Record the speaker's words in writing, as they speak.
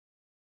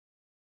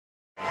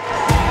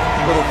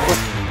little quick.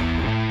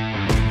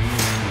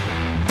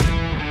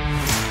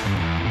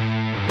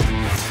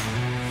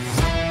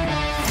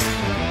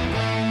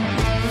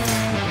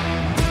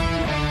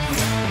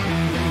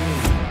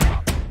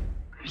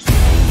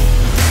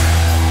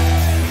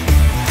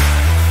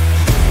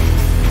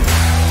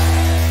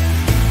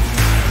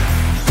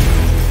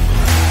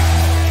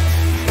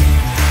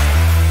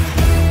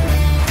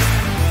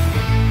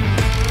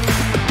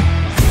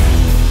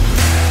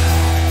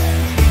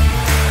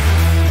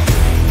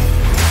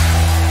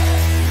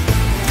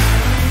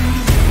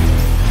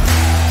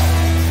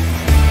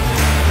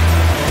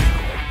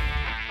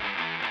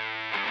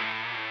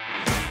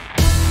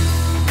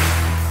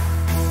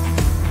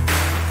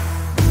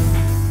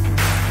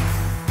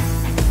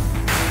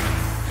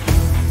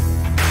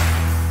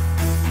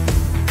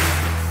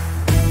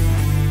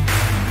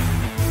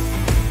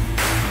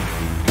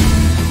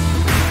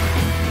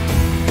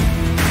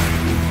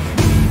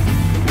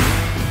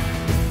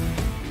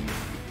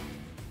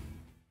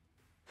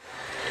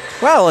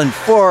 Well, and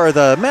for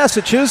the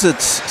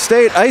Massachusetts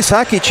State Ice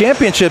Hockey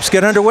Championships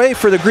get underway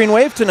for the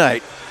Greenwave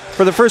tonight.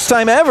 For the first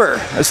time ever,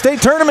 a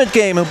state tournament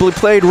game will be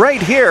played right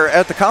here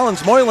at the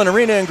Collins Moylan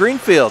Arena in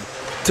Greenfield.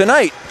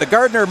 Tonight, the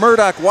Gardner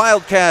Murdoch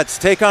Wildcats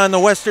take on the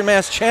Western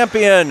Mass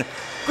champion,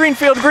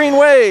 Greenfield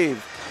Greenwave.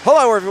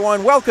 Hello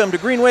everyone, welcome to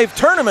Greenwave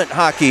Tournament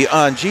Hockey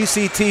on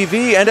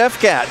GCTV and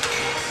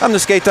FCAT. I'm the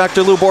skate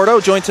Dr. Lou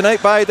Bordeaux, joined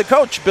tonight by the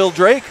coach, Bill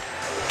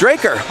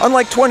Draker,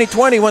 unlike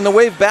 2020 when the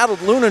Wave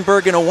battled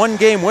Lunenburg in a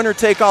one-game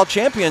winner-take-all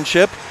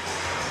championship,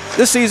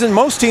 this season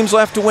most teams will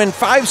have to win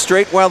 5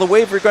 straight, while the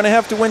Wave are going to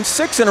have to win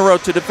 6 in a row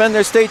to defend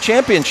their state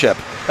championship.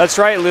 That's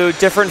right, Lou.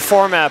 Different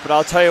format, but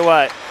I'll tell you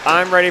what,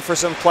 I'm ready for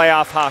some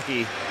playoff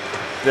hockey.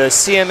 The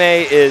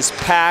CMA is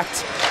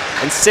packed,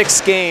 and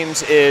 6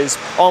 games is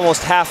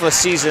almost half a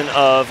season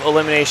of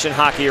elimination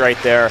hockey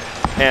right there.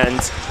 And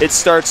it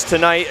starts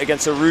tonight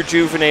against a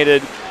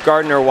rejuvenated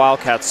Gardner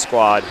Wildcats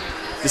squad.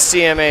 The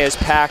CMA is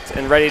packed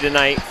and ready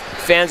tonight.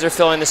 Fans are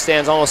filling the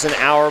stands almost an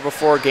hour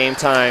before game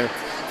time,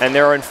 and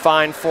they're in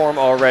fine form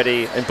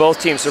already, and both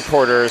team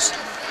supporters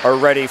are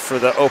ready for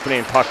the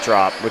opening puck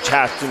drop, which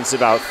happens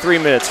about 3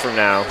 minutes from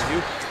now.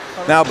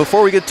 Now,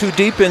 before we get too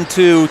deep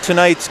into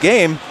tonight's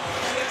game,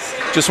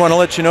 just want to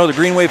let you know the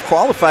Greenwave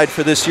qualified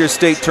for this year's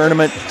state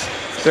tournament.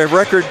 Their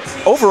record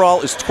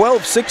overall is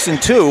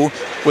 12-6-2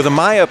 with a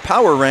Maya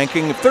power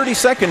ranking of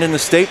 32nd in the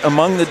state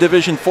among the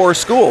Division IV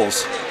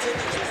schools.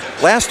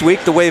 Last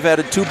week, the Wave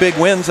added 2 big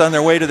wins on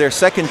their way to their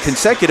second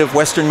consecutive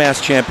Western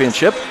Mass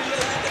Championship.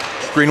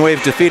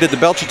 Greenwave defeated the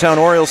Belchertown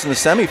Orioles in the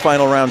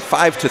semifinal round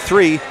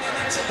 5-3,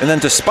 and then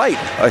despite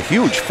a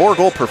huge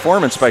 4-goal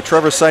performance by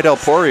Trevor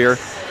Seidel-Poirier,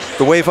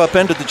 the Wave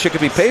upended the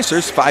Chicopee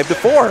Pacers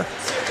 5-4.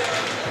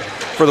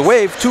 For the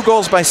Wave, 2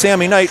 goals by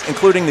Sammy Knight,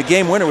 including the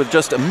game winner with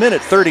just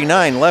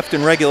 1:39 left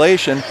in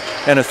regulation,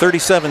 and a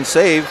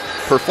 37-save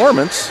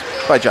performance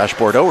by Josh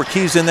Bordeaux were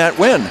keys in that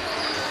win.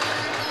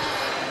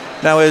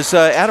 Now, as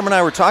Adam and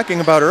I were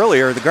talking about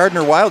earlier, the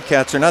Gardner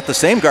Wildcats are not the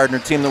same Gardner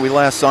team that we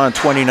last saw in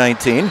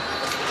 2019.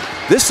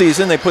 This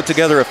season, they put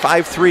together a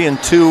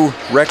 5-3-2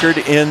 record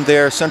in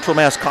their Central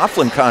Mass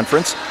Coughlin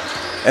Conference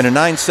and a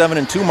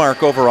 9-7-2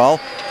 mark overall.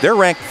 They're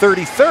ranked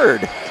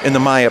 33rd in the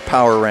Maya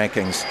Power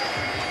rankings.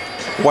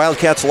 The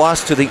Wildcats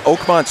lost to the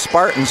Oakmont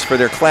Spartans for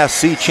their Class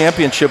C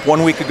championship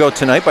 1 week ago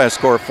tonight by a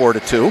score of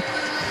 4-2.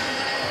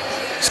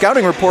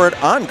 Scouting report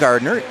on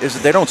Gardner is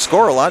that they don't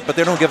score a lot, but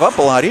they don't give up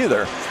a lot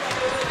either.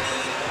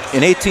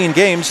 In 18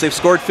 games, they've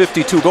scored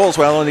 52 goals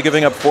while only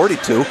giving up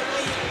 42.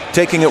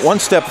 Taking it one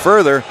step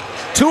further,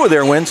 2 of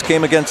their wins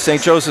came against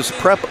St. Joseph's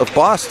Prep of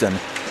Boston.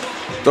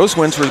 Those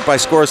wins were by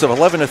scores of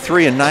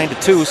 11-3 and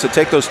 9-2, so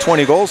take those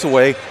 20 goals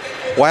away.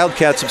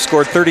 Wildcats have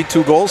scored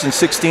 32 goals in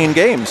 16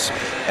 games,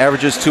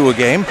 averages 2 a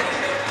game.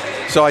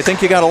 So I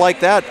think you got to like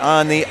that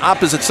on the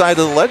opposite side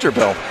of the ledger,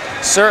 Bill.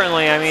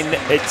 Certainly. I mean,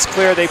 it's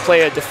clear they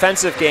play a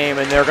defensive game,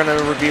 and they're going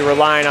to be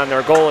relying on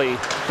their goalie,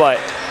 but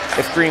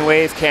if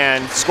Greenwave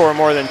can score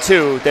more than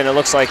 2, then it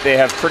looks like they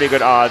have pretty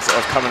good odds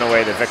of coming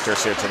away the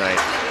victors here tonight.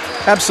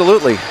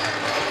 Absolutely.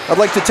 I'd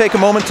like to take a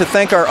moment to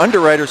thank our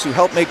underwriters who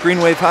help make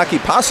Greenwave hockey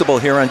possible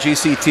here on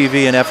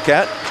GCTV and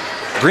FCAT.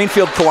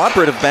 Greenfield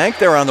Cooperative Bank,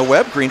 they're on the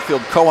web,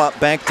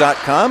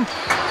 greenfieldcoopbank.com,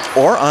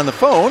 or on the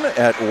phone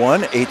at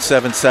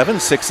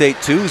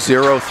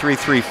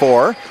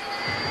 1-877-682-0334.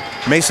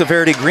 Mesa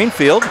Verde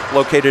Greenfield,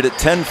 located at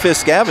 10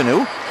 Fisk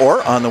Avenue,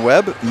 or on the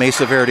web,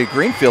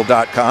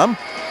 mesaverdegreenfield.com.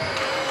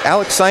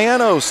 Alex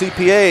Ciano,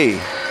 CPA.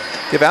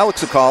 Give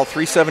Alex a call,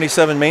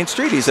 377 Main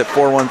Street. He's at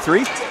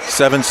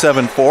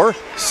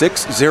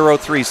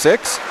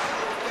 413-774-6036.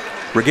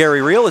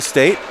 Regari Real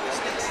Estate,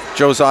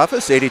 Joe's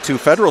office, 82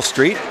 Federal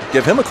Street.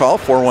 Give him a call,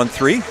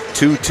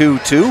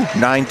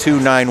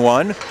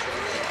 413-222-9291.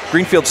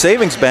 Greenfield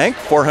Savings Bank,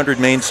 400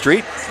 Main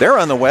Street. They're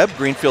on the web,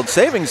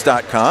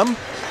 greenfieldsavings.com.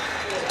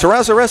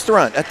 Terraza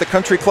Restaurant at the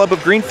Country Club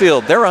of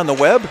Greenfield. They're on the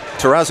web,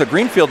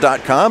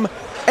 terrazagreenfield.com.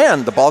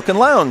 And the Balkan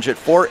Lounge at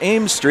 4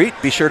 Ames Street.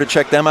 Be sure to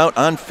check them out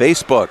on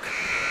Facebook.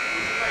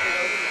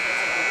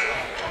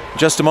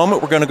 Just a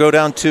moment, we're going to go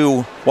down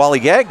to Wally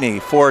Gagne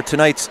for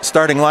tonight's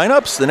starting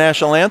lineups, the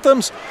national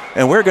anthems,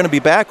 and we're going to be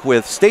back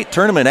with state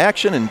tournament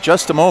action in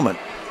just a moment.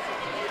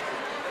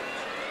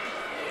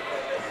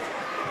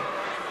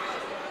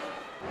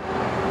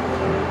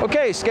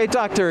 Okay, Skate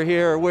Doctor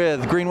here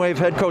with Greenwave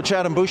head coach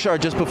Adam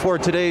Bouchard just before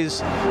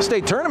today's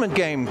state tournament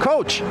game.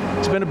 Coach,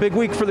 it's been a big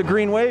week for the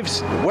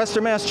Greenwaves,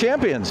 Western Mass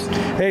champions.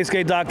 Hey,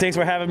 Skate Doc, thanks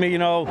for having me. You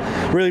know,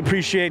 really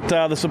appreciate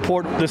the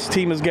support this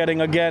team is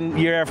getting again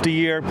year after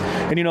year.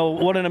 And you know,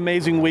 what an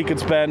amazing week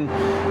it's been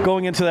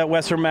going into that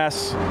Western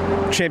Mass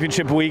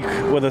championship week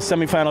with a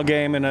semifinal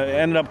game, and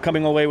ended up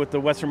coming away with the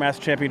Western Mass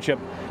championship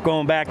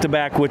going back to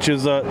back, which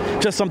is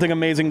just something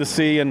amazing to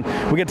see. And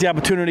we get the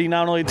opportunity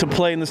not only to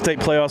play in the state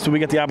playoffs, but we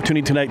get the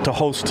opportunity tonight to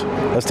host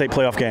a state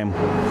playoff game.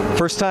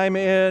 First time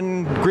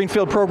in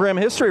Greenfield program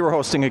history we're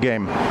hosting a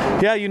game.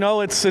 Yeah, you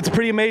know, it's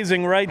pretty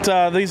amazing,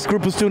 right? These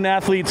group of student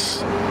athletes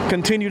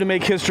continue to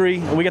make history.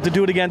 We get to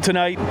do it again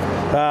tonight.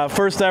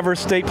 First ever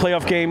state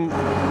playoff game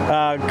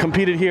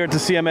competed here at the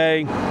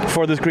CMA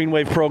for this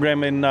Greenwave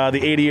program in the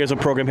 80 years of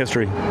program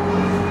history.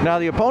 Now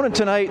the opponent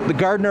tonight, the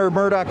Gardner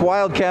Murdoch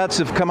Wildcats,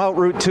 have come out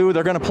Route 2.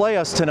 They're going to play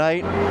us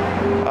tonight.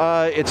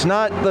 It's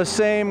not the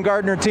same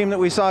Gardner team that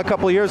we saw a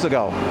couple of years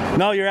ago.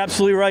 No, you're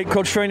absolutely right.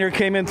 Coach Trainer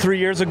came in 3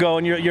 years ago,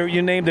 and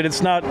you named it.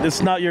 It's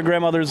not your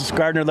grandmother's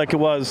Gardner like it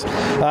was.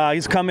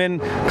 He's come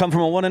from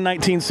a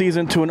 1-19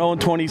 season to an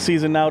 0-20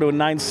 season, now to a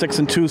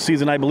 9-6-2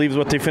 season, I believe is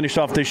what they finished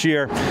off this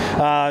year.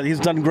 He's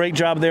done a great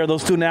job there.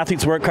 Those student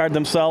athletes work hard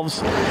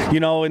themselves, you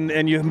know,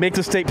 and you make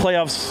the state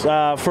playoffs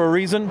for a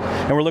reason,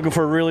 and we're looking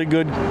for a really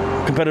good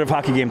competitive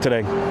hockey game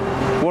today.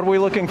 What are we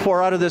looking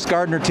for out of this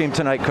Gardner team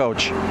tonight,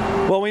 Coach?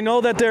 Well, we know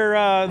that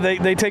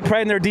they take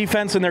pride in their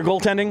defense and their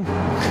goaltending.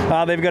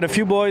 They've got a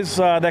few boys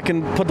that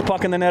can put the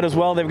puck in the net as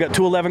well. They've got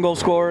 2 11-goal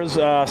scorers,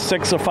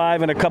 6 or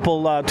 5, and a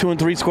couple 2 and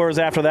 3 scorers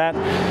after that.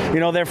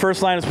 You know, their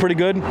first line is pretty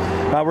good.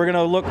 We're going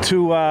to look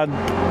to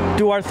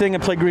do our thing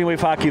and play Greenwave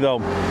hockey, though.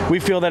 We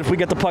feel that if we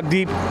get the puck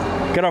deep,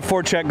 get our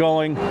forecheck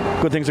going,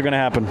 good things are going to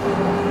happen.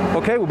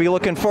 Okay, we'll be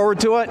looking forward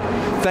to it.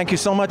 Thank you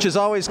so much as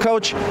always,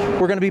 Coach.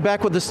 We're going to be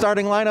back with the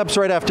starting lineups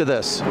right after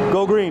this.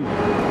 Go Green.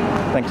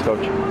 Thanks, Coach.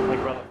 Thank you,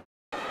 brother.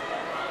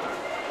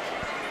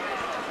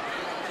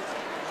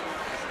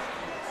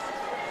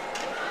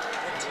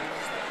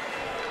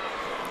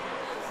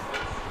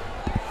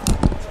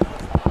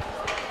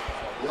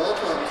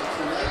 Welcome to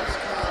tonight's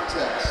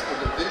contest, the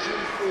Division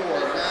 4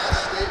 Mass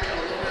State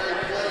Preliminary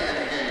Play-In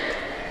game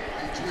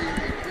between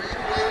the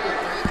Greenwave of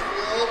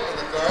Greenfield and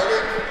the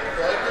Gardner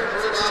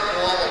Murdoch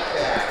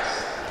Wildcats.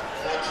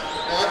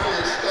 Now for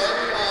your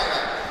starting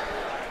lineup.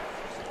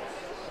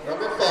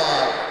 Number 5,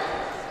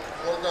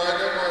 for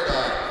Gardner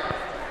Murdoch,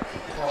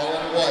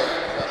 Colin White,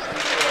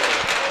 freshman forward.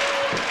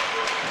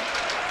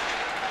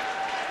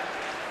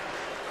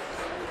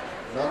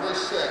 Number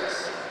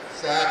 6,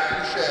 Zach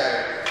Boucher,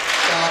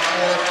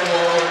 sophomore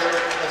forward,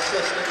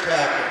 assistant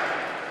captain.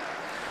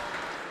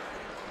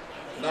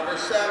 Number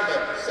 7,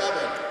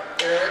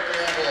 Eric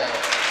Gamble,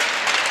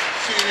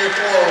 senior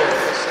forward,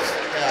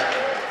 assistant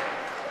captain.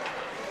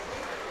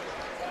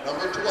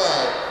 Number 12,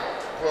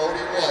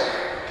 Brody White,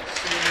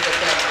 senior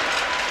defenseman.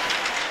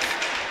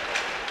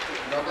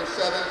 Number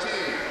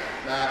 17,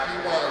 Matthew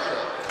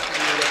Marshall,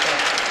 senior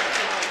defenseman.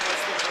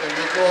 And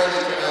your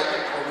goalie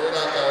tonight for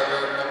Murdoch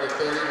Gardner, number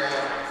 31,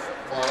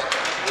 Mark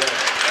West.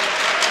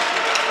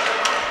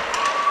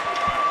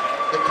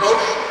 The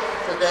coach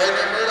for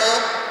Gardner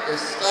Murdoch is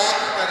Scott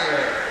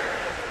Hennier.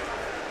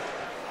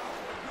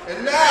 And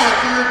now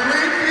for your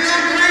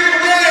Greenfield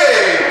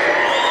Greenwave.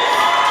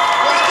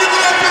 Let's give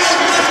it up for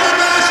those Western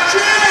Mass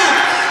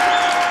champs.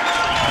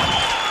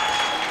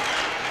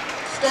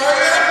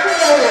 Starting at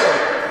forward,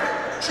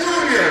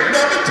 junior,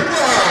 number 12,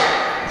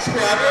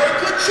 Trevor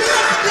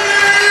Kuchowski.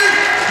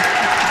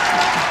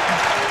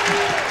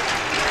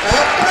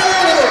 At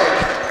forward,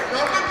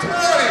 number 20,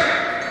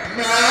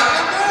 Matt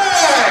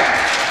LeBoy.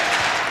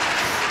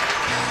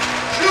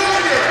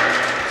 Junior,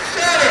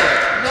 center,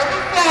 number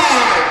 5,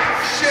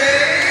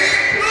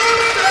 Shane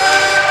Brewster.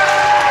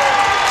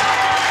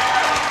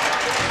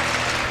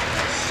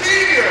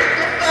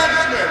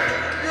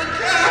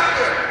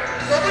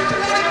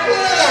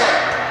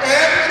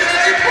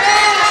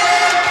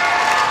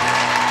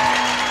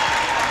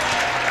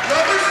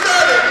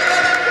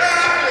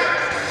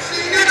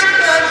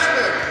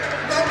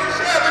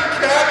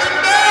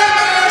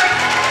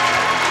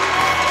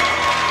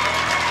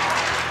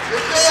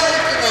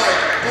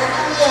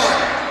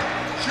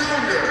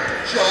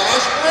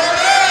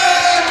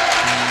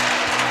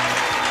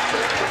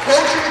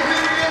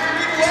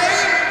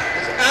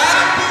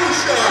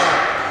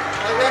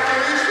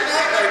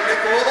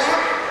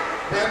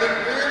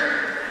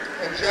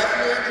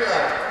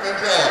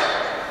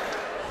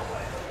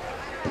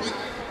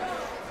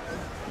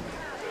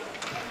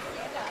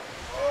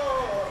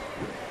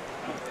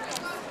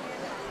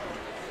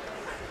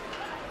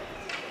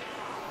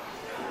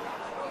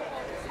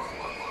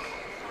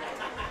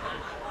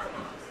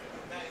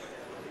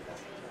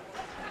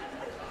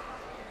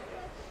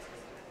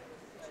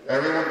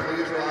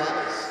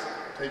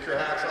 take your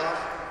hats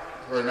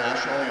off for a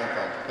national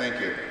anthem.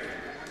 Thank you.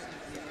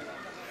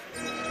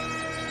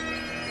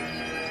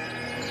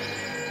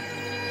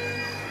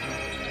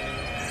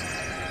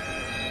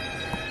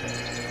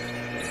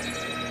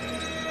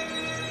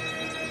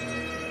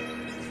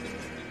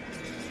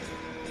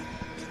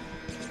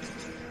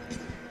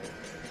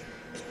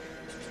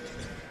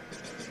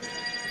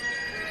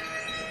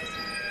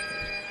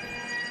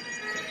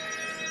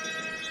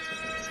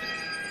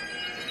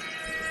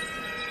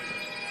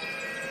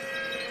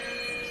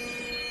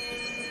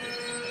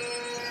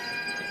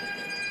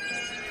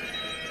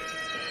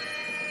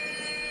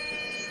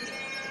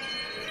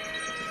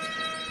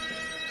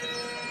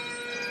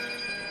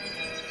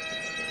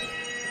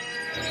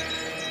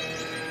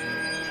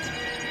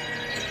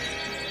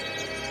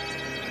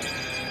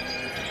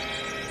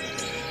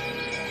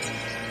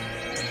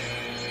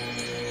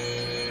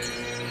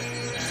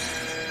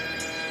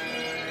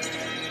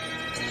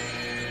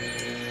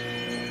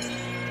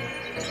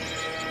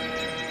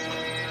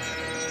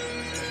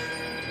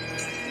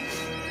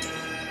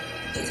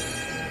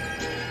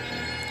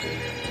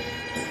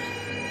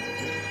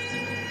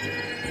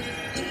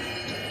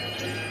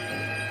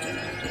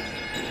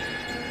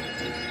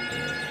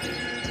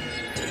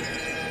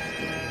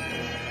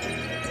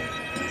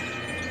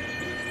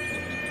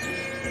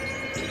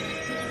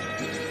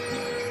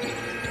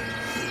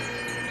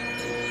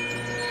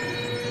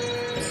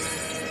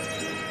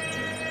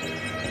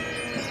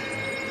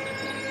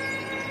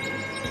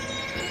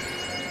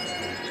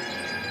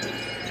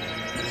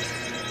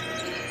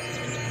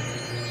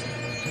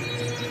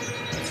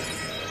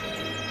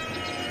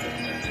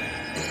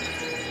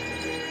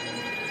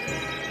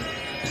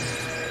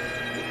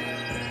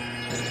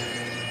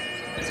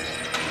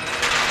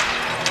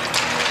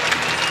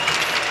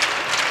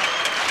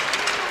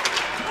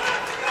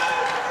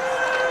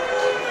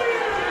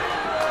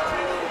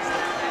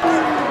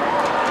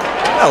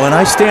 Well, and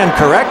I stand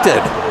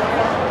corrected.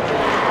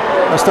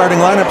 Our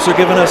starting lineups are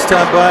given us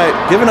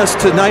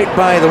tonight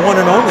by the one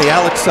and only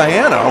Alex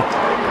Ciano,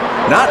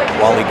 not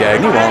Wally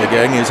Gagne. Wally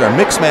Gagne is our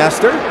mix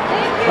master,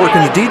 working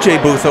the DJ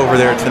booth over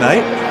there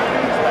tonight.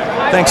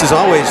 Thanks as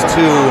always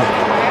to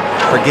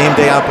our game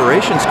day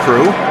operations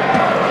crew.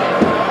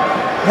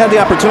 I had the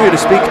opportunity to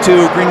speak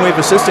to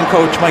Greenwave assistant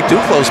coach Mike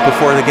Duclos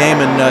before the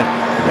game, and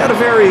had a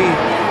very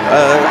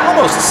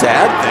almost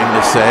sad thing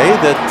to say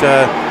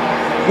that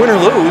win or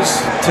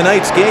lose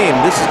tonight's game,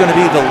 this is going to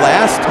be the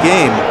last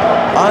game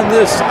on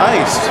this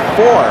ice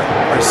for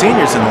our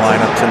seniors in the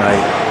lineup tonight.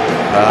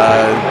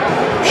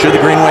 Should the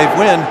Greenwave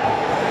win,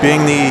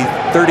 being the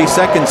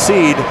 32nd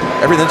seed,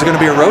 everything's going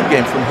to be a road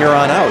game from here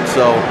on out.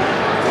 So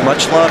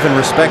much love and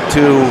respect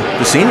to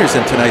the seniors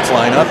in tonight's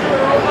lineup.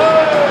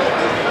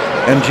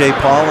 MJ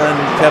Paulin,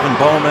 Kevin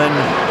Bowman,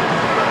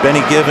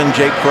 Benny Given,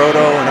 Jake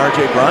Croto, and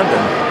RJ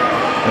Grondin.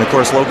 And of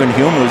course Logan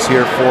Hume was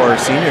here for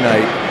senior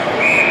night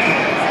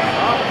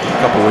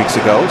a couple weeks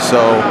ago, so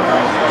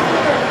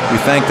we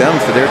thank them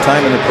for their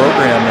time in the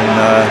program, and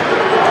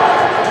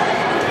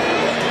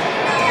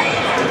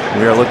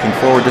we are looking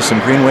forward to some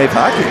Greenwave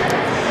hockey.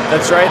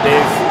 That's right,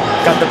 they've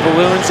got the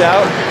balloons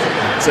out,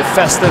 it's a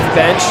festive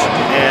bench,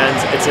 and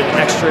it's an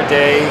extra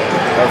day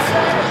of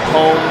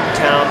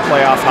hometown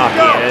playoff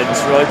hockey, and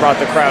it's really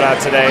brought the crowd out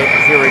today.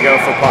 Here we go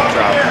for puck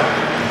drop.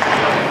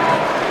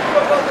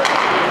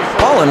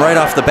 Paulin right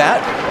off the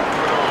bat,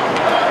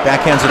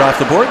 backhands it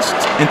off the boards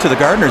into the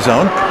Gardner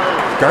zone.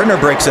 Gardner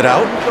breaks it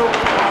out.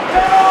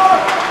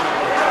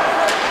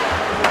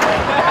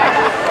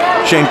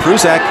 Shane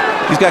Prusak,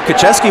 he's got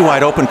Kucheski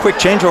wide open. Quick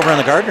changeover on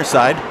the Gardner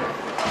side.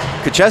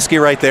 Kucheski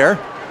right there.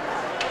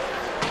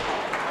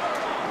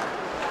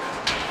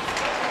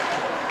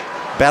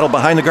 Battle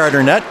behind the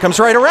Gardner net. Comes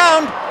right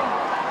around.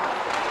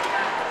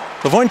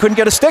 Lavoine couldn't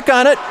get a stick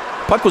on it.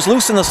 Puck was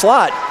loose in the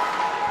slot.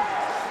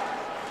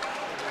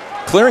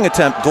 Clearing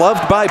attempt,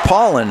 gloved by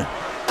Paulin.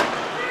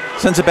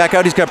 Sends it back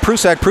out, he's got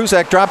Prusak.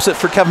 Prusak drops it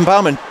for Kevin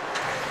Bauman.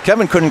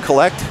 Kevin couldn't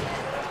collect.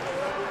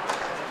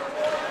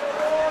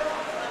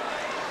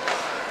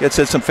 Gets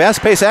it some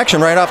fast-paced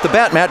action right off the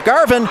bat. Matt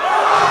Garvin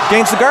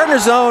gains the Gardner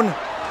zone.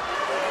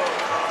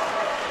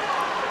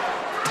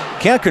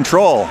 Can't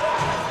control.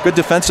 Good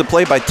defensive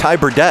play by Ty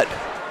Burdette.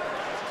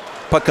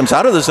 Puck comes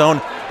out of the zone.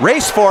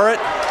 Race for it.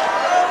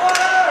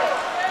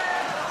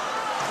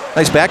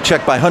 Nice back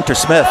check by Hunter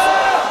Smith.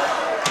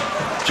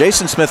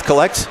 Jason Smith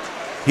collects.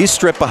 He's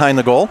stripped behind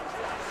the goal.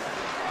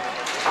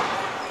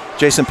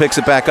 Jason picks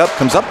it back up,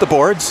 comes up the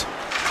boards.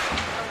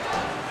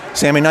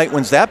 Sammy Knight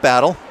wins that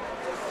battle.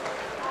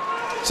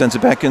 Sends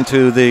it back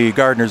into the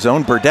Gardner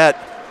zone. Burdette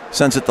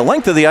sends it the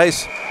length of the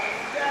ice.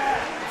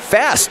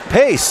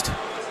 Fast-paced.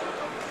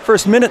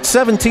 First minute,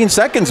 17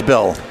 seconds,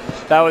 Bill.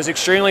 That was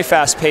extremely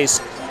fast-paced.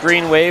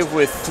 Greenwave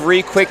with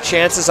 3 quick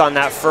chances on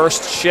that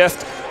first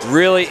shift.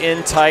 Really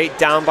in tight,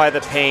 down by the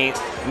paint.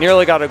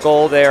 Nearly got a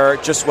goal there,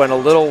 just went a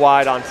little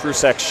wide on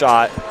Prusak's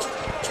shot.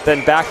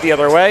 Then back the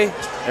other way,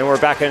 and we're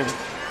back in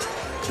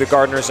the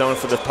Gardner zone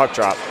for the puck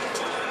drop.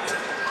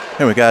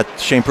 And we got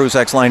Shane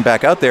Prusak's line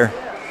back out there.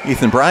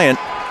 Ethan Bryant,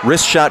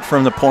 wrist shot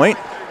from the point.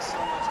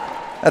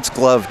 That's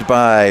gloved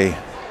by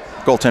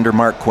Goaltender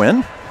Mark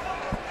Quinn.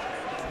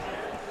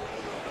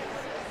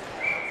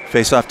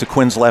 Face off to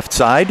Quinn's left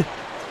side.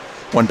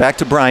 One back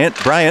to Bryant.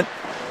 Bryant.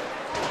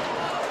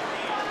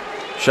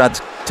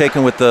 Shot's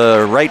taken with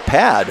the right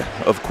pad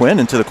of Quinn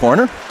into the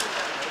corner.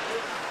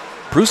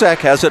 Pruzak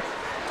has it.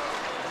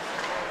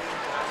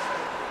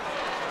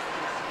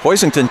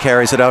 Hoisington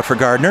carries it out for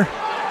Gardner.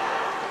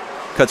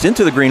 Cuts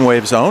into the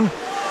Greenwave zone.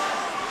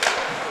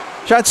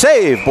 Shot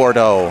save,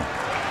 Bordeaux.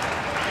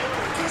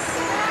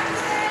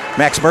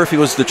 Max Murphy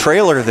was the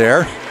trailer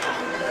there.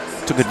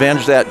 Took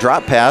advantage of that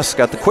drop pass,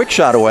 got the quick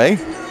shot away.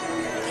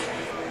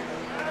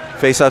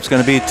 Faceoff's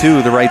going to be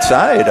to the right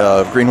side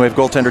of Greenwave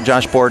goaltender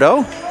Josh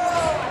Bordeaux.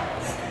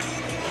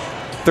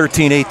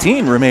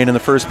 13-18 remain in the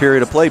first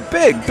period of play.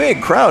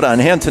 Big crowd on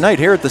hand tonight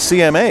here at the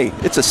CMA.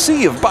 It's a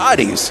sea of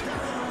bodies.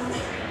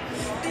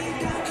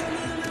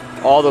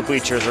 All the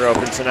bleachers are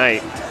open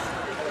tonight.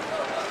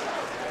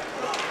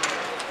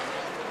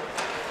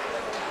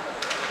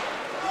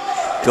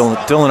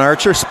 Dylan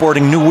Archer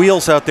sporting new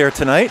wheels out there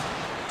tonight.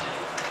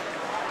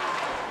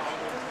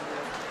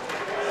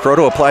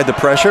 Croto applied the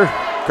pressure.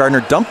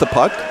 Gardner dumped the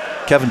puck.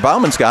 Kevin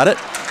Bauman's got it.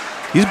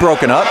 He's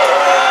broken up.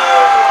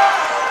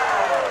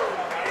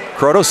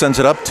 Croto sends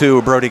it up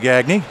to Brody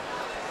Gagne.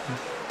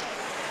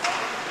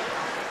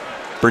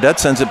 Burdette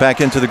sends it back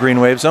into the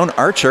Greenwave zone.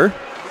 Archer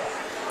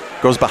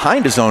goes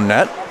behind his own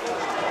net.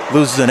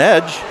 Loses an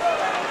edge.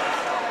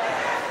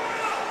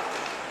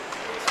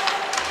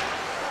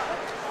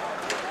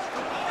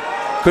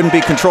 Couldn't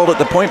be controlled at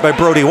the point by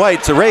Brody White.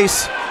 It's a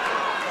race.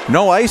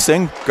 No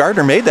icing.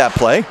 Gardner made that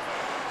play.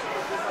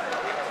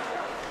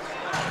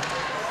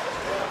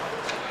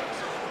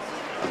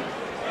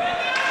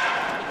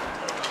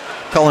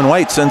 Cullen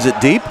White sends it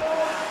deep.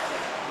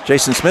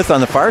 Jason Smith on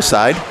the far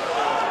side.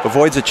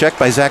 Avoids a check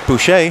by Zach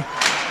Boucher.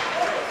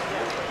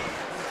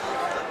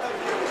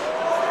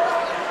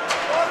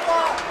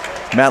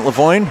 Matt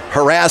Lavoine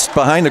harassed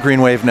behind the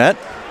Greenwave net.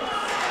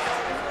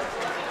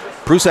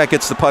 Pruzak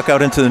gets the puck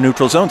out into the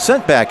neutral zone.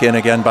 Sent back in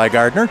again by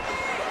Gardner.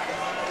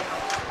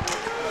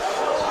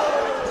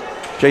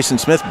 Jason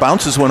Smith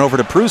bounces one over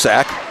to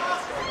Pruzak.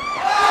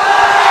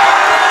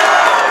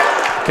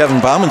 Kevin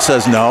Bauman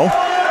says no.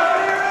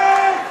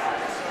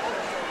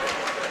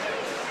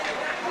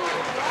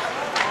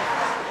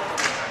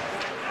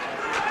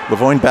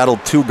 Lavoine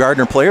battled two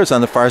Gardner players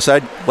on the far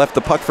side, left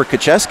the puck for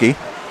Kacheski.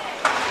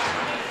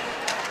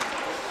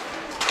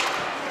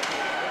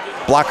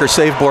 Blocker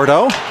save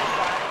Bordeaux.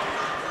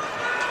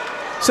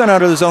 Sent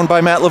out of the zone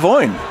by Matt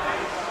Lavoine.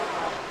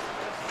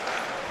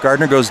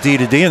 Gardner goes D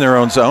to D in their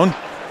own zone.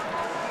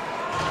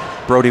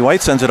 Brody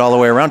White sends it all the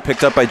way around,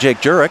 picked up by Jake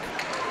Jurek.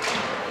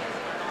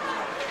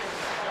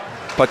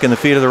 Puck in the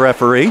feet of the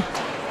referee.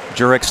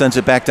 Jurek sends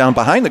it back down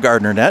behind the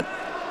Gardner net.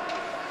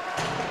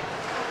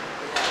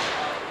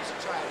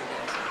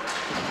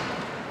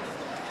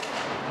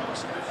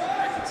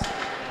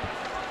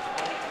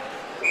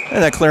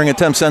 And that clearing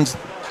attempt sends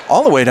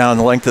all the way down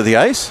the length of the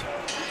ice.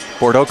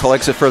 Bordeaux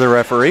collects it for the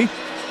referee.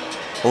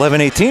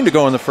 11:18 to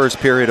go in the first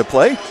period of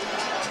play.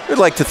 We'd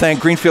like to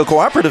thank Greenfield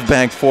Cooperative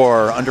Bank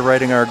for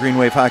underwriting our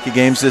Greenwave hockey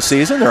games this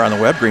season. They're on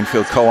the web,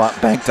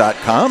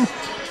 greenfieldcoopbank.com,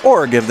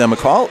 or give them a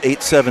call,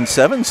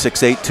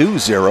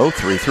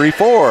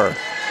 877-682-0334.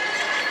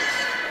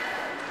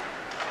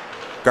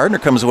 Gardner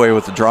comes away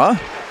with the draw.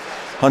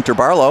 Hunter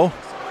Barlow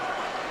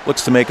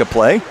looks to make a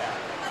play.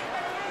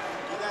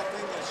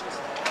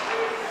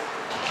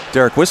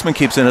 Derek Wisman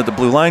keeps in at the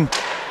blue line.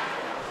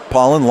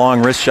 Paulin,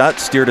 long wrist shot,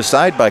 steered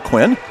aside by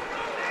Quinn.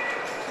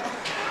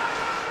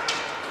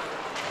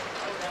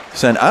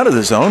 Sent out of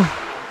the zone.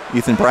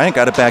 Ethan Bryant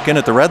got it back in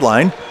at the red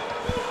line.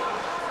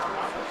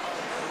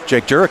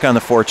 Jake Jurek on the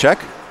forecheck.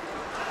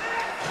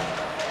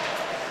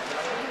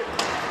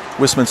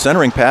 Wisman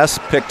centering pass,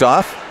 picked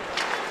off.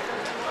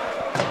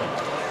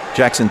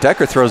 Jackson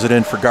Decker throws it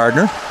in for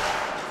Gardner.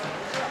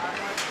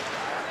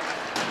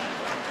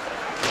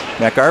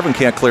 Matt Garvin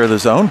can't clear the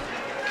zone.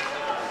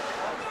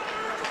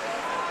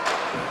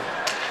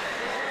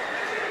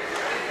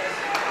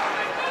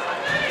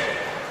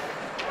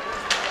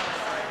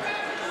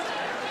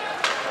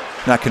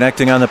 Not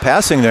connecting on the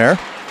passing there.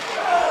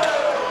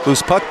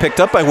 Loose puck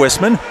picked up by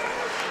Wisman.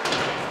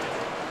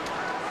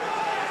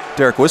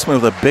 Derek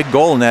Wisman with a big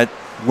goal in that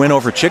win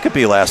over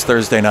Chicopee last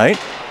Thursday night.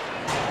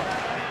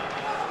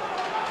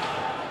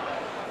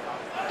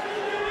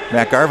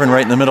 Matt Garvin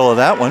right in the middle of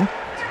that one.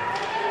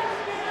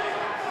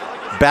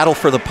 Battle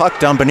for the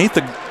puck down beneath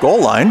the goal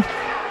line.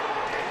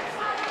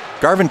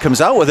 Garvin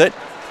comes out with it.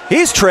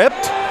 He's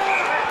tripped.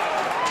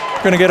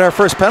 Going to get our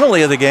first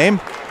penalty of the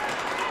game.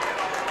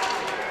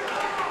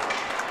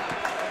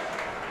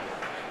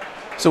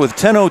 So with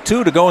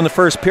 10:02 to go in the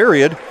first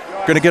period,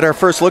 going to get our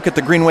first look at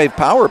the Greenwave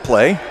power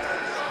play.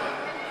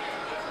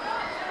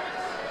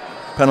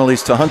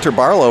 Penalties to Hunter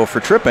Barlow for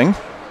tripping.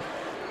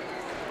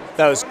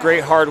 That was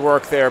great hard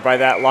work there by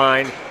that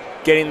line,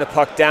 getting the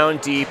puck down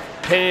deep,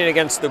 pinning it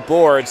against the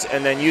boards,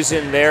 and then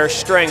using their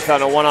strength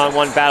on a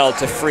one-on-one battle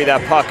to free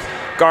that puck.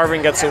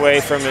 Garvin gets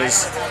away from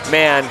his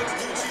man.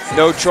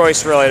 No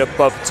choice really to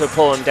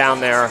pull him down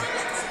there.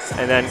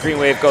 And then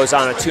Greenwave goes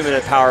on a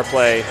 2-minute power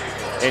play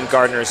in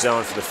Gardner's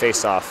zone for the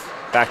face-off.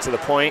 Back to the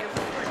point.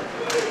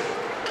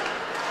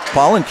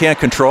 Paulin can't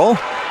control.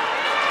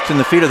 It's in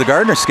the feet of the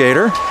Gardner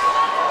skater.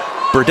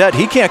 Burdette,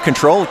 he can't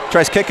control.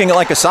 Tries kicking it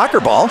like a soccer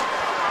ball.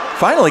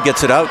 Finally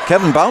gets it out.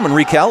 Kevin Bauman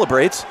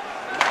recalibrates.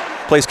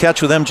 Plays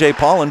catch with MJ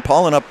Paulin.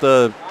 Paulin up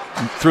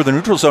through the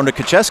neutral zone to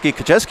Kucheski.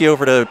 Kucheski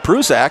over to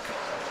Pruzak.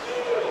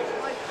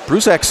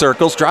 Pruzak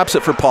circles, drops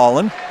it for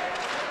Paulin.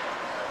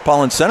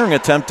 Paulin's centering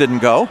attempt didn't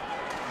go.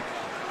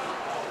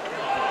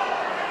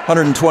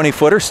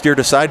 120-footer steered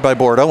aside by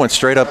Bordeaux, went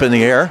straight up in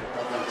the air.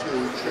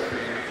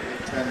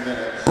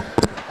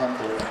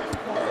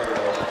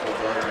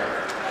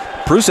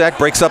 Pruzak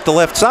breaks up the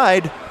left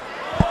side.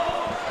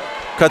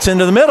 Cuts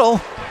into the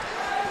middle.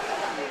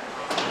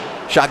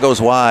 Shot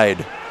goes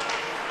wide.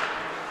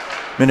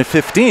 Minute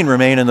 15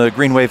 remain in the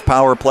Greenwave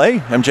power play.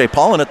 MJ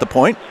Paulin at the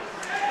point.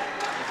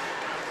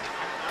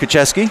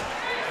 Kucheski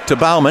to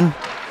Bauman.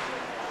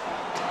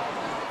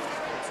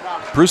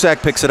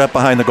 Pruzak picks it up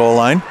behind the goal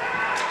line.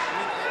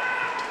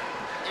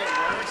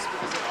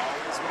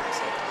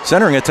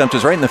 Centering attempt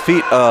is right in the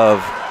feet of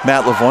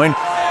Matt Lavoine.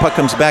 Puck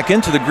comes back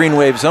into the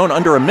Greenwave zone.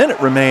 Under a minute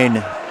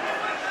remain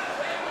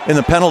in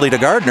the penalty to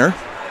Gardner.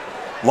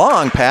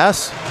 Long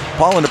pass.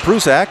 Paulin to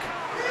Pruzak.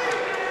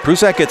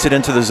 Pruzak gets it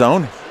into the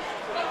zone.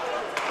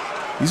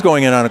 He's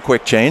going in on a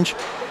quick change.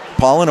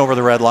 Paulin over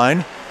the red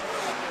line.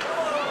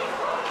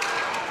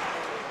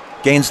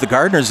 Gains the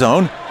Gardner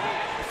zone.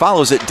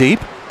 Follows it deep.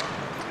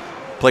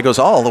 Play goes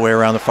all the way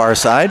around the far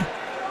side.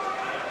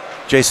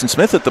 Jason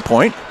Smith at the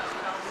point.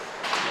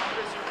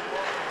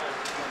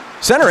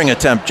 Centering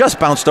attempt just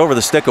bounced over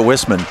the stick of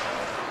Wisman.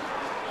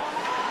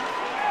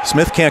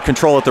 Smith can't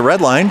control at the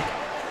red line.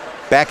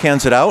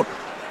 Backhands it out.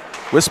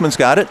 Wisman's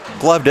got it,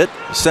 gloved it,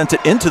 sent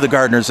it into the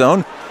Gardner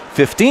zone.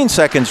 15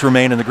 seconds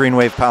remain in the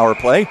Greenwave power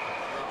play.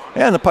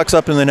 And the puck's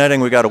up in the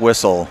netting, we got a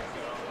whistle.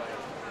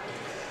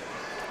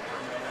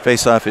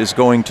 Faceoff is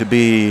going to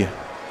be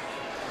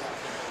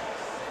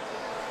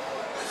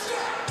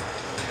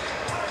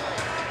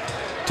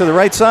to the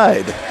right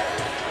side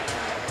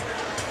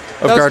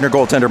of Gardner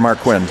goaltender Mark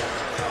Quinn.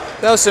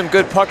 That was some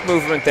good puck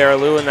movement there,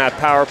 Lou, in that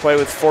power play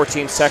with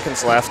 14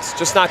 seconds left.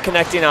 Just not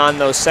connecting on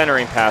those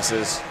centering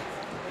passes.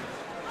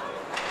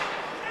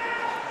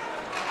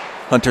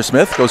 Hunter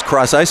Smith goes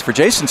cross ice for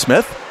Jason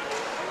Smith.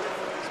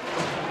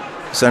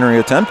 Centering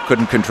attempt,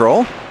 couldn't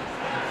control.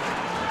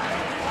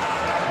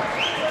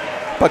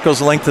 Puck goes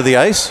the length of the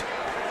ice.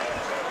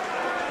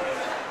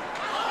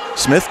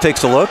 Smith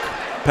takes a look.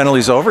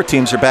 Penalty's over.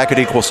 Teams are back at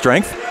equal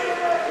strength.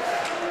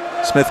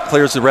 Smith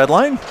clears the red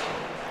line.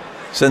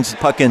 Sends the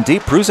puck in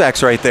deep.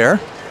 Pruzak's right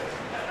there.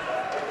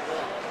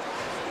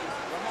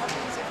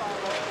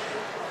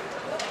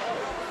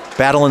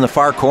 Battle in the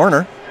far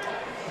corner.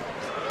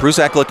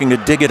 Pruzak looking to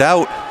dig it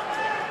out.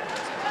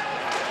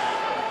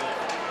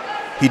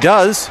 He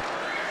does.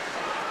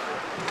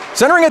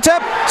 Centering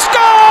attempt.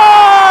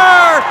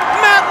 Score!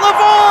 Matt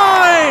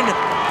Lavoine!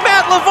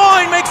 Matt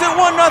Lavoine makes it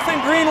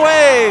 1-0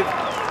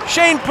 Greenwave.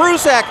 Shane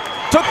Pruzak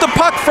took the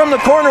puck from the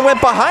corner,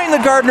 went behind the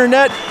Gardner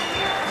net.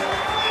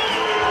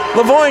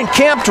 Lavoine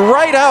camped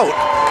right out.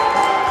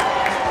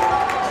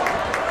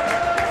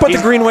 Put the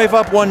Greenwave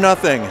up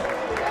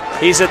 1-0.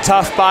 He's a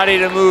tough body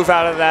to move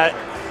out of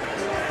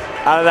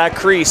that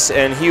crease,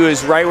 and he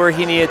was right where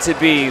he needed to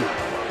be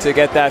to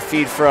get that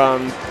feed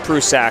from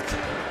Pruzak.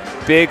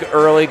 Big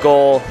early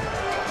goal.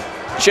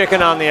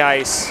 Chicken on the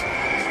ice.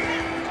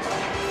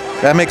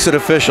 That makes it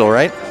official,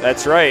 right?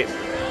 That's right.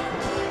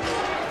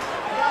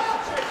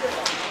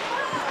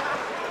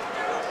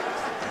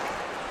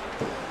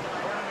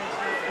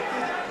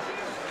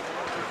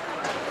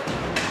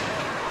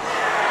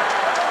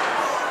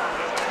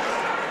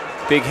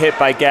 Big hit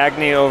by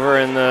Gagne over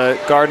in the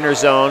Gardner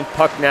zone.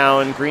 Puck now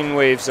in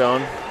Greenwave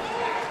zone.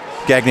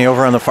 Gagne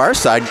over on the far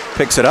side,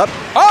 picks it up.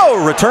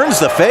 Oh, returns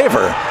the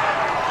favor.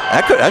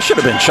 That should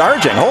have been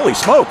charging. Holy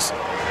smokes.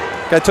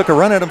 Guy took a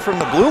run at him from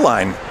the blue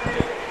line.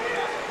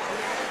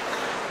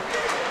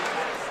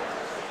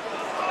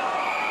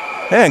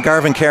 And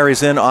Garvin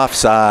carries in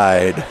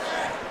offside.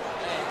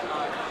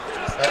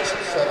 That's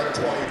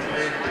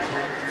 7:23 to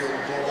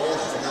Greenfield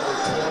goals.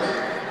 Number 20.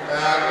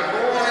 Matt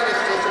Lavoine is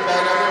just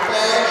about every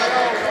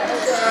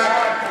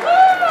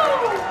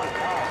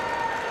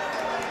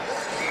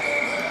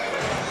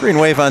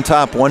Greenwave on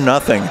top,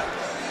 1-0.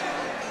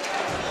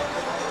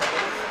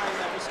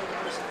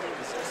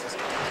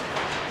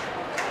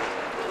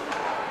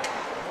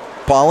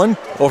 Paulin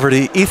over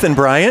to Ethan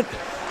Bryant.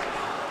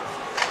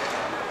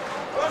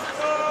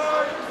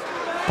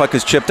 Puck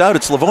is chipped out.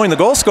 It's Lavoine, the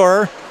goal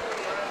scorer.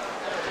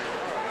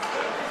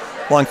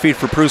 Long feed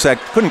for Pruzak.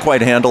 Couldn't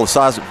quite handle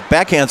a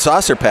backhand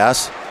saucer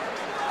pass.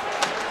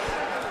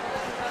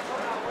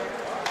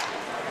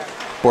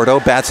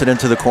 Bordeaux bats it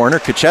into the corner.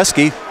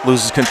 Kucheski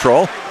loses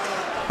control.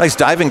 Nice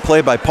diving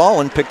play by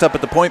Paulin. Picked up at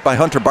the point by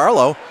Hunter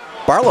Barlow.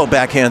 Barlow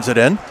backhands it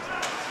in.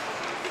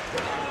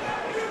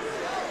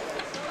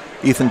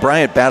 Ethan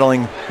Bryant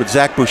battling with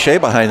Zach Boucher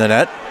behind the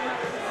net.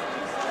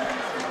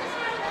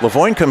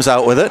 Lavoine comes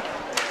out with it.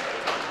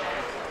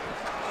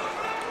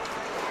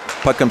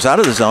 Puck comes out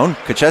of the zone.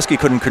 Kucheski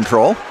couldn't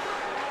control.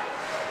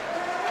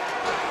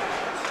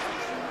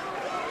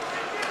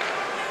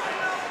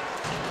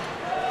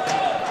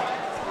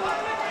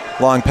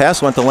 Long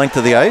pass went the length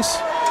of the ice.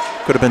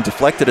 Could have been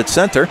deflected at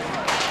center.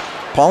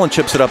 Paulin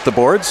chips it up the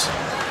boards.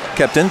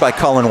 Kept in by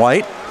Colin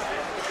White.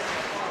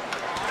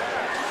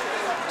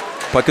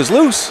 Puck is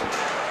loose.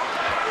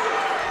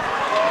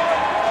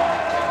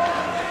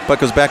 Puck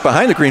goes back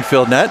behind the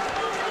Greenfield net.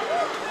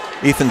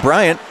 Ethan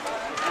Bryant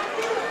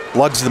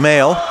lugs the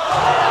mail.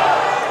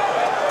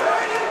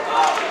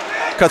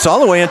 Cuts all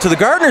the way into the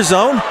Gardner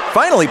zone.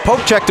 Finally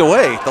poke checked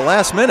away at the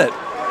last minute.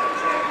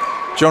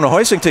 Jonah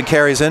Hoisington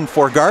carries in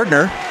for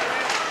Gardner.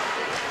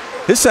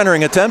 His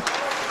centering attempt.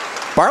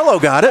 Barlow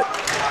got it.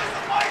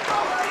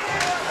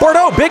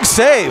 Bordeaux, big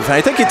save.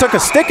 I think he took a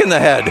stick in the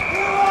head.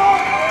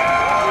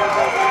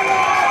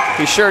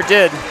 He sure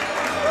did.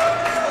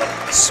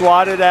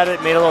 Swatted at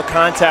it, made a little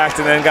contact,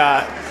 and then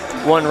got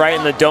one right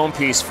in the dome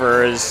piece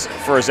for his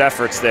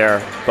efforts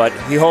there. But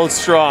he holds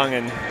strong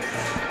and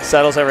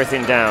settles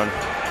everything down.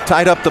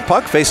 Tied up the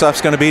puck.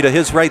 Faceoff's going to be to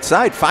his right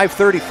side.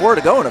 5:34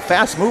 to go in a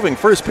fast-moving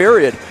first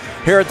period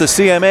here at the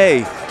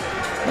CMA.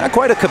 Not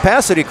quite a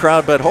capacity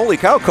crowd, but holy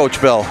cow,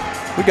 Coach Bill.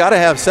 We got to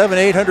have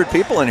 700-800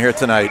 people in here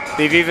tonight.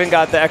 They've even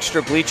got the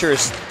extra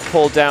bleachers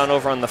pulled down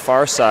over on the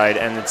far side,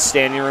 and it's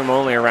standing room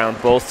only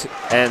around both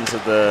ends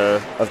of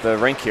the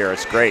rink here.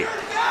 It's great.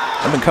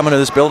 I've been coming to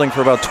this building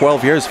for about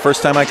 12 years.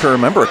 First time I can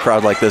remember a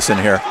crowd like this in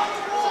here.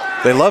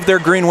 They love their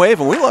Greenwave,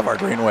 and we love our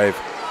Greenwave.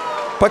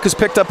 Puck is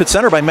picked up at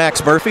center by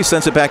Max Murphy,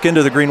 sends it back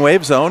into the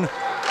Greenwave zone.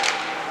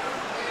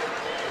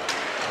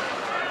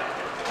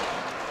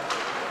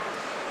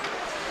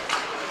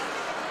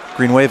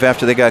 Greenwave,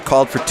 after they got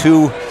called for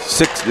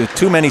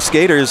too many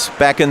skaters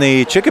back in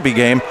the Chicopee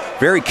game,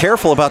 very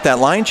careful about that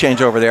line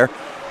change over there.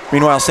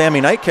 Meanwhile, Sammy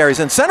Knight carries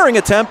in. Centering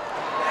attempt.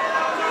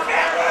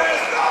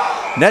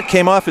 Net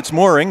came off its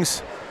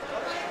moorings.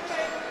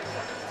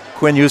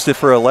 Quinn used it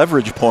for a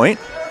leverage point,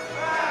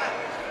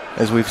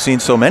 as we've seen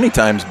so many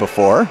times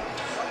before.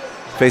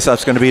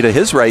 Faceoff's going to be to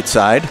his right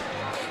side.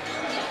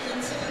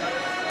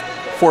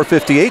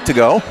 4:58 to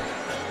go.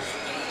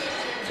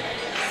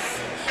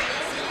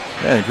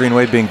 And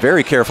Greenwave being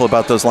very careful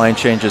about those line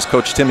changes.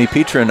 Coach Timmy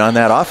Petrin on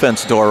that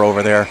offense door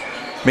over there.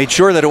 Made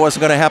sure that it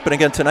wasn't going to happen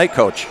again tonight,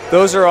 Coach.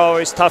 Those are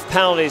always tough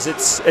penalties.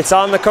 It's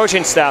on the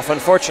coaching staff,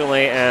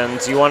 unfortunately,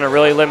 and you want to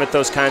really limit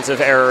those kinds of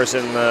errors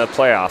in the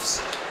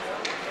playoffs.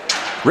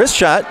 Wrist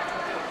shot.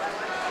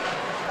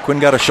 Quinn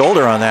got a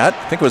shoulder on that.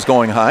 I think it was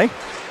going high.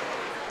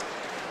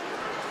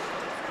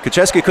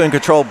 Kucheski couldn't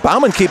control.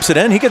 Bauman keeps it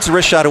in. He gets the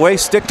wrist shot away,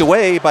 sticked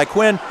away by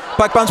Quinn.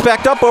 Puck bounced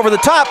back up over the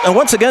top, and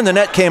once again the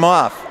net came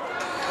off.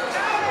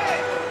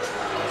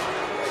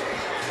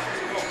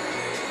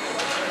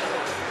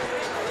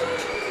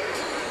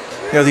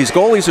 You know, these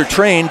goalies are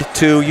trained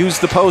to use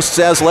the posts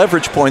as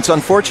leverage points.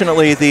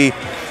 Unfortunately, the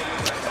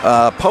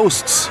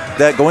posts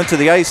that go into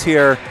the ice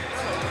here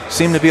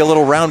seem to be a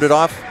little rounded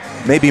off,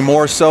 maybe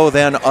more so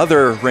than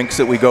other rinks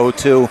that we go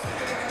to.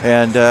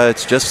 And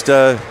it's just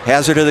a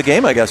hazard of the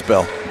game, I guess,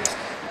 Bill.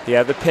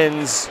 Yeah, the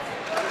pins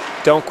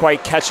don't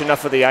quite catch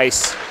enough of the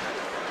ice.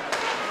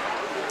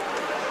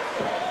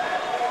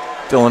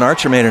 Dylan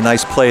Archer made a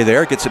nice play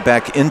there. Gets it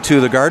back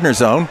into the Gardner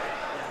zone.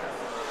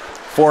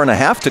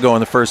 4.5 to go in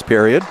the first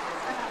period.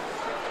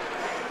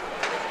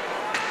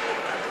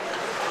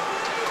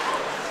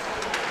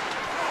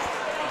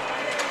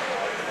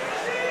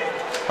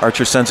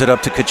 Archer sends it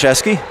up to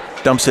Kucheski,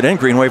 dumps it in.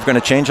 Greenwave going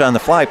to change on the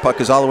fly. Puck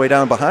is all the way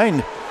down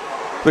behind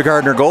the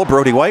Gardner goal.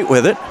 Brody White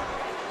with it.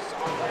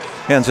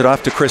 Hands it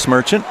off to Chris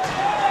Merchant.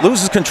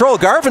 Loses control.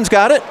 Garvin's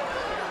got it.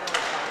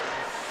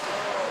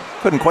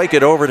 Couldn't quite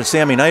get over to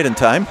Sammy Knight in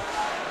time.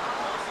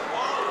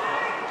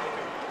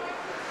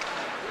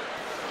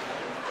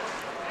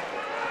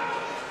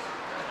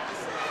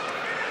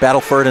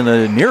 Battleford in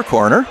the near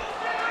corner.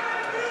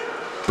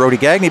 Brody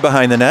Gagne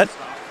behind the net.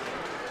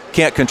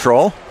 Can't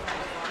control.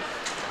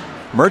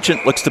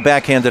 Merchant looks to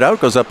backhand it out,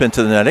 goes up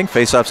into the netting.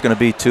 Faceoff's going to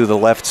be to the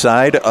left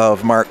side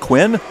of Mark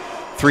Quinn.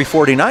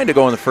 3:49 to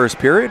go in the first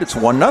period. It's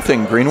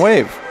 1-0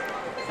 Greenwave.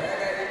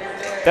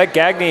 That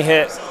Gagne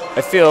hit,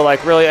 I feel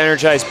like, really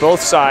energized both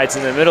sides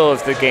in the middle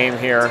of the game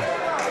here.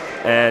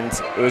 And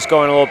it was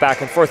going a little back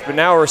and forth. But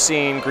now we're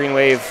seeing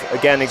Greenwave,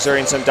 again,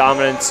 exerting some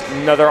dominance.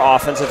 Another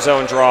offensive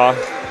zone draw.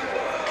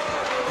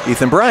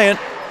 Ethan Bryant.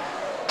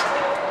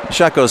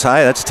 Shot goes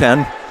high. That's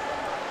 10.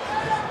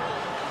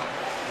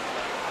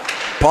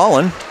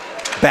 Paulin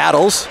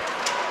battles.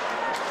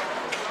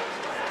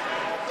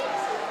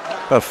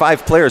 About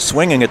 5 players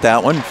swinging at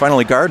that one.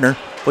 Finally, Gardner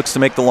looks to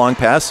make the long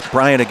pass.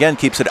 Bryant again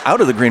keeps it out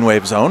of the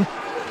Greenwave zone.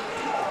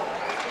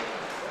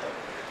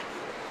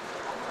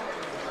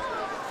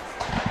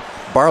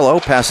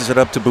 Barlow passes it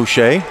up to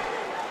Boucher.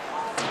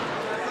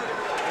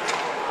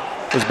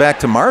 Goes back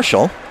to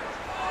Marshall.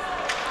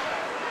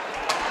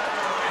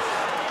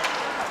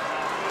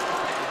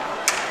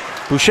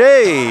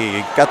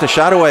 Boucher got the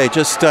shot away.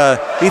 Just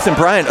Ethan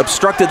Bryant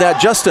obstructed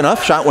that just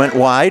enough. Shot went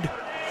wide.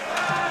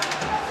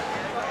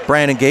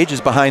 Bryant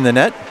engages behind the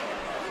net.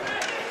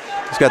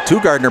 He's got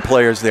two Gardner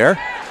players there.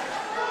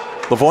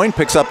 Lavoine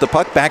picks up the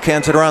puck,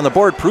 backhands it around the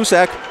board.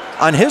 Prusak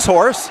on his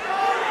horse.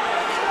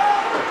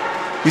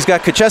 He's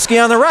got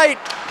Kacheski on the right.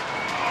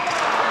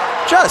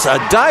 Just a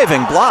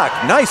diving block.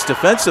 Nice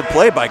defensive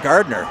play by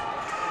Gardner.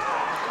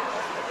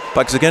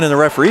 Puck's again in the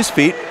referee's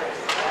feet.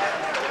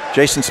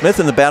 Jason Smith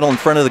in the battle in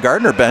front of the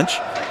Gardner bench.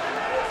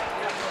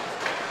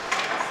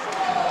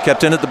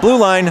 Kept in at the blue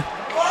line.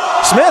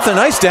 Smith, a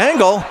nice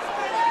dangle.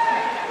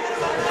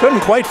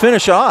 Couldn't quite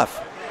finish off.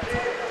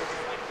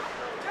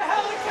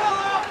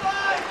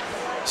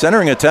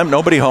 Centering attempt,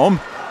 nobody home.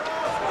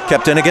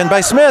 Kept in again by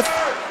Smith.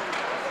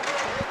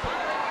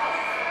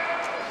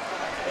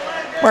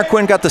 Mark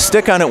Quinn got the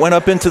stick on it, went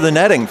up into the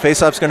netting.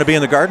 Faceoff's going to be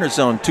in the Gardner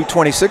zone,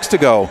 2:26 to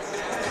go.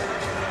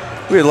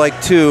 We'd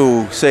like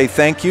to say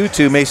thank you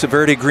to Mesa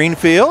Verde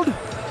Greenfield,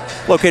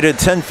 located at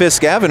 10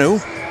 Fisk Avenue.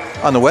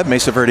 On the web,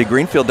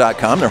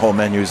 mesaverdegreenfield.com, their whole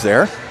menu's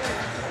there.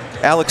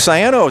 Alex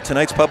Ciano,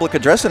 tonight's public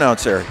address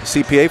announcer,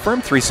 CPA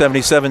firm,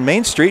 377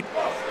 Main Street.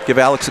 Give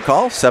Alex a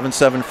call,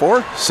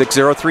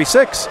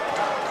 774-6036.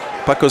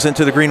 Puck goes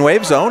into the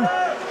Greenwave zone.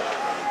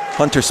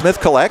 Hunter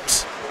Smith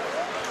collects.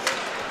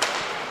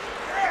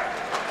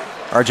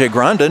 RJ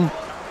Grondin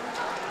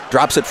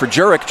drops it for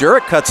Jurek.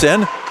 Jurek cuts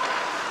in.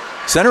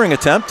 Centering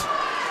attempt.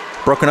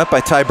 Broken up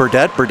by Ty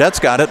Burdett. Burdett's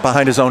got it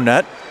behind his own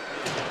net.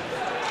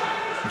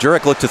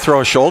 Jurek looked to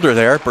throw a shoulder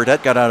there.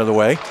 Burdett got out of the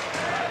way.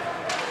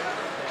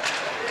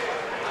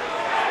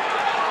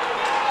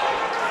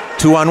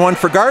 2-on-1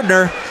 for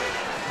Gardner.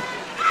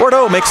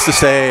 Bordeaux makes the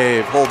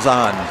save, holds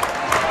on.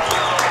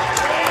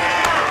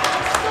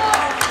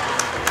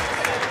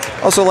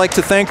 Also like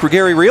to thank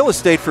Gary Real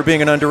Estate for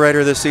being an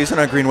underwriter this season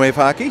on Greenwave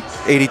Hockey.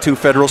 82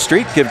 Federal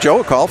Street. Give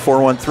Joe a call,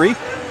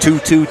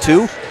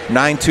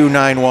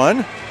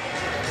 413-222-9291.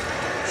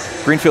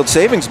 Greenfield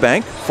Savings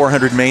Bank,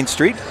 400 Main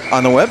Street.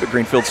 On the web at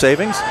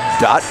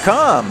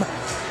greenfieldsavings.com.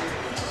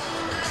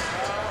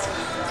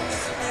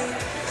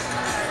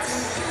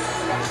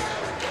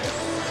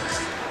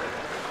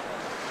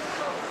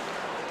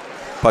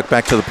 Puck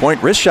back to the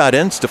point. Wrist shot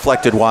in. It's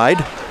deflected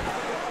wide.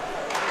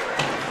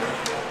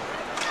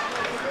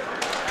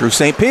 Drew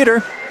St. Peter.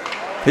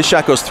 His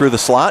shot goes through the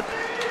slot.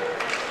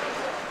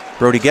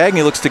 Brody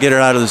Gagné looks to get it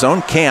out of the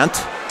zone. Can't.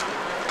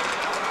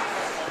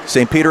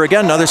 St. Peter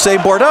again. Another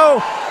save.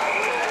 Bordeaux.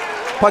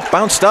 Puck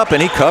bounced up and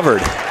he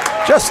covered.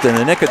 Just in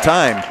the nick of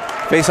time.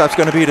 Faceoff's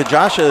going to be to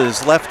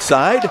Josh's left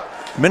side.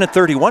 Minute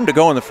 31 to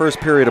go in the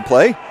first period of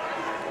play.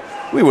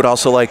 We would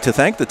also like to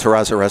thank the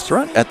Terraza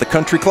Restaurant at the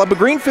Country Club of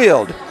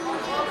Greenfield.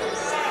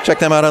 Check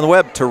them out on the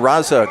web,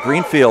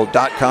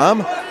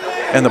 terrazagreenfield.com,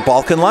 and the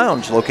Balkan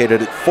Lounge,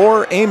 located at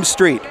 4 Ames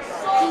Street.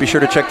 Be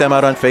sure to check them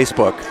out on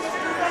Facebook.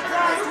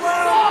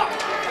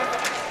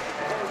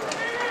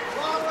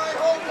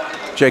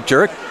 Jake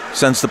Jurek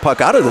sends the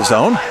puck out of the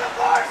zone.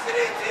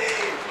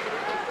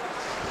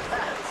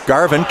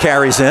 Garvin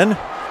carries in.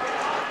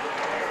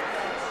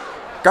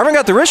 Garvin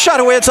got the wrist shot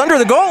away. It's under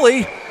the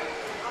goalie.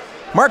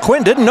 Mark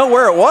Quinn didn't know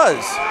where it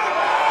was.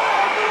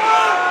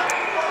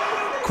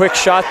 Quick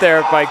shot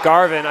there by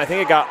Garvin. I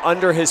think it got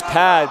under his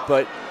pad,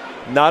 but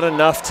not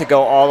enough to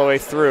go all the way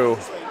through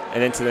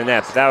and into the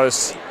net. But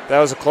that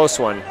was a close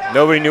one.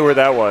 Nobody knew where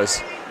that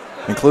was,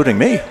 including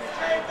me.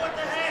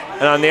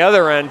 And on the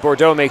other end,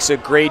 Bordeaux makes a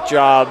great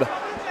job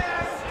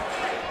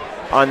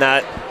on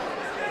that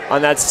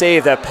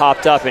save that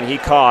popped up and he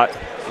caught.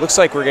 Looks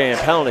like we're getting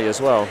a penalty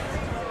as well.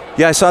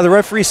 Yeah, I saw the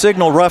referee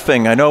signal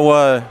roughing. I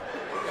know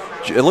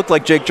it looked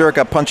like Jake Jurek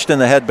got punched in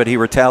the head, but he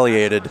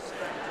retaliated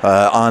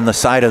on the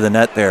side of the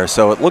net there.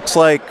 So it looks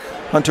like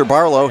Hunter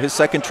Barlow, his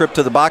second trip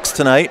to the box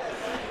tonight,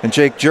 and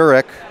Jake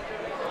Jurek,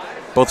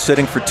 both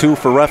sitting for 2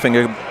 for roughing,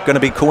 are going to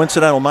be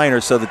coincidental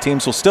minors, so the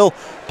teams will still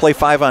play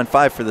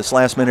 5-on-5 for this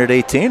last minute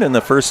 18 in the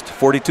first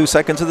 42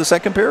 seconds of the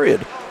second period.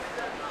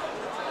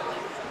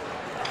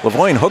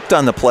 Lavoine hooked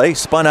on the play,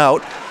 spun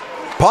out.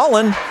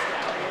 Paulin,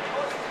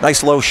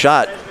 nice low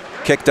shot,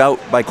 kicked out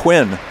by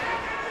Quinn.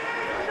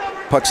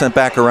 Puck sent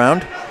back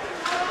around.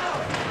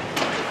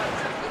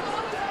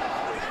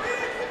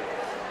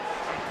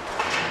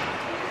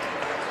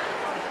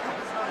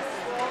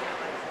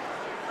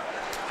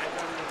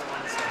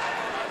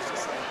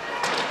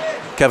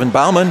 Kevin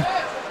Bauman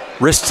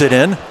wrists it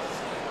in.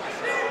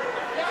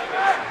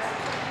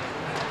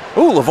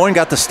 Ooh, Lavoine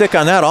got the stick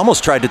on that,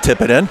 almost tried to tip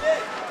it in.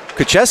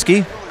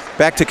 Kacheski,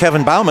 back to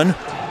Kevin Bauman.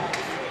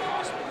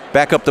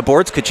 Back up the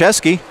boards,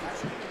 Kacheski.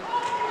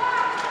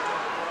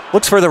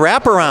 Looks for the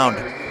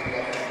wraparound.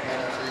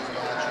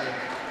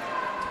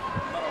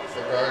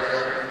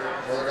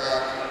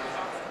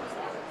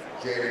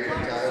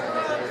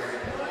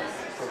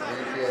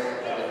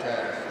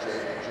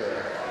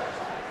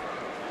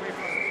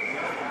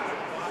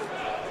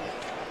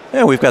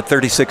 And we've got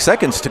 36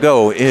 seconds to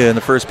go in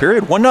the first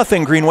period.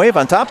 1-0 Greenwave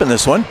on top in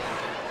this one.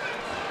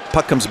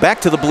 Puck comes back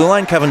to the blue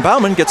line. Kevin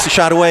Bauman gets the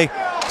shot away.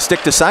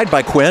 Sticked aside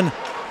by Quinn.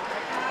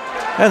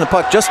 And the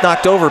puck just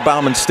knocked over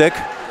Bauman's stick.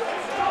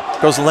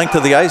 Goes the length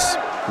of the ice.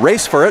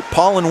 Race for it.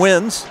 Paulin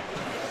wins.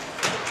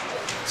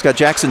 He's got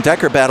Jackson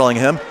Decker battling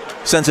him.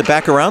 Sends it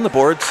back around the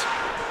boards.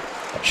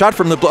 Shot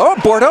from the blue. Oh,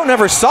 Bordeaux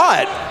never saw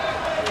it.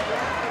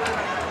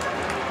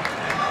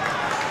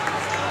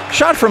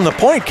 Shot from the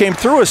point came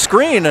through a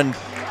screen, and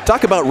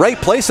talk about right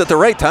place at the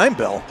right time,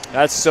 Bill.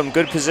 That's some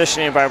good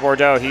positioning by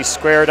Bordeaux. He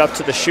squared up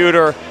to the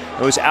shooter.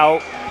 It was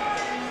out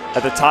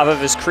at the top of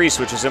his crease,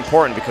 which is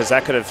important because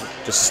that could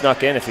have just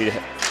snuck in if he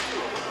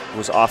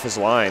was off his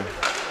line.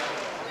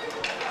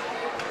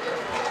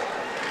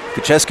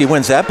 Kucheski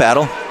wins that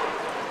battle.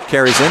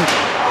 Carries in.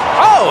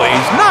 Oh,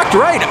 he's knocked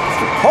right.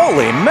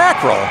 Holy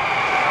mackerel.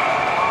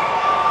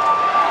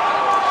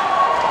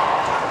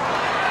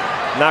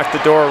 Knocked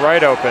the door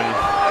right open.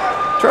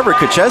 Trevor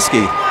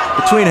Kucheski,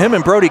 between him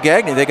and Brody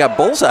Gagne, they got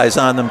bullseyes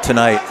on them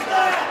tonight.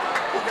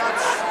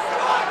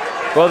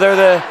 Well, they're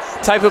the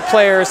type of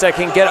players that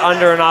can get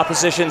under an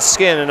opposition's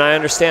skin, and I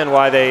understand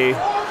why the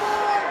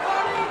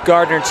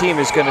Gardner team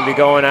is going to be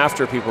going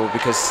after people,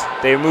 because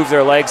they move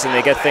their legs and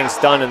they get things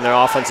done in their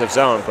offensive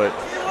zone. But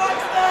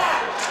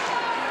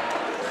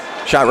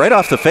shot right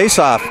off the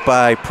face-off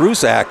by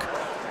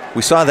Prusak.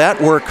 We saw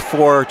that work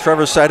for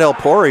Trevor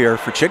Seidel-Poirier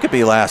for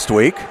Chicopee last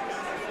week.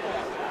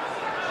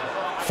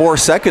 4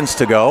 seconds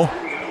to go.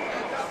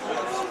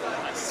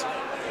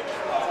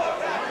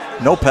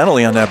 No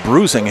penalty on that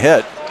bruising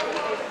hit.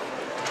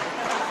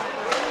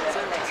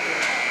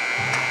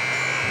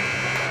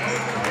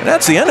 And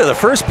that's the end of the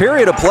first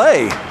period of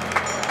play.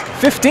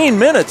 15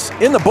 minutes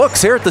in the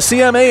books here at the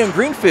CMA in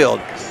Greenfield.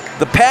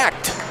 The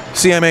packed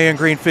CMA in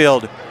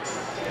Greenfield.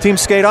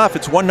 Teams skate off.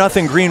 It's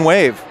 1-0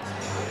 Greenwave.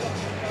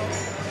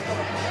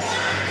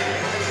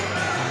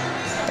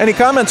 Any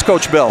comments,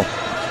 Coach Bill?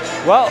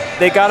 Well,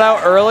 they got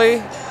out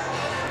early.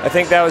 I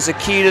think that was the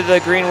key to the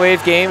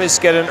Greenwave game, is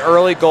get an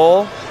early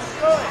goal.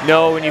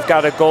 Know when you've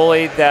got a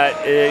goalie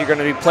that you're going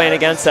to be playing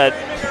against that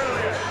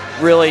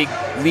really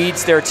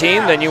leads their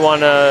team, then you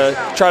want to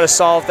try to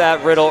solve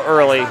that riddle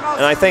early. And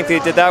I think they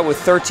did that with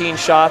 13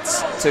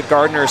 shots to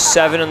Gardner's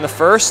 7 in the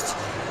first.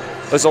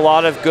 There's a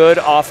lot of good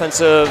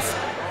offensive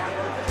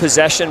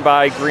possession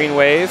by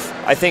Greenwave.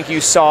 I think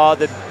you saw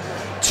the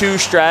two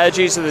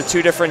strategies of the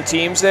two different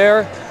teams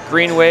there.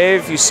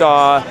 Greenwave, you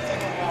saw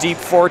deep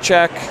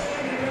forecheck,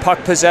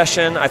 puck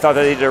possession. I thought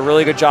that they did a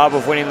really good job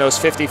of winning those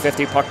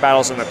 50-50 puck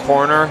battles in the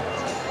corner.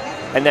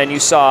 And then you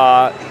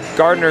saw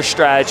Gardner's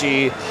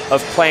strategy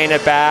of playing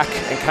it back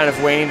and kind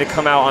of waiting to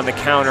come out on the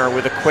counter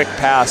with a quick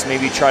pass,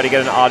 maybe try to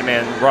get an odd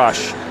man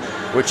rush,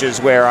 which is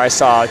where I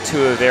saw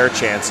 2 of their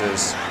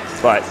chances.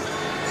 But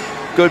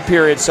good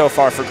period so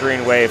far for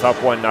Greenwave, up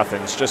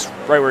 1-0. It's just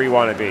right where you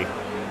want to be.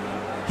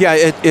 Yeah,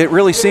 it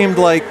really seemed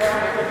like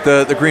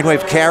the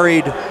Greenwave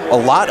carried a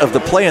lot of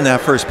the play in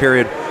that first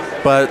period.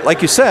 But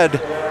like you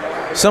said,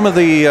 some of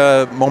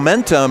the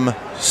momentum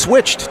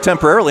switched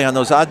temporarily on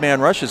those odd man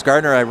rushes.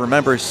 Gardner, I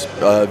remember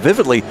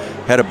vividly,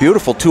 had a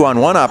beautiful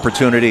 2-on-1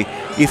 opportunity.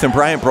 Ethan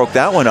Bryant broke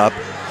that one up.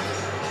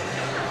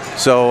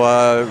 So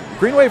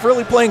Greenwave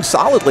really playing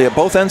solidly at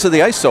both ends of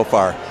the ice so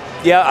far.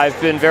 Yeah, I've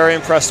been very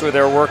impressed with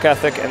their work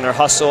ethic and their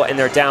hustle and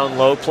their down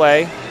low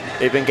play.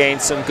 They've been getting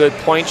some good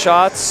point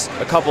shots,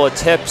 a couple of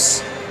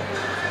tips,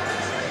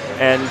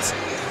 and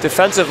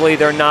defensively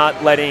they're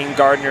not letting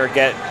Gardner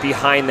get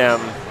behind them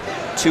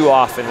too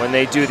often. When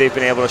they do, they've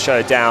been able to shut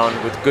it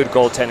down with good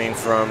goaltending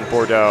from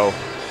Bordeaux.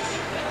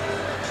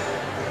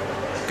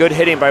 Good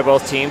hitting by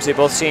both teams. They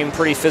both seem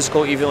pretty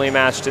physical, evenly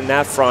matched in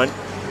that front.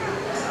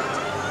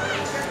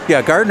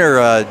 Yeah,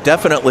 Gardner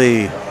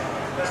definitely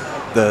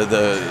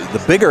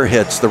the bigger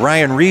hits, the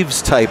Ryan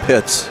Reeves type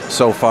hits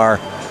so far.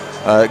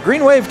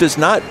 Greenwave does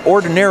not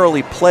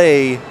ordinarily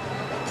play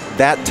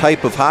that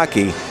type of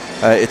hockey.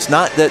 It's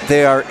not that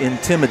they are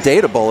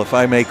intimidatable, if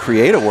I may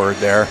create a word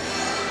there,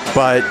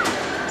 but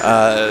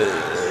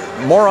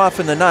more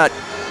often than not,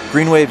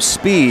 Greenwave's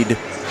speed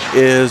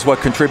is what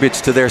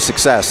contributes to their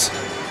success.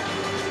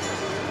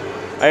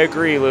 I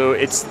agree, Lou.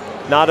 It's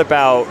not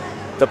about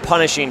the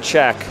punishing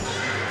check.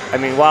 I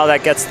mean, while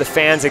that gets the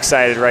fans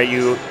excited, right?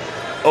 You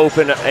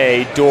open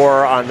a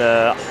door on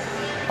the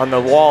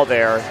wall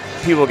there,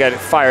 people get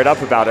fired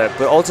up about it,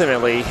 but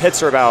ultimately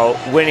hits are about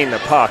winning the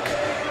puck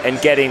and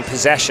getting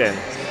possession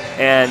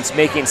and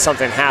making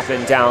something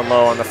happen down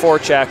low on the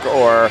forecheck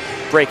or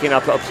breaking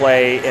up a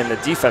play in the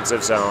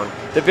defensive zone.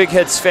 The big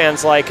hits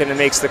fans like, and it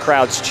makes the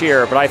crowds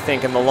cheer, but I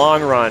think in the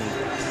long run,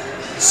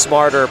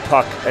 smarter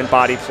puck and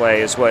body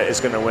play is what is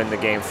going to win the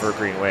game for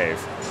Greenwave.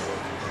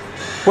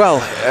 Well,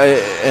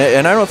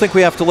 and I don't think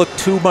we have to look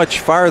too much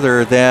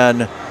farther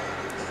than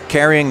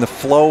carrying the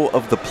flow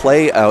of the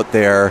play out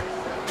there,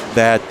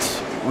 that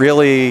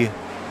really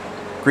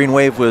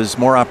Greenwave was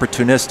more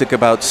opportunistic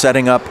about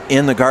setting up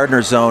in the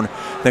Gardner zone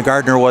than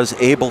Gardner was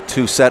able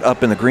to set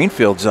up in the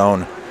Greenfield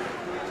zone.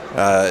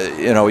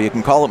 You know, you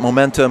can call it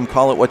momentum,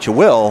 call it what you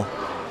will,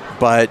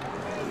 but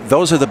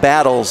those are the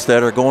battles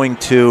that are going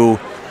to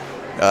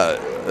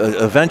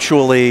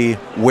eventually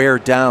wear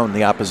down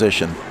the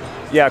opposition.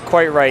 Yeah,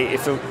 quite right.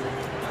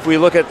 If we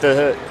look at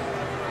the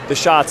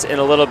shots in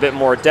a little bit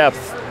more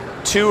depth,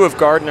 2 of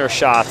Gardner's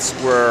shots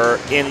were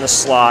in the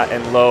slot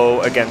and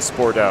low against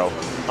Bordeaux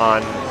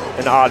on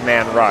an odd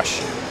man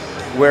rush.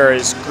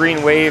 whereas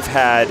Greenwave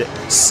had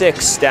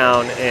 6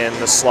 down in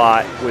the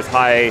slot with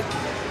higher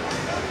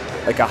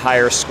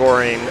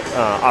scoring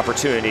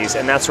opportunities,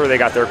 and that's where they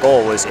got their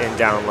goal, was in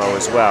down low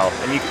as well.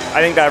 And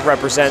I think that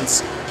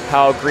represents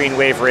how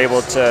Greenwave were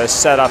able to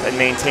set up and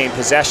maintain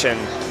possession,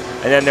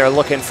 and then they're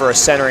looking for a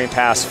centering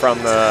pass from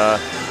the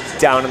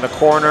down in the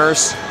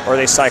corners, or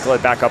they cycle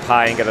it back up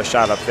high and get a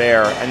shot up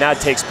there, and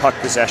that takes puck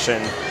possession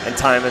and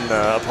time in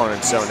the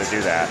opponent's zone to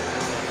do that.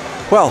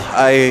 Well,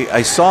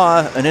 I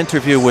saw an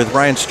interview with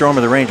Ryan Strome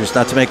of the Rangers,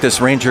 not to make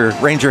this Ranger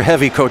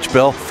heavy, Coach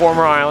Bill.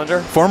 Former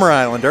Islander.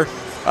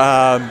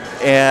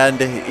 And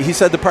he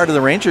said that part of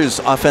the Rangers'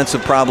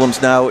 offensive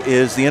problems now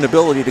is the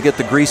inability to get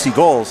the greasy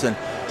goals. And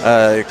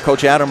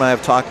Coach Adam and I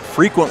have talked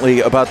frequently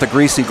about the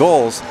greasy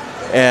goals,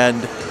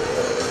 and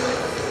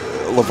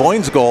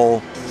Lavoie's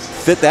goal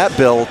fit that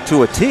bill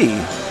to a T.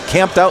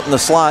 Camped out in the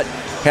slot,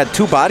 had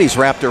 2 bodies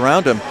wrapped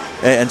around him,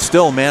 and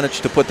still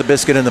managed to put the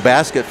biscuit in the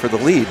basket for the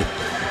lead.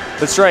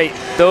 That's right.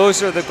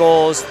 Those are the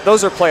goals.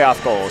 Those are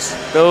playoff goals.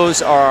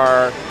 Those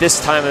are this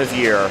time of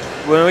year.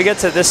 When we get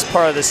to this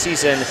part of the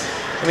season,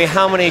 I mean,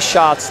 how many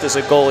shots does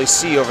a goalie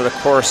see over the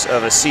course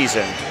of a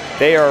season?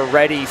 They are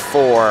ready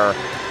for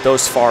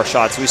those far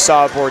shots. We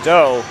saw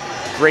Bordeaux,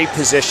 great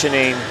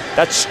positioning.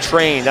 That's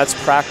trained, that's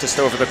practiced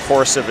over the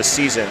course of a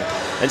season.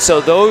 And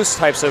so those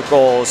types of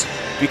goals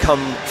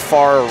become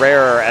far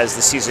rarer as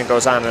the season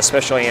goes on,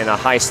 especially in a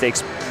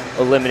high-stakes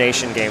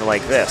elimination game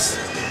like this.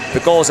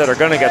 The goals that are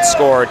going to get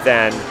scored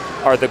then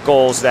are the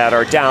goals that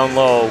are down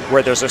low,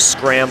 where there's a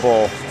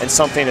scramble and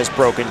something is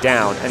broken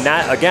down. And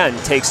that, again,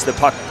 takes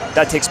puck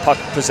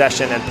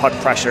possession and puck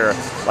pressure,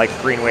 like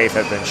Greenwave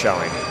have been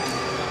showing.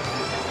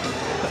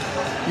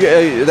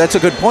 Yeah, that's a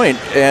good point.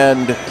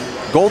 And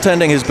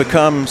goaltending has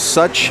become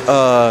such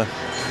a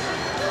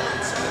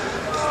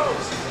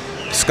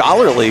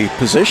scholarly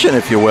position,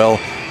 if you will.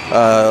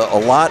 A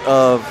lot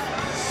of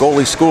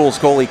goalie schools,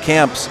 goalie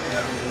camps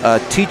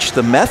teach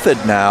the method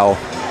now,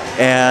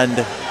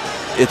 and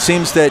it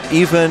seems that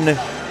even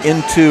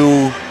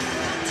into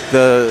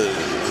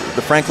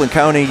the Franklin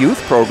County youth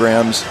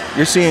programs,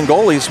 you're seeing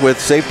goalies with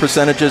save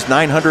percentages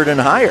 900 and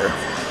higher.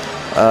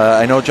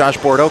 I know Josh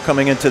Bordeaux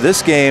coming into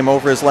this game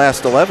over his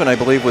last 11, I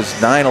believe, was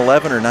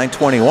 911 or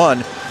 921.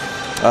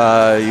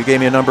 You gave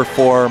me a number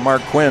for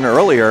Mark Quinn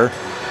earlier.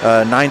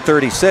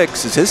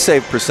 936 is his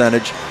save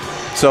percentage.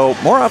 So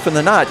more often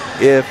than not,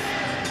 if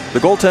the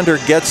goaltender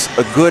gets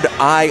a good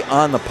eye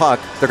on the puck,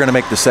 they're going to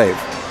make the save.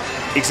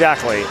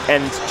 Exactly.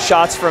 And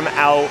shots from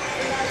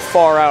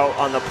far out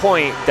on the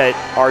point that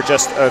are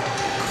just a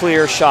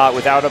clear shot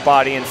without a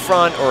body in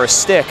front or a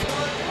stick,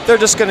 they're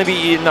just going to be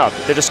eaten up.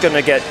 They're just going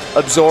to get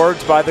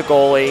absorbed by the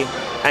goalie,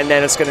 and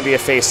then it's going to be a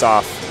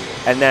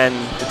face-off. And then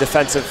the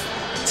defensive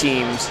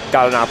teams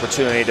got an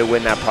opportunity to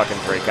win that puck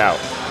and break out.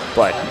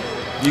 But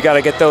you got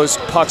to get those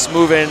pucks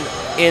moving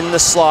in the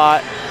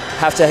slot,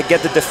 have to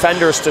get the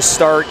defenders to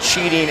start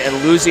cheating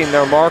and losing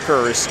their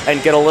markers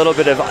and get a little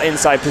bit of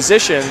inside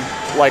position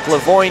like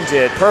Lavoie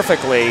did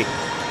perfectly.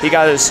 He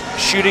got his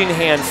shooting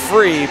hand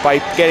free by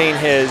getting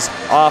his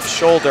off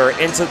shoulder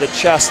into the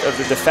chest of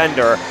the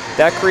defender.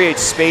 That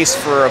creates space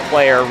for a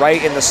player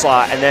right in the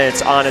slot, and then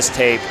it's on his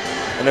tape,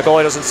 and the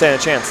goalie doesn't stand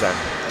a chance then.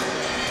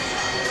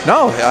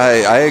 No,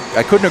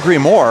 I couldn't agree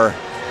more.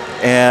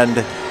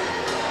 And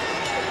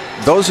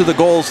those are the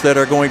goals that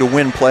are going to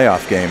win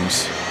playoff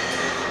games.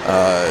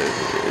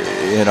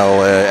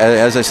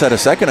 As I said a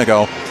second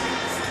ago,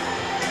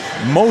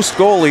 most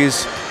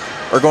goalies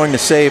are going to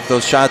save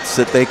those shots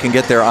that they can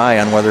get their eye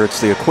on, whether it's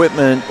the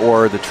equipment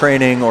or the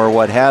training or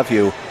what have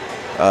you.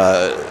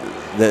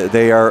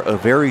 They are a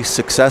very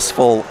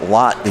successful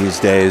lot these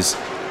days,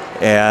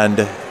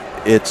 and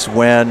it's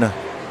when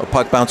a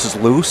puck bounces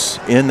loose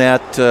in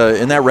that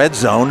red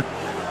zone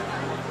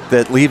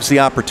that leaves the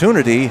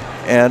opportunity,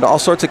 and all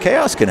sorts of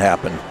chaos can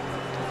happen.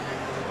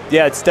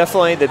 Yeah, it's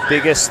definitely the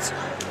biggest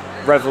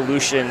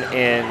revolution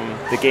in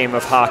the game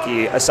of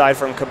hockey, aside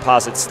from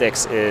composite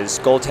sticks, is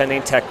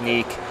goaltending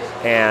technique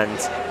and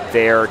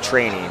their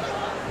training.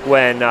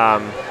 When I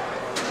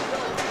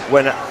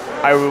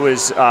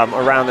was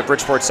around the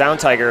Bridgeport Sound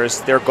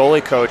Tigers, their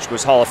goalie coach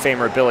was Hall of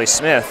Famer Billy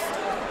Smith.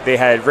 They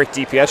had Rick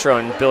DiPietro,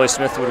 and Billy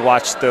Smith would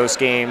watch those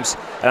games,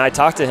 and I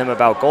talked to him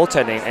about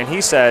goaltending, and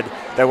he said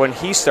that when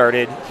he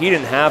started, he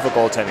didn't have a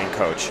goaltending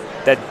coach,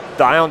 that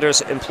the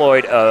Islanders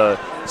employed a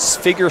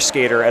figure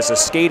skater as a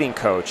skating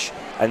coach,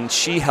 and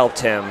she helped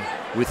him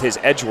with his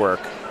edge work,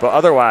 but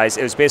otherwise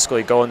it was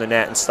basically go in the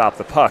net and stop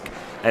the puck.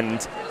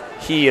 And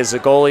he, as a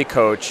goalie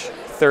coach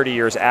 30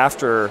 years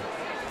after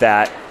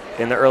that,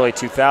 in the early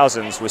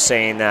 2000s, was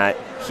saying that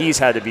he's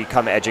had to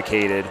become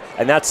educated,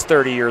 and that's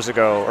 30 years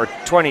ago or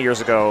 20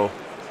 years ago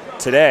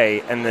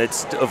today, and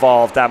it's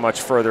evolved that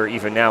much further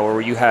even now,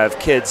 where you have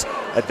kids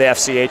at the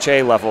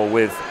FCHA level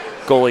with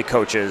goalie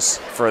coaches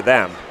for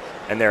them,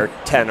 and they're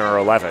 10 or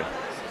 11.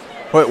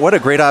 What a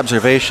great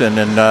observation.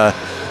 And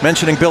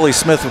mentioning Billy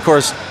Smith, of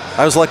course,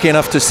 I was lucky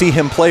enough to see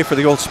him play for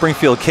the old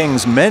Springfield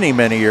Kings many,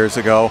 many years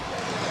ago.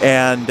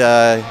 And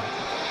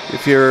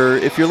if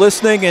you're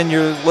listening and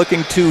you're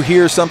looking to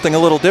hear something a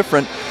little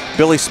different,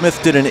 Billy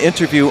Smith did an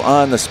interview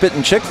on the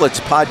Spittin' Chicklets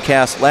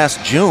podcast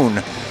last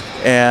June.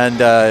 And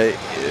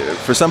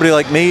for somebody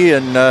like me,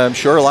 and I'm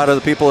sure a lot of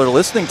the people that are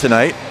listening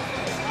tonight,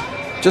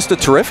 just a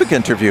terrific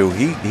interview.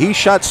 He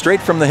shot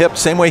straight from the hip,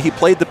 same way he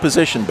played the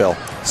position, Bill.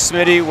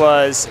 Smitty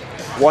was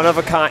one of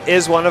a kind,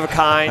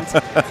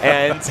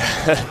 and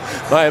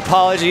my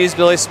apologies,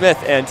 Billy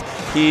Smith. And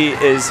he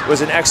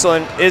is an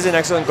excellent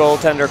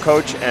goaltender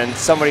coach and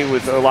somebody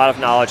with a lot of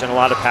knowledge and a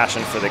lot of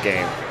passion for the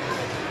game.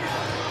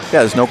 Yeah,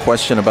 there's no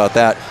question about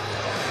that.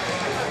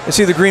 I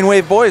see the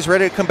Greenwave boys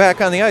ready to come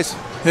back on the ice.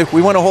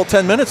 We went a whole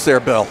 10 minutes there,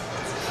 Bill.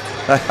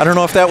 I don't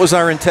know if that was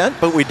our intent,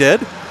 but we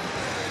did.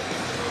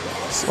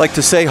 I'd like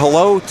to say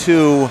hello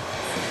to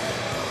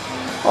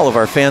all of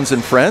our fans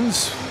and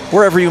friends,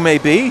 wherever you may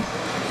be.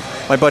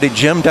 My buddy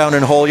Jim down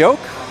in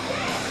Holyoke.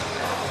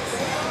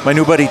 My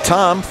new buddy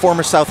Tom,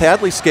 former South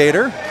Hadley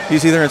skater.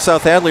 He's either in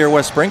South Hadley or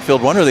West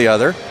Springfield, one or the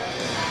other.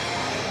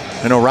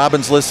 I know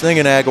Robin's listening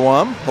in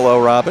Agawam. Hello,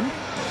 Robin.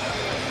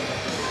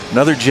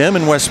 Another Jim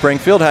in West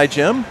Springfield. Hi,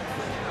 Jim.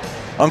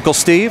 Uncle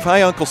Steve.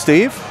 Hi, Uncle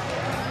Steve.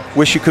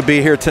 Wish you could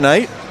be here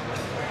tonight.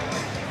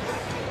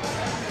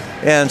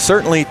 And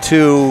certainly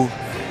to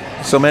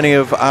so many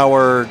of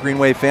our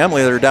Greenwave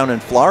family that are down in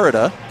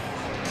Florida.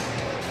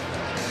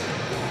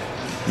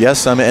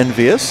 Yes, I'm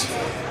envious.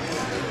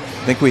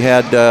 I think we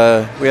had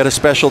a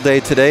special day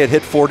today. It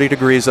hit 40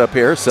 degrees up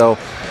here, so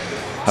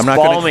I'm not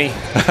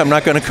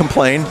going to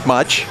complain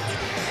much.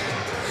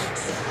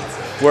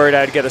 Worried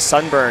I'd get a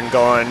sunburn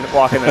going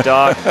walking the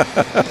dog.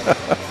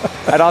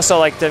 I'd also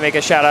like to make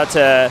a shout out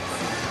to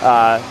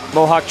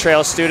Mohawk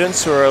Trail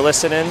students who are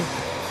listening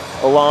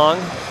along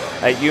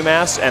at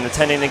UMass and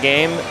attending the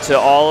game, to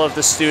all of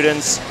the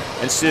students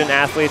and student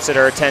athletes that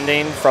are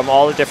attending from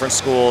all the different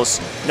schools.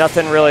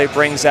 Nothing really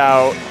brings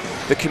out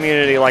the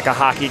community like a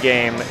hockey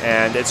game,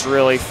 and it's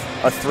really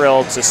a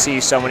thrill to see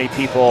so many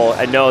people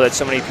and know that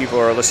so many people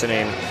are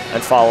listening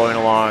and following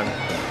along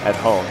at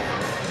home.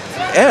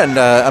 And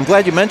I'm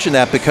glad you mentioned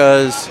that,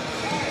 because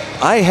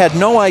I had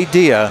no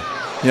idea,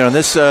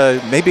 this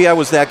maybe I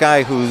was that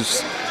guy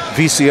whose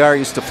VCR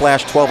used to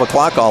flash 12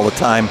 o'clock all the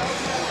time.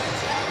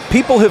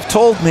 People have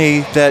told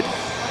me that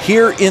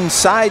here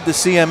inside the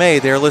CMA,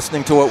 they're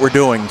listening to what we're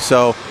doing.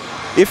 So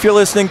if you're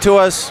listening to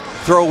us,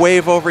 throw a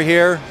wave over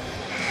here.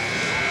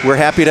 We're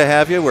happy to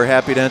have you. We're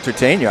happy to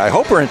entertain you. I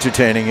hope we're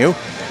entertaining you.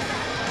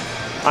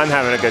 I'm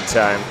having a good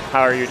time.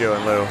 How are you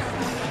doing, Lou?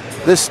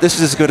 This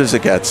is as good as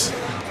it gets.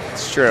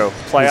 It's true.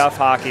 Playoff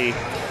hockey.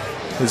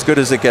 As good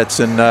as it gets.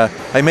 And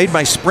I made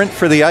my sprint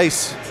for the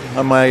ice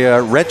on my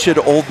wretched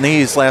old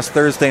knees last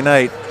Thursday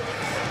night.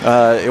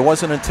 It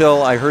wasn't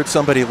until I heard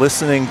somebody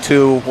listening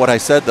to what I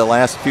said the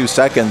last few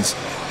seconds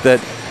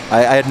that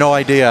I had no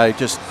idea. I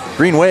just,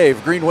 Greenwave,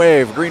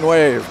 Greenwave,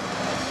 Greenwave.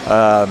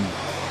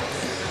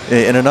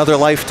 In another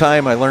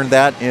lifetime, I learned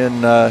that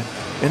in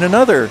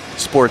another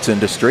sports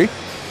industry.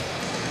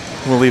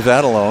 We'll leave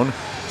that alone.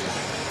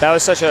 That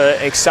was such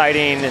an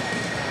exciting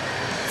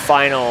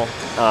final,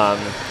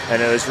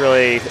 and it was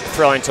really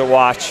thrilling to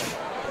watch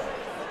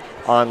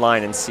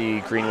online and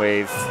see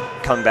Greenwave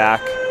come back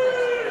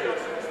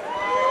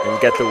and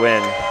get the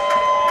win.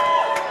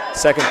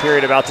 Second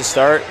period about to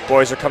start.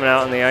 Boys are coming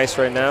out on the ice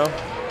right now.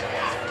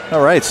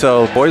 All right,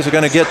 so boys are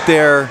going to get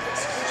their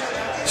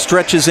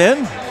stretches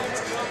in.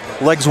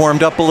 Legs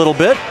warmed up a little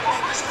bit.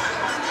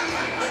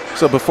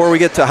 So before we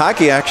get to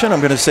hockey action, I'm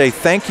going to say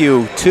thank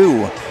you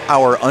to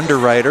our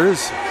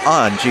underwriters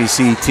on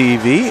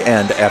GCTV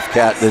and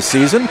FCAT this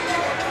season.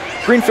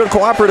 Greenfield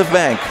Cooperative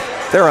Bank.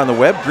 They're on the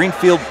web,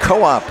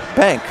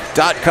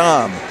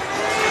 greenfieldcoopbank.com.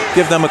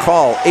 Give them a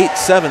call,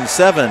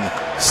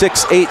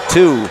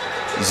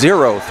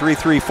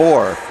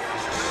 877-682-0334.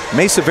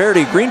 Mesa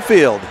Verde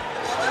Greenfield.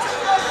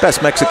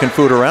 Best Mexican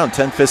food around,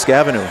 10 Fisk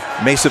Avenue.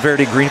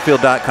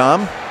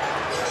 MesaVerdeGreenfield.com.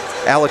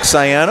 Alex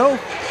Ciano,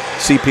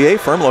 CPA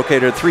firm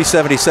located at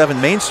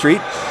 377 Main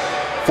Street,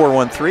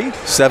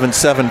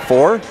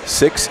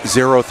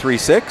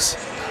 413-774-6036.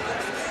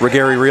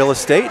 Regari Real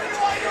Estate,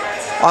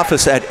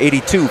 office at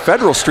 82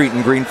 Federal Street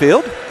in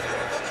Greenfield,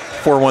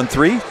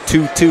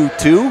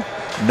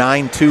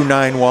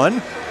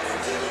 413-222-9291.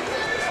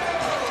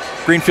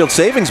 Greenfield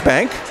Savings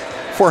Bank,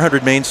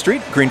 400 Main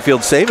Street,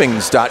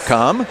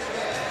 greenfieldsavings.com.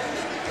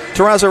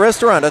 Terraza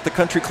Restaurant at the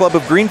Country Club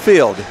of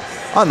Greenfield.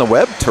 On the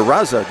web,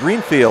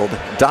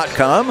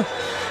 terrazagreenfield.com.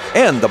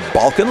 And the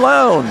Balkan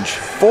Lounge,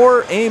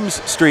 4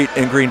 Ames Street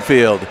in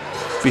Greenfield.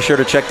 Be sure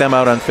to check them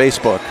out on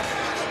Facebook.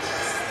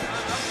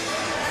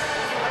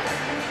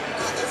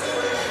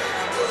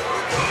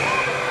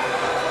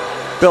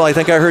 Bill, I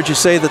think I heard you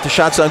say that the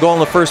shots on goal in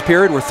the first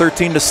period were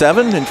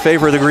 13-7 in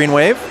favor of the Green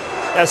Wave.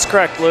 That's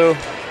correct, Lou.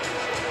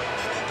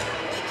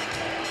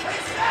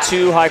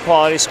 2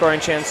 high-quality scoring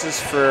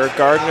chances for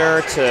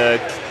Gardner to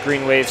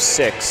Green Wave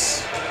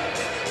 6.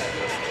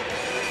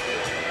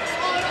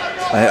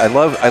 I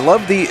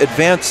love the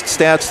advanced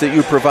stats that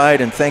you provide,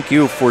 and thank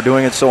you for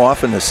doing it so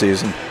often this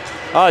season.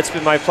 Oh, it's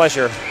been my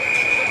pleasure.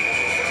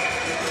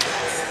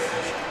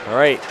 All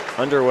right,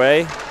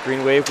 underway.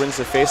 Greenwave wins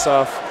the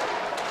faceoff.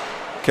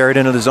 Carried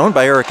into the zone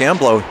by Eric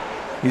Amblo.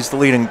 He's the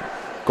leading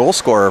goal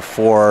scorer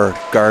for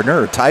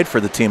Gardner, or tied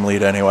for the team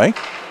lead anyway.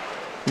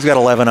 He's got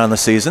 11 on the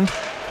season.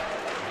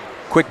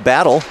 Quick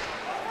battle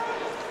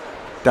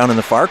down in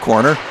the far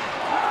corner.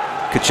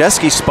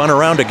 Kacheski spun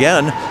around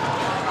again.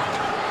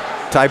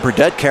 Ty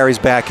Burdett carries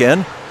back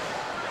in.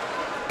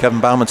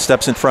 Kevin Bauman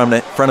steps in front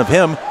of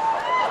him.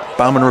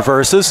 Bauman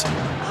reverses.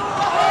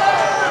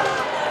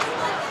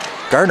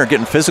 Gardner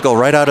getting physical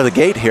right out of the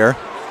gate here.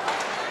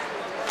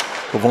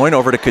 Lavoine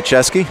over to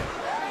Kacheski.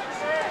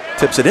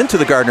 Tips it into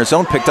the Gardner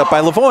zone, picked up by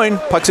Lavoine.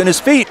 Puck's in his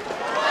feet.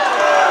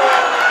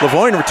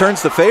 Lavoine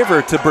returns the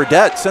favor to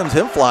Burdett, sends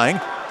him flying.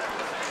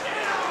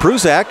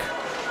 Pruzak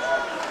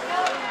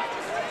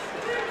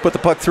put the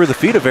puck through the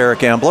feet of Eric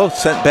Amblo,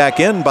 sent back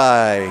in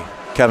by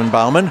Kevin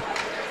Bauman.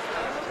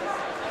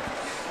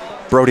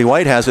 Brody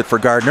White has it for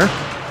Gardner.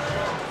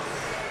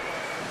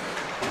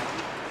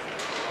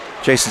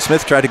 Jason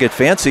Smith tried to get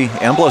fancy.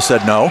 Amblo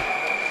said no.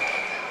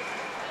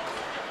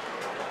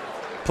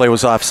 Play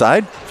was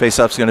offside.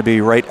 Faceoff's going to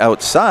be right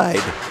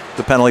outside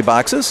the penalty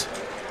boxes.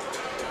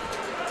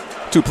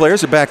 Two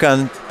players are back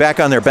on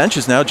their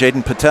benches now.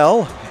 Jaden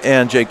Patel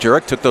and Jake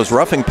Jurek took those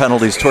roughing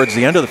penalties towards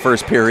the end of the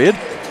first period.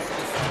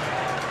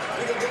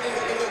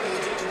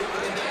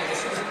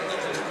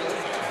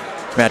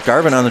 Matt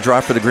Garvin on the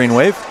draw for the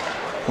Greenwave.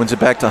 Wins it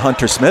back to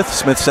Hunter Smith.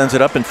 Smith sends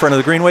it up in front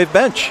of the Greenwave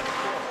bench.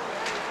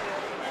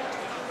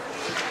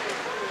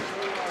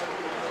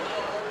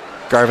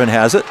 Garvin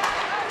has it.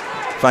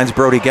 Finds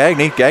Brody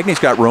Gagne. Gagne's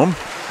got room.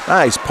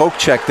 Nice poke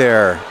check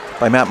there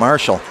by Matt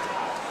Marshall.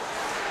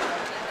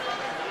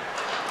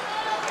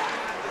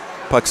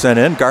 Puck sent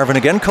in. Garvin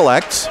again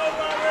collects.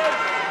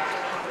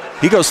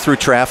 He goes through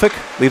traffic.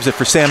 Leaves it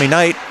for Sammy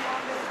Knight.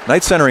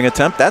 Knight centering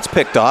attempt. That's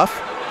picked off.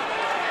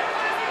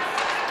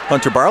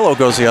 Hunter Barlow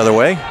goes the other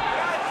way.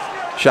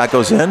 Shot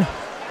goes in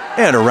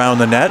and around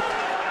the net.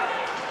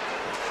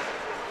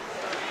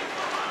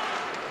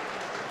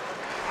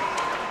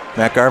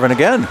 Matt Garvin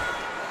again.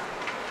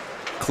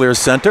 Clears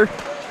center.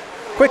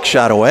 Quick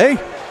shot away.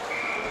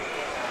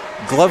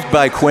 Gloved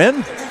by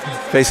Quinn.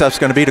 Faceoff's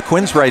going to be to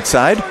Quinn's right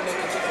side.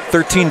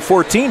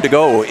 13-14 to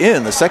go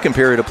in the second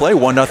period of play.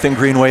 1-0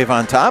 Greenwave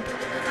on top.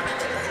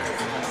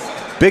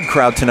 Big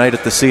crowd tonight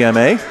at the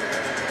CMA.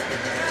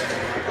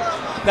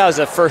 That was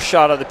the first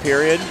shot of the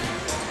period.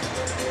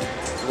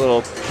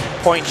 Little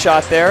point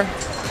shot there.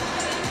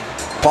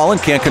 Paulin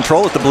can't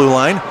control at the blue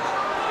line.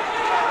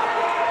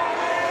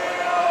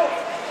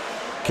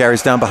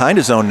 Carries down behind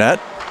his own net.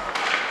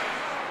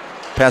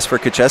 Pass for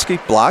Kacheski,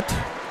 blocked.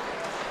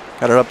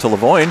 Got it up to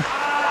Lavoine.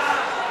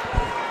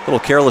 Little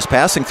careless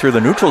passing through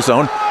the neutral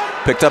zone.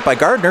 Picked up by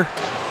Gardner.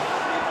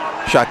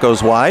 Shot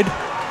goes wide.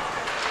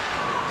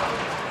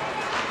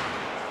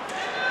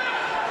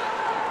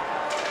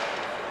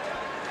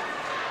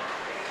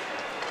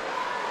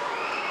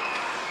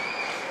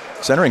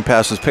 Centering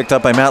pass was picked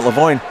up by Matt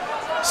Lavoine.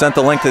 Sent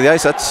the length of the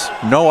ice. That's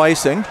no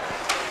icing.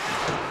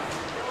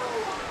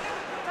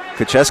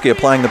 Kacheski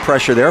applying the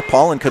pressure there.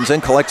 Paulin comes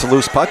in, collects a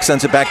loose puck,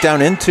 sends it back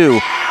down into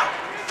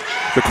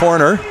the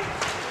corner.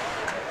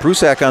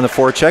 Prusak on the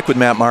forecheck with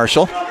Matt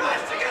Marshall.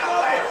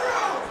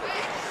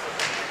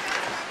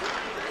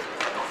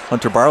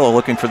 Hunter Barlow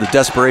looking for the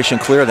desperation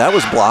clear. That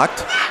was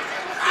blocked.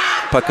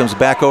 Puck comes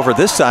back over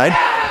this side.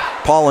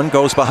 Paulin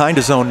goes behind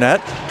his own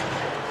net.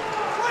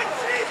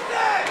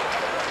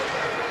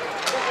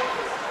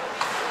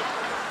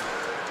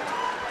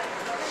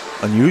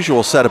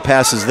 Unusual set of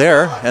passes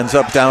there. Ends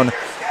up down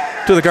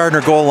to the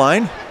Gardner goal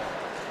line.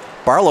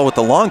 Barlow with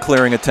the long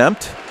clearing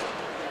attempt.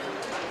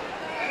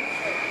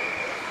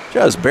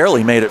 Just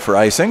barely made it for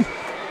icing.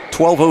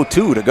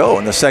 12:02 to go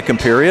in the second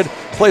period.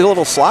 Played a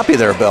little sloppy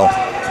there, Bill.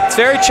 It's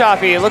very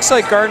choppy. It looks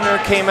like Gardner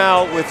came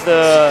out with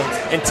the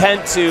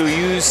intent to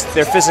use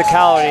their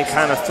physicality to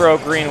kind of throw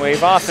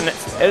Greenwave off, and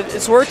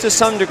it's worked to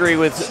some degree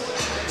with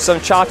some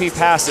choppy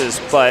passes,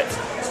 but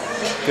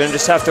gonna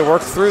just have to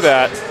work through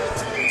that.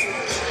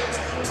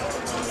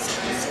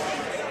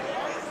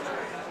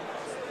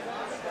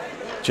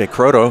 Jake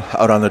Croto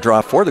out on the draw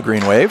for the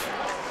Greenwave.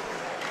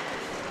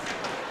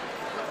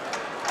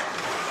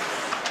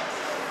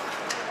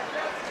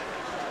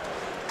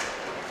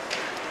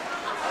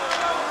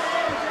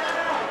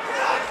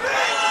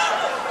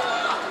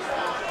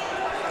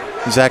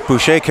 Zach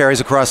Boucher carries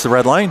across the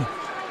red line.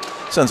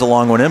 Sends a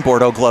long one in.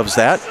 Bordeaux gloves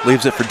that.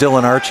 Leaves it for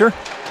Dylan Archer.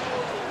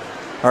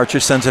 Archer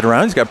sends it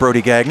around. He's got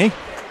Brody Gagne.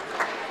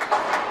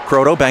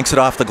 Croto banks it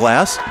off the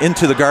glass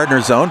into the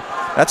Gardner zone.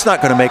 That's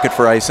not going to make it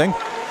for icing.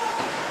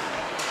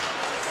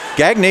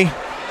 Gagne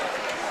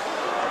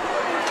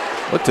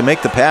looked to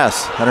make the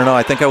pass. I don't know.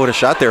 I think I would have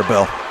shot there,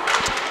 Bill.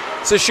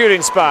 It's a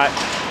shooting spot.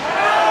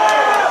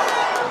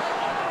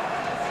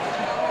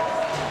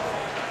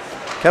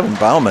 Kevin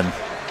Bauman.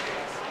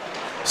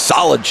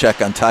 Solid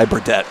check on Ty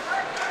Burdett.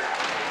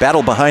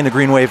 Battle behind the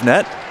Greenwave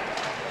net.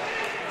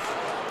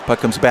 Puck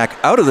comes back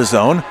out of the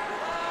zone.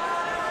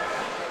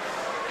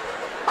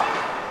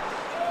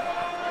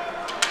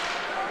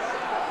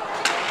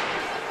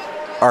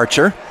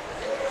 Archer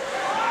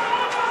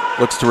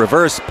Looks to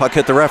reverse. Puck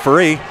hit the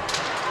referee.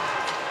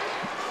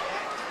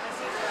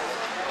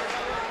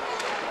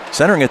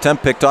 Centering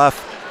attempt picked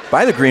off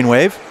by the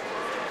Greenwave.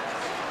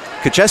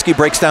 Kacheski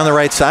breaks down the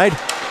right side.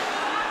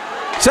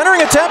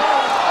 Centering attempt.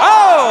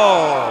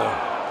 Oh!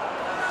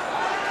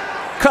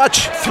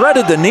 Kutch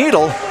threaded the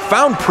needle.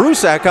 Found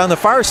Prusak on the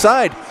far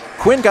side.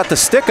 Quinn got the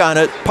stick on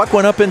it. Puck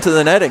went up into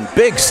the netting.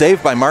 Big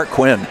save by Mark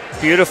Quinn.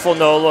 Beautiful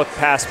no-look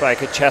pass by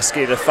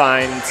Kacheski to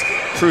find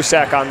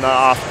Prusak on the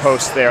off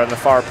post there, on the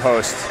far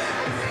post.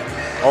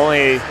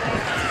 Only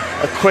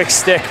a quick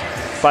stick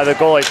by the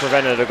goalie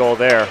prevented a goal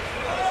there.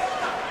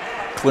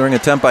 Clearing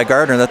attempt by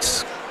Gardner.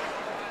 That's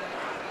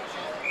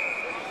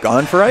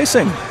gone for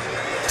icing.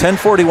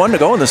 10:41 to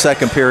go in the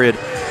second period.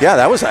 Yeah,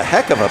 that was a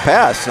heck of a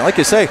pass. Like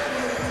you say,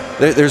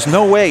 there's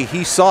no way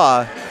he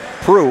saw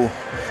Prue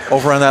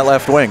over on that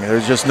left wing.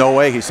 There's just no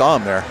way he saw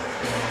him there.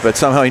 But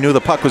somehow he knew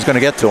the puck was going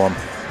to get to him.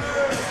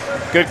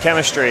 Good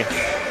chemistry.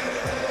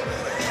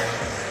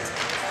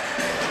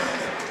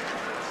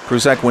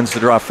 Prusak wins the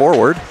draw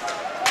forward.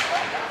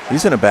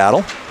 He's in a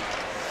battle.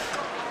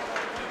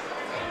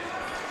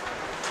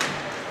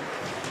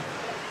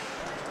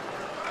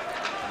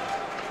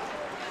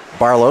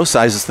 Barlow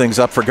sizes things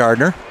up for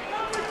Gardner.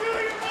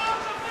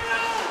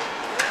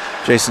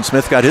 Jason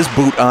Smith got his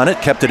boot on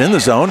it, kept it in the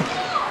zone.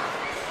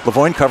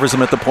 Lavoine covers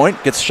him at the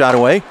point, gets shot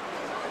away.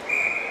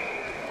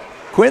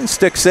 Quinn,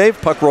 stick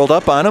save, puck rolled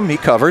up on him, he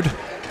covered.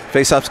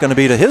 Faceoff's going to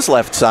be to his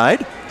left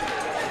side.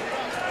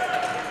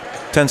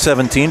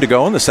 10:17 to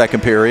go in the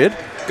second period.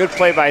 Good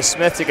play by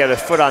Smith to get a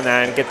foot on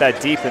that and get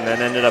that deep, and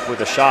then ended up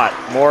with a shot.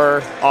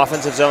 More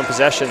offensive zone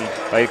possession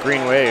by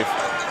Greenwave.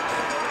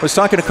 I was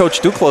talking to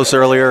Coach Duclos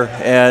earlier,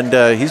 and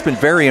he's been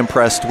very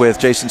impressed with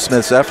Jason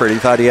Smith's effort. He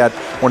thought he had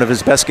one of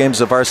his best games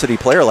as a varsity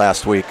player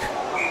last week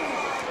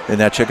in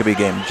that Chicopee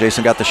game.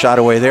 Jason got the shot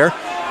away there.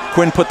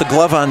 Quinn put the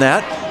glove on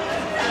that.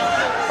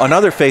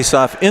 Another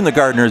face-off in the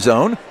Gardner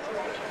zone.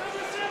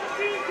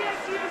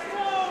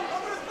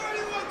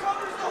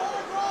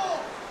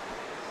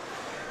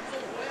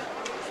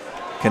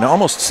 Can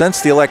almost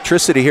sense the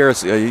electricity here.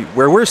 It's,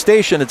 where we're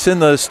stationed, it's in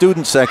the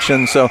student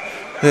section, so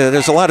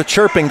there's a lot of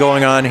chirping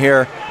going on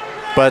here,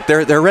 but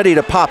they're ready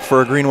to pop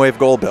for a Greenwave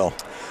goal, Bill.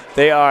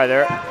 They are.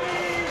 They're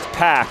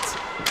packed.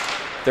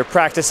 They're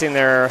practicing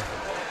their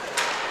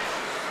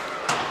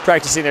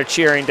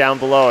cheering down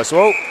below us.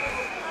 Whoa.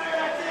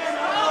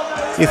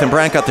 Ethan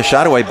Bryant got the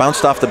shot away,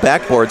 bounced off the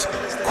backboards.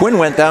 Quinn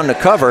went down to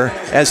cover.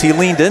 As he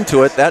leaned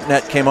into it, that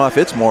net came off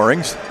its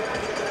moorings.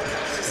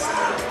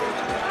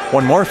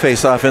 One more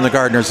face-off in the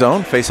Gardner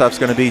zone. Face-off's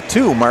going to be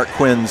to Mark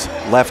Quinn's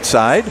left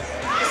side.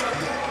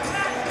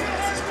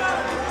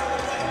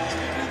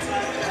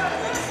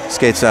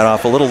 Skates that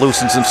off a little,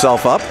 loosens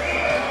himself up.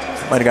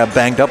 Might have got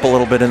banged up a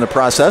little bit in the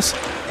process.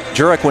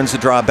 Jurek wins the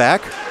draw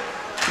back.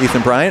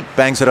 Ethan Bryant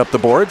bangs it up the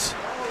boards.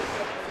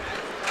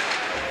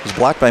 It was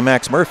blocked by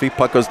Max Murphy.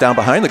 Puck goes down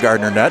behind the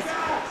Gardner net.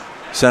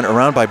 Sent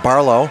around by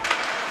Barlow.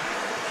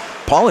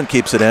 Paulin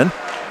keeps it in.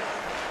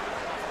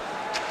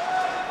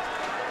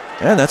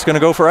 And that's going to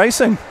go for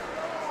icing.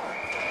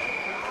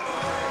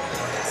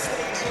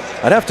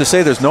 I'd have to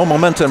say there's no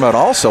momentum at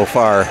all so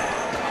far.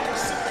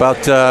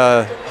 About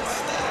a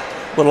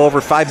little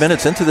over 5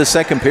 minutes into the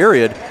second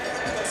period.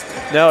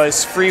 No,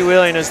 as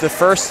freewheeling as the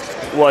first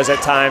was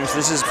at times,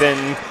 this has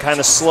been kind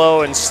of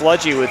slow and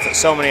sludgy with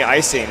so many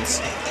icings.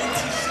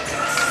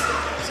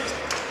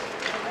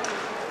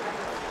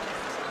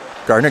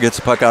 Gardner gets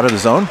the puck out of the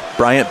zone.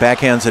 Bryant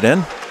backhands it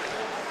in.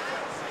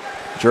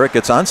 Jurek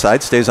gets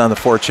onside, stays on the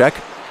forecheck.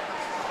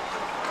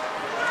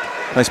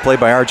 Nice play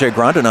by R.J.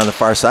 Grondin on the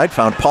far side.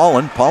 Found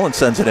Paulin. Paulin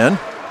sends it in.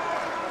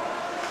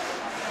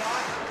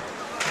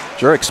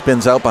 Jurek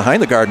spins out behind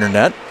the Gardner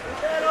net.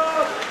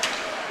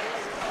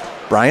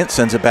 Bryant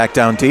sends it back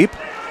down deep.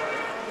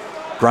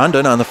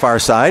 Grondin on the far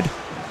side.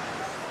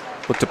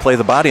 Look to play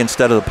the body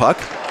instead of the puck.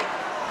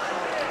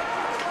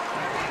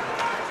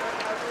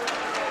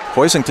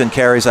 Hoisington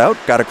carries out.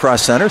 Got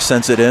across center.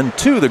 Sends it in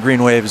to the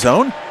Greenwave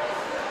zone.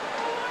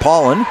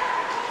 Paulin.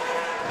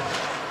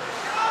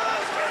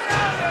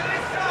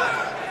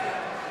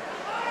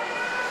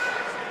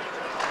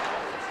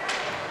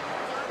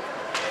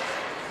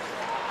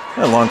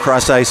 A long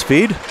cross ice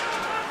feed.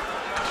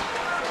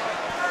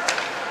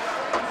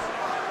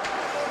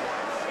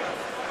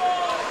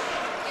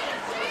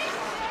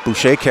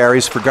 Boucher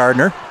carries for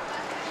Gardner.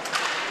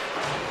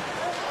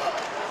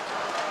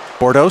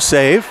 Bordeaux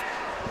save.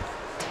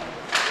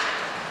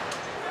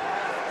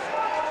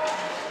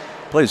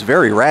 Plays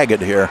very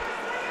ragged here.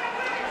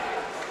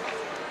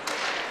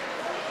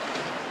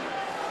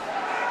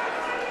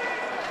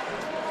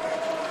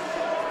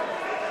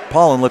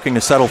 Paulin looking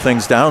to settle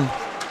things down.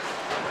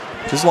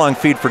 His long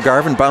feed for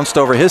Garvin, bounced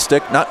over his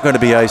stick, not going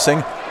to be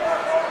icing.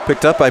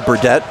 Picked up by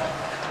Burdette.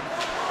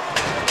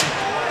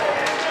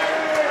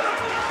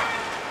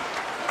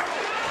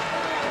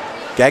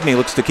 Gagne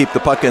looks to keep the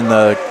puck in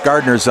the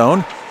Gardner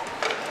zone.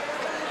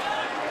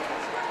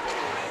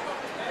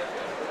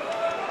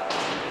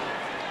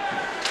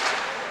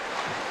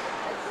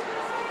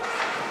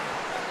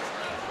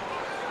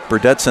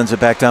 Burdette sends it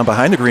back down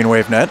behind the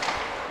Greenwave net.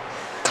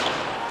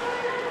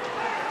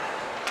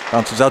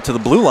 Bounces out to the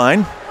blue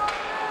line.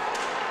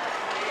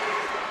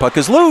 Puck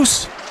is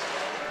loose.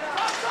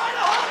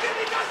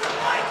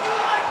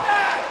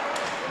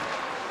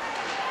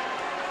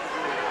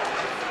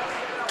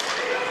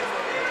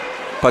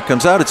 Puck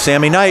comes out, it's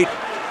Sammy Knight.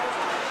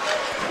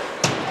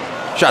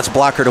 Shots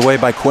blockered away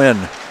by Quinn.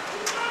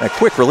 A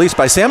quick release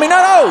by Sammy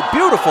Knight. Oh,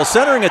 beautiful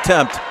centering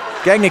attempt.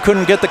 Gagné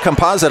couldn't get the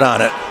composite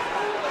on it.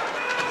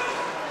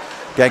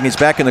 Gagné's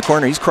back in the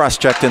corner. He's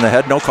cross-checked in the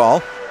head, no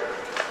call.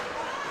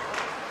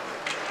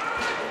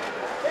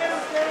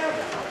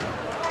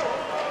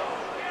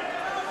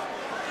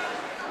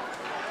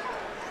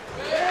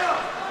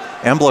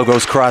 Amblo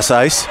goes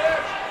cross-ice.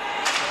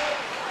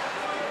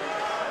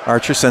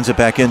 Archer sends it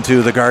back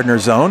into the Gardner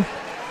zone.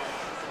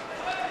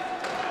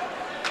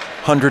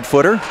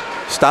 100-footer,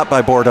 stopped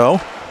by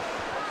Bordeaux.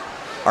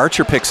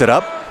 Archer picks it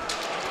up.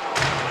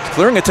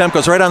 Clearing attempt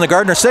goes right on the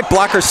Gardner stick.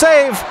 Blocker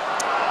save.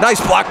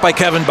 Nice block by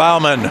Kevin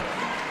Bauman.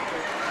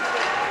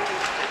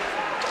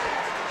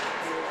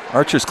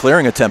 Archer's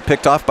clearing attempt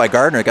picked off by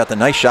Gardner. Got the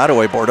nice shot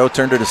away. Bordeaux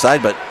turned it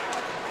aside, but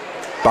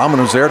Bauman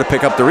was there to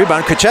pick up the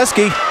rebound.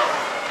 Kucheski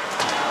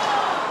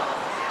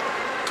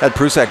had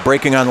Prusak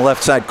breaking on the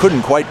left side.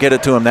 Couldn't quite get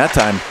it to him that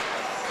time.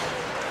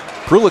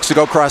 Prue looks to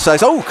go cross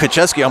ice. Oh,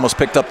 Kucheski almost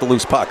picked up the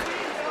loose puck.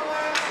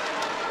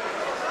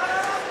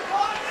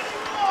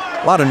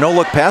 A lot of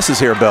no-look passes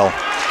here, Bill.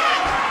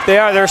 They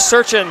are. They're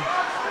searching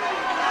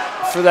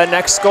for that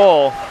next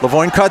goal.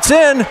 Lavoine cuts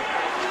in.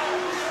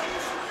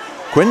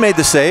 Quinn made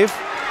the save.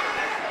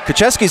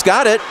 Kucheski's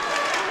got it.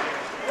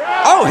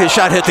 Oh, his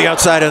shot hit the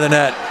outside of the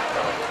net.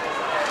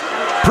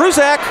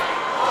 Prusak,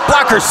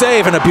 blocker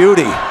save and a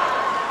beauty.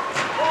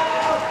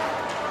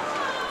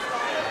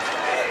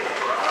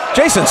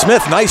 Jason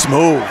Smith, nice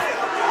move.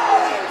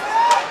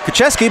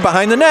 Kucheski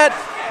behind the net.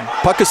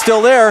 Puck is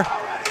still there.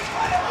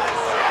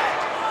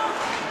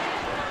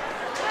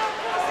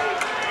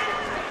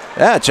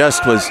 That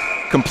just was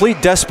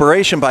complete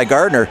desperation by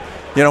Gardner.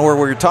 You know, where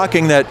we were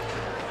talking that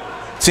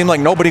it seemed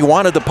like nobody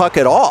wanted the puck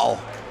at all.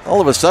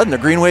 All of a sudden, the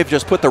Greenwave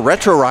just put the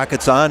retro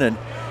rockets on and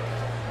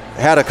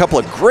had a couple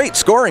of great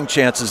scoring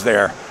chances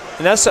there.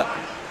 And that's,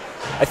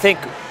 I think,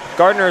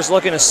 Gardner is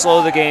looking to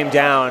slow the game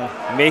down,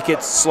 make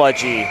it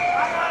sludgy,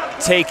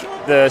 take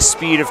the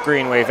speed of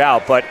Greenwave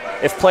out. But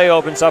if play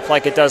opens up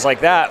like it does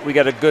like that, we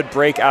get a good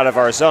break out of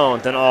our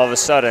zone, then all of a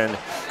sudden,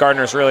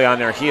 Gardner's really on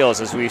their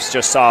heels, as we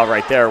just saw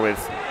right there with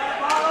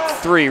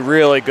 3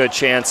 really good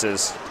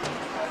chances.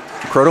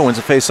 Croto wins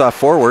a face-off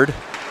forward.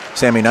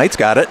 Sammy Knight's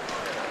got it.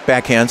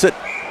 Backhands it.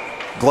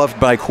 Gloved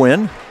by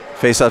Quinn.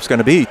 Face-off's going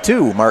to be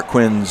to Mark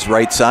Quinn's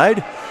right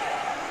side.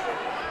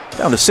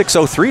 Down to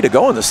 6:03 to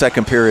go in the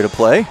second period of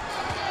play.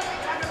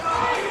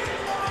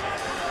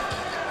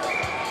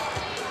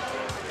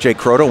 Jake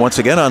Croto once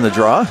again on the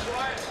draw.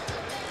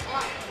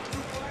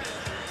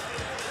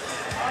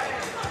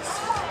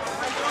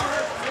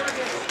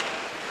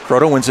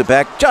 Croto wins it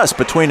back just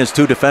between his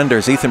 2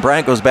 defenders. Ethan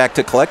Bryant goes back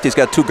to collect. He's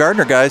got 2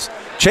 Gardner guys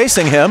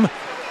chasing him.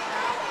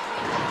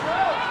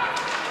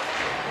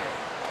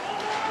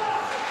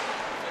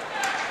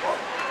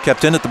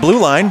 Kept in at the blue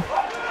line.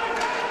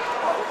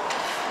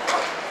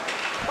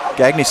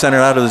 Gagné centered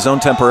out of the zone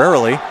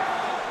temporarily.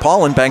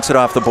 Paulin banks it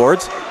off the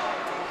boards.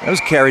 That was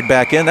carried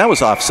back in. That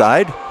was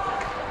offside.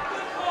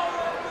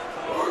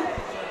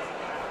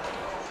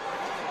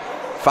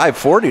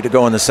 5:40 to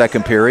go in the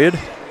second period.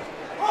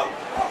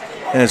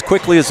 And as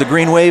quickly as the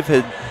Greenwave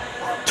had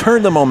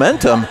turned the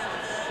momentum,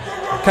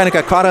 kind of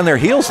got caught on their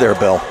heels there,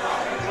 Bill.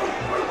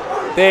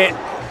 They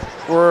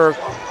were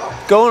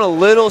going a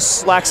little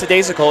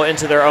lackadaisical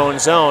into their own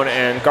zone,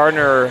 and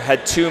Gardner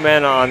had 2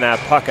 men on that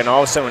puck, and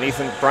all of a sudden when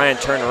Ethan Bryant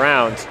turned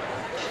around,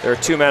 there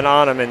were 2 men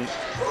on him, and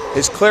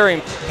his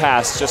clearing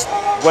pass just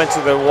went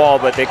to the wall,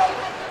 but if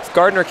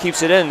Gardner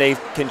keeps it in, they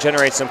can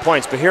generate some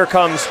points. But here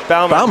comes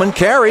Bauman. Bauman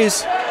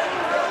carries.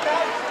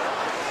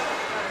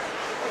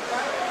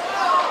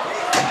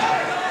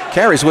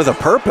 Carries with a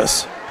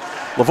purpose.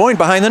 Lavoine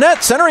behind the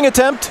net, centering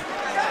attempt.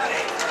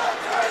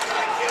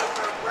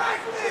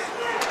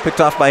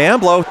 Picked off by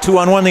Amblo,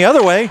 2-on-1 the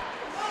other way.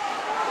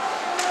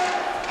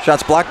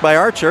 Shots blocked by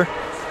Archer.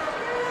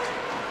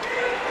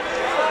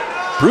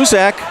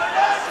 Prusak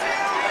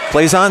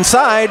plays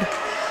onside,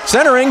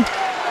 centering.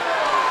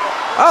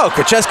 Oh,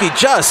 Kucheski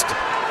just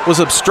was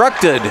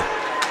obstructed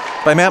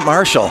by Matt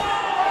Marshall.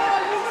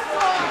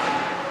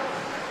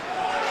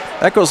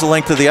 That goes the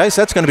length of the ice.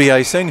 That's going to be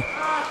icing.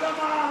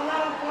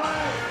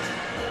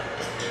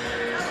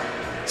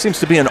 Seems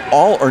to be an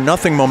all or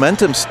nothing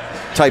momentum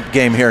type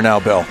game here now,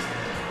 Bill.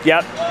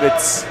 Yep,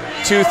 it's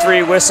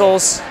 2-3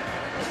 whistles,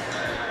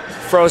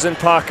 frozen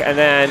puck, and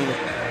then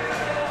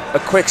a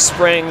quick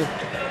spring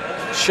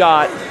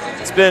shot.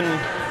 It's been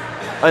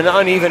an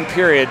uneven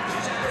period.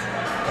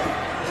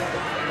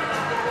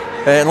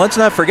 And let's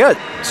not forget,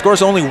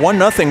 scores only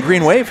 1-0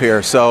 Greenwave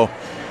here, so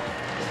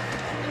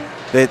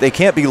they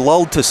can't be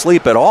lulled to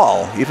sleep at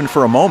all, even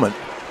for a moment.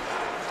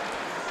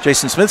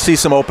 Jason Smith sees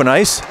some open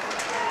ice.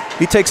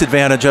 He takes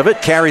advantage of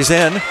it, carries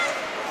in.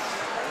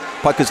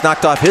 Puck is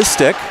knocked off his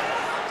stick.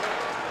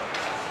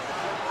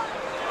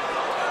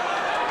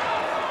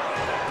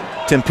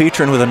 Tim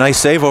Petrin with a nice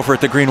save over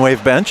at the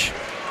Greenwave bench.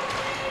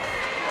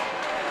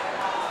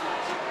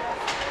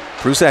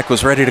 Prusak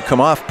was ready to come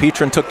off.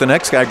 Petrin took the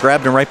next guy,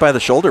 grabbed him right by the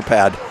shoulder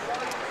pad.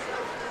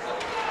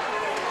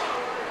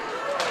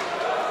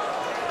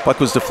 Puck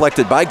was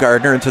deflected by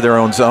Gardner into their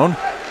own zone.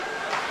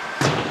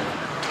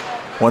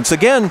 Once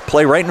again,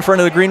 play right in front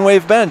of the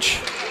Greenwave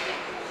bench.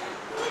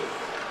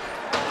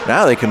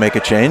 Now they can make a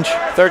change.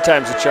 Third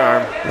time's a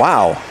charm.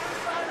 Wow.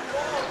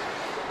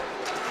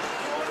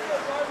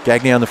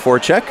 Gagne on the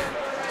forecheck.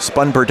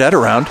 Spun Burdette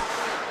around.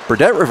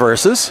 Burdette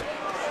reverses.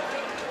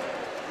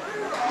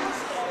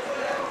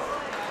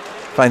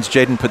 Finds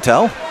Jaden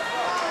Patel.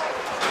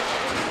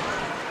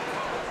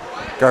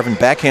 Garvin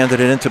backhanded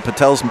it into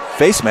Patel's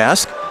face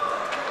mask.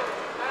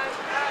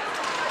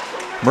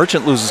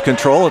 Merchant loses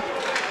control at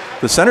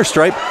the center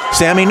stripe.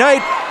 Sammy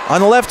Knight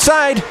on the left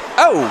side.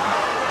 Oh!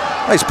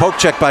 Nice poke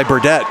check by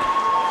Burdette.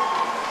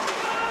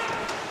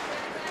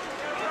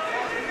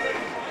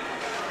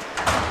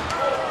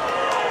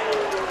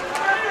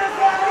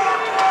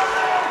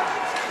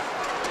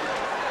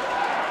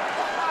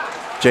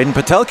 Jaden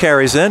Patel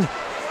carries in.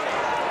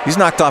 He's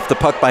knocked off the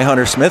puck by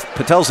Hunter Smith.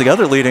 Patel's the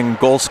other leading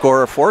goal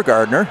scorer for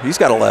Gardner. He's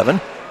got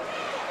 11.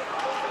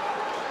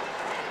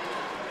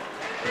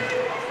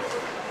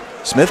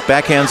 Smith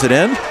backhands it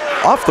in,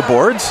 off the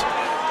boards.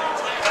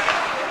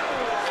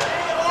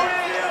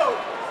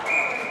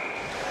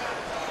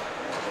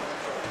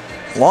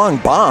 Long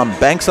bomb,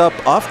 banks up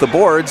off the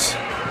boards.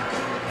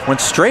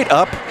 Went straight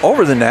up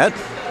over the net.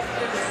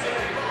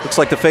 Looks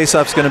like the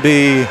faceoff's going to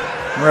be,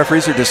 the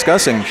referees are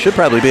discussing, should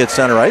probably be at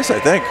center ice, I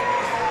think.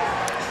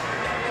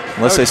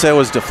 Unless they say it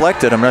was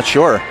deflected, I'm not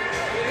sure.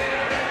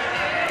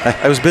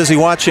 I was busy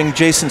watching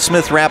Jason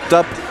Smith wrapped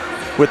up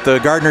with the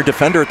Gardner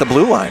defender at the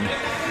blue line.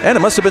 And it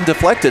must have been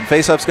deflected.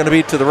 Faceoff's going to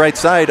be to the right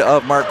side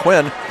of Mark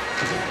Quinn.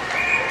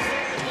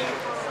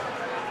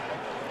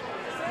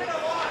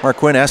 Mark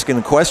Quinn asking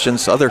the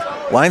questions. Other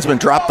linesman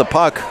dropped the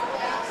puck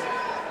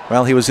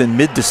while he was in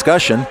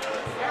mid-discussion.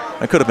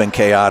 That could have been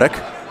chaotic.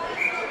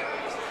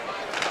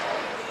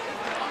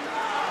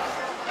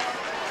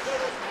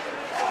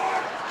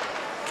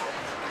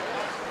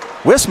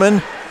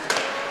 Wisman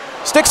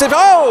sticks it.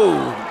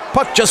 Oh!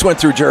 Puck just went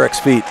through Jurek's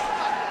feet.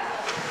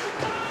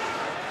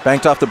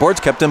 Banked off the boards,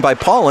 kept in by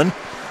Paulin.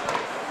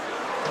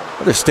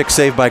 Another stick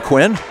save by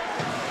Quinn.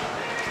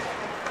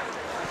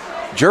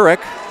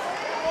 Jurek.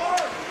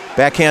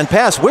 Backhand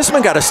pass.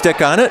 Wisman got a stick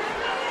on it.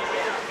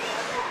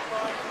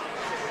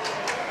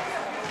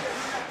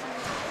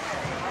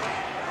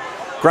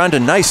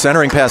 Grondin, nice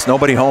centering pass,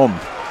 nobody home.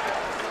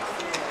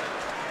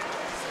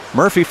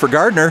 Murphy for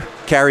Gardner,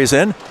 carries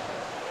in.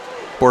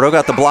 Bordeaux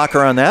got the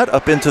blocker on that,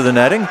 up into the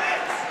netting.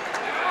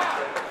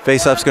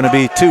 Faceoff's going to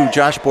be to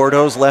Josh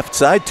Bordeaux's left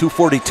side,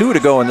 2:42 to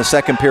go in the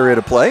second period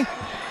of play.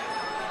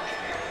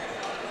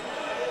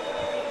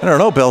 I don't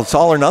know, Bill, it's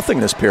all or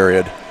nothing this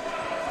period.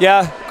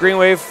 Yeah,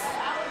 Greenwave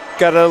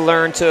got to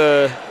learn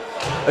to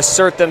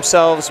assert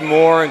themselves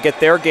more and get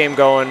their game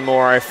going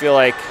more. I feel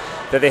like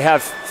that they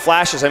have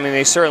flashes. I mean,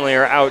 they certainly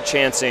are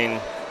out-chancing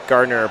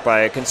Gardner by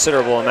a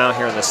considerable amount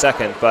here in the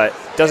second, but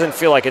doesn't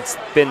feel like it's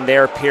been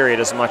their period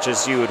as much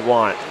as you would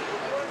want.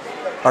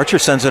 Archer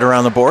sends it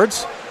around the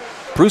boards.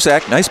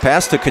 Prusak, nice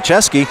pass to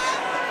Kacheski.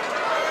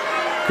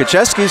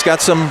 Kacheski's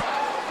got some,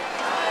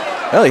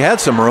 well, he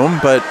had some room,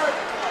 but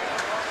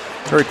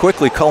very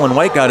quickly Cullen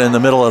White got in the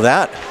middle of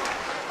that.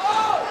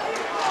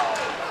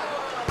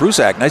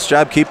 Prusak, nice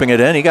job keeping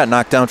it in. He got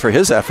knocked down for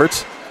his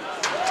efforts.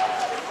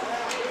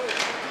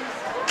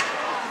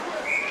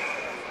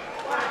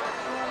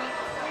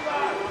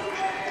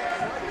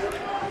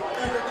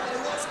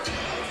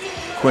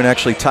 Quinn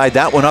actually tied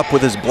that one up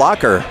with his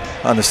blocker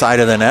on the side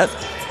of the net.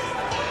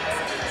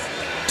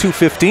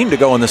 2:15 to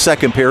go in the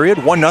second period.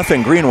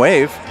 1-0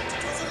 Greenwave.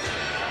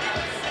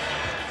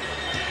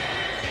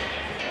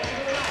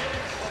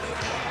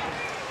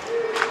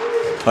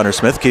 Hunter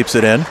Smith keeps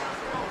it in.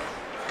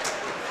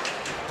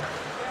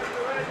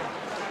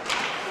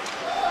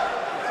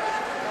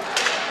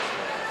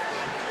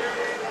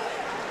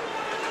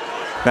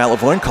 Matt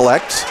Lavoine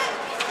collects.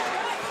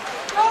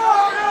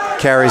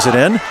 Carries it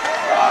in.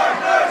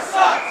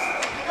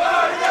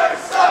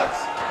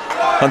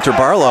 Hunter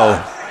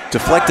Barlow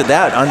deflected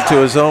that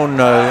onto his own,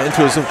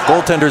 into his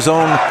goaltender's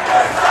own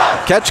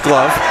catch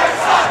glove.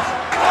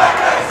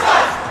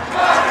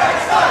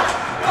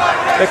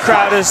 The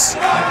crowd is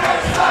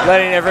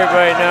letting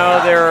everybody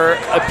know their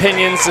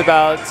opinions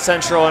about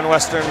Central and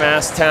Western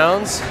Mass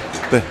towns.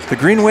 The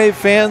Greenwave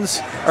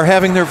fans are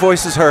having their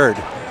voices heard.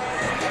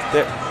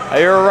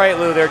 You're right,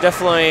 Lou. They're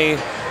definitely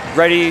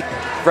ready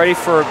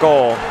for a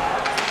goal.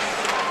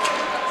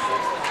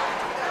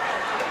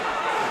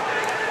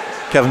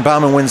 Kevin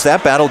Bauman wins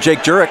that battle. Jake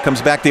Jurek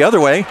comes back the other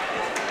way.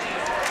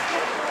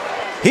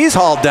 He's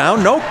hauled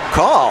down. No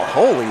call.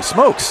 Holy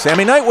smokes.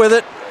 Sammy Knight with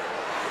it.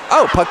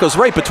 Oh, puck goes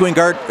right between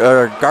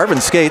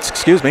Garvin's skates.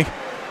 Excuse me.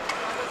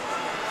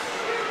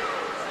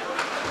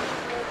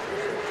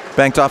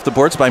 Banked off the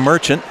boards by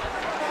Merchant.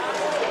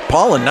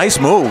 Paulin, nice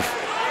move.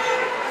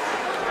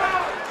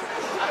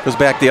 Goes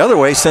back the other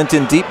way, sent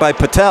in deep by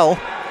Patel.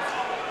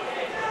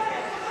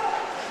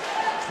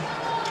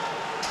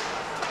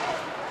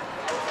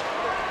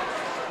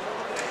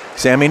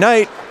 Sammy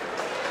Knight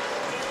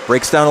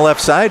breaks down the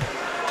left side.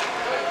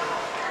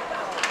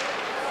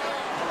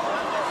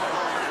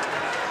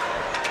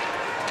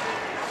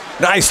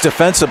 Nice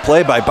defensive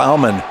play by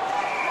Bauman.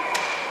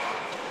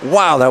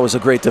 Wow, that was a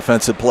great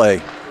defensive play.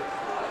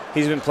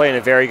 He's been playing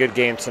a very good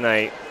game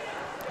tonight.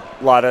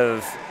 A lot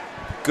of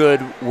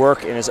good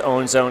work in his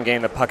own zone,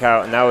 getting the puck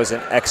out, and that was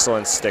an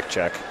excellent stick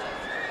check.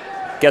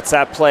 Gets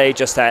that play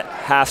just at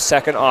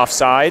half-second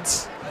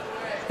offsides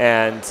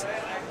and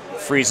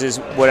freezes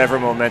whatever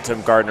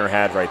momentum Gardner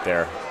had right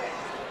there.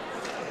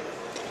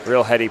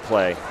 Real heady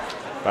play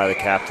by the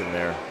captain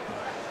there.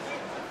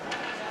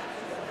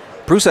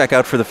 Prusak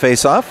out for the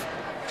face-off.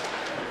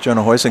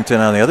 Jonah Hoisington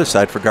on the other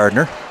side for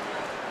Gardner.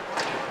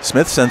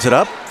 Smith sends it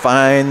up,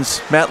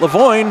 finds Matt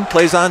Lavoine,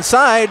 plays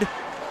onside.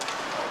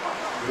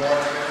 1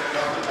 minute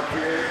left in the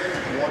period.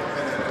 1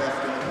 minute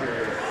left in the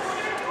period.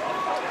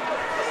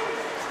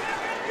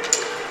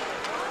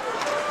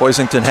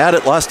 Hoisington had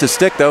it, lost his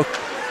stick though.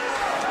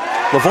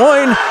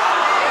 Lavoine.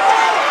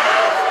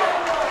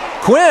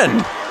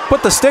 Quinn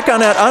put the stick on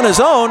that on his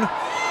own.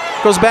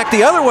 Goes back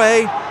the other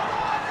way.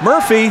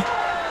 Murphy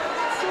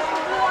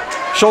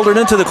shouldered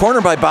into the corner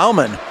by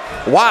Bauman.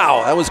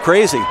 Wow, that was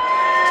crazy.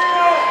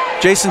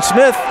 Jason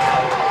Smith.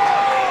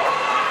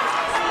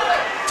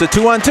 It's a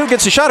 2-on-2,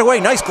 gets a shot away.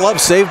 Nice glove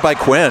save by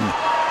Quinn.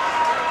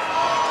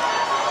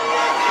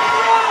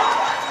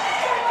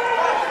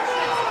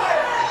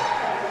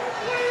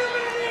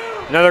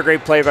 Another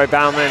great play by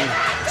Bauman.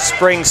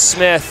 Springs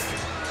Smith.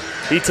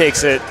 He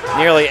takes it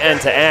nearly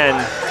end to end.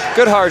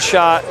 Good hard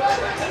shot.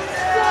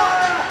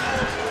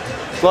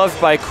 Gloved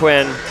by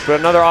Quinn, but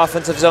another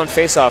offensive zone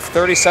faceoff.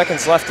 30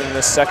 seconds left in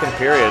this second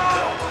period.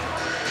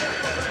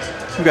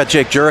 We've got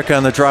Jake Jurek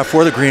on the draw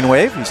for the Green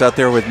Wave. He's out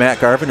there with Matt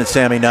Garvin and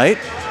Sammy Knight.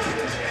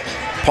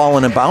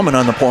 Paulin and Bauman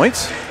on the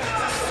points.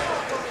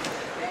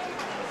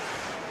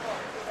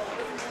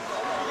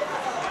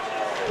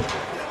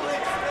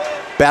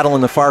 Battle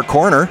in the far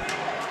corner.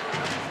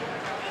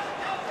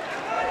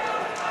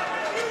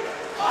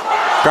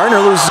 Gardner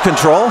loses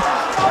control.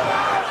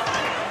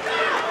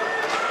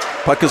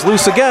 Puck is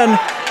loose again.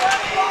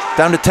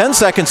 Down to 10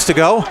 seconds to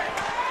go.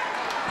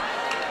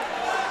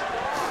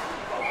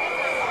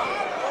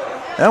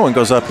 That one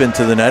goes up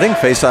into the netting.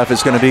 Faceoff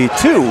is going to be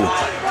 2.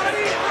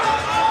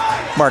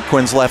 Mark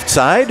Quinn's left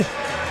side.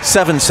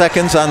 7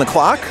 seconds on the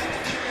clock.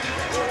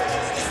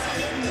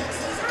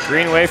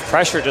 Greenwave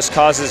pressure just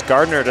causes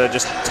Gardner to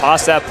just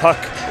toss that puck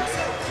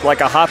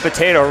like a hot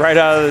potato right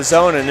out of the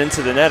zone and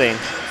into the netting.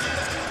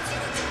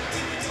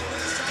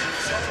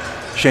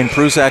 Shane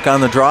Prusak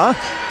on the draw.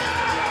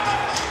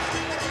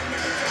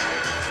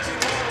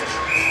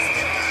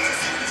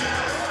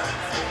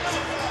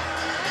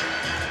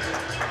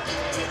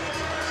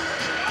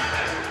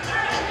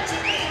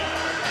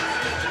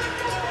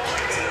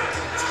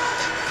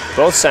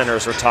 Both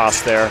centers were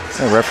tossed there.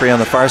 The referee on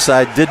the far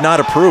side did not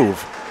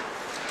approve.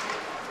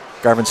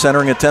 Garvin's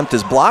centering attempt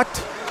is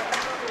blocked.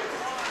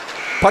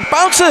 Puck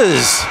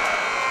bounces.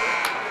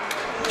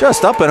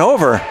 Just up and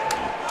over.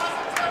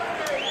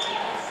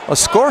 A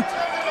score.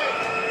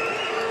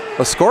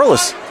 A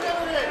scoreless.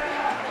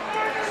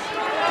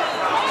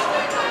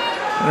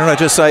 I don't know, I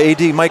just saw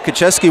AD Mike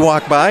Kacheski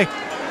walk by.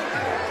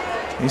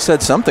 He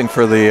said something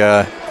for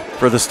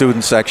the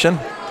student section.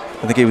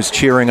 I think he was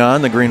cheering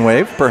on the Green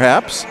Wave,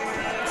 perhaps.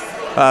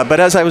 But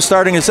as I was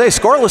starting to say,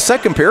 scoreless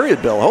second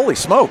period, Bill. Holy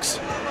smokes.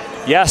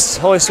 Yes,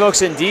 holy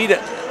smokes indeed.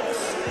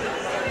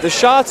 The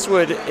shots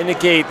would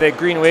indicate that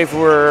Green Wave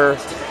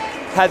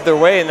had their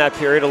way in that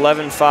period,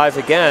 11-5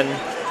 again,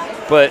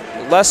 but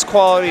less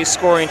quality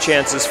scoring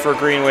chances for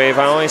Green Wave.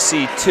 I only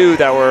see 2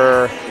 that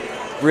were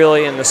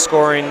really in the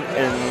scoring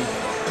in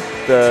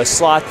the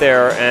slot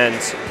there, and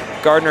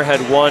Gardner had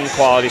 1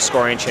 quality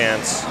scoring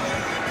chance.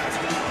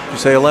 You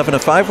say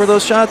 11-5 were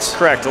those shots?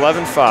 Correct,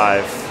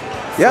 11-5.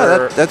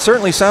 Yeah, that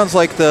certainly sounds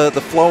like the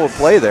flow of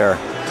play there.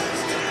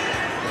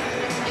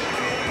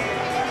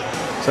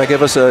 So that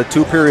gave us a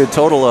 2-period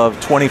total of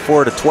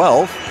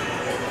 24-12.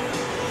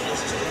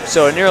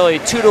 So a nearly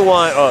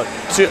 2-to-1, a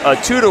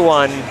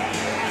 2-to-1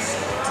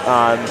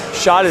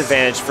 shot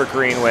advantage for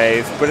Green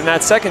Wave. But in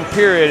that second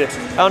period,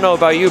 I don't know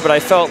about you, but I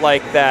felt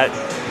like that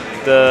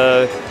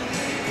the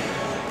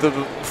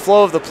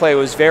flow of the play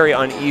was very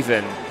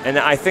uneven, and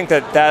I think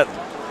that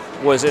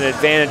was an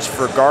advantage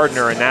for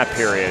Gardner in that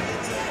period.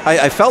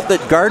 I felt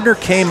that Gardner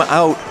came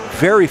out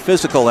very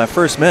physical that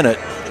first minute.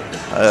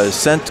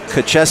 Sent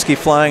Kacheski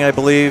flying, I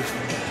believe.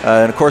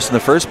 And of course, in the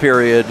first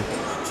period,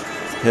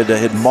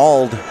 had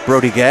mauled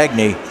Brody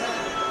Gagne.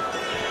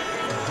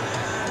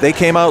 They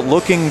came out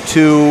looking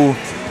to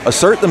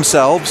assert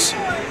themselves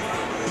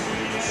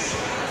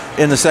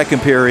in the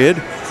second period.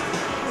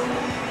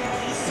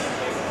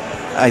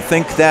 I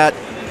think that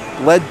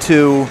led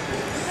to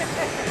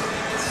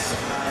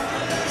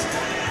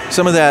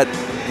some of that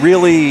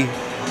really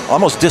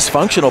almost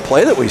dysfunctional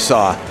play that we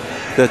saw.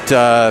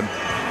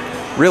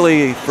 that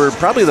really, for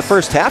probably the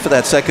first half of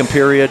that second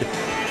period,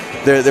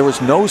 there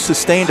was no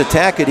sustained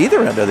attack at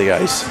either end of the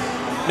ice.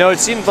 No, it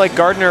seemed like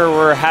Gardner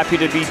were happy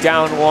to be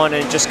down one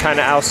and just kind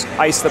of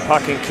ice the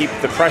puck and keep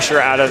the pressure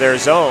out of their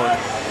zone.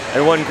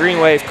 And when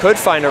Greenwave could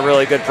find a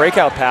really good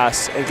breakout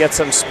pass and get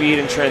some speed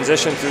and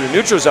transition through the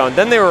neutral zone,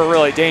 then they were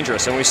really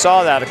dangerous. And we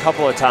saw that a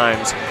couple of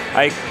times.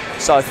 I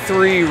saw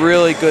 3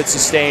 really good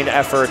sustained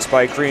efforts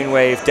by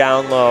Greenwave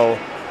down low.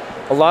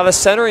 A lot of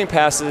centering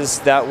passes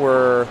that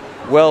were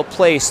well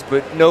placed,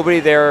 but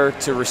nobody there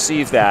to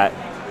receive that.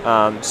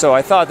 So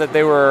I thought that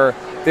they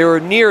were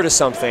near to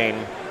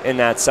something in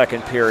that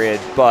second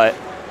period, but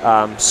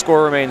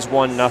score remains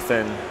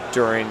 1-0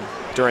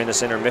 during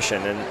this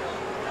intermission, and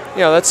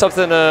that's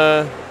something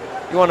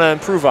you want to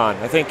improve on.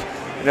 I think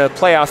in a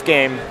playoff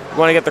game, you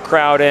want to get the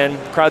crowd in.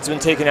 The crowd's been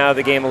taken out of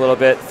the game a little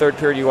bit. Third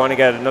period, you want to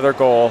get another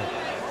goal,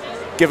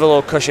 give a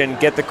little cushion,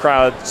 get the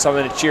crowd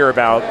something to cheer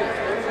about.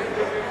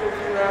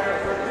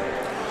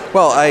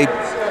 Well, I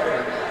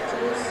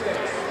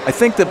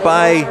think that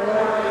by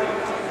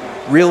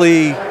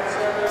really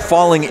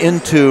falling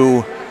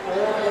into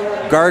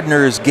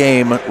Gardner's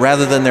game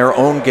rather than their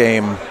own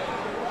game,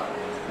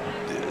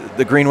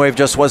 the Greenwave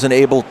just wasn't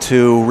able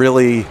to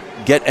really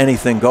get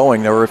anything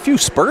going. There were a few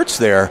spurts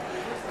there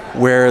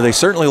where they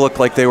certainly looked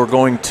like they were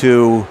going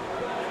to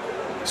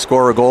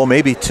score a goal,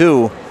 maybe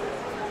 2,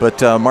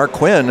 but Mark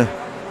Quinn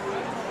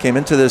came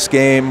into this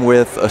game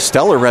with a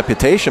stellar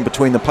reputation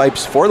between the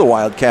pipes for the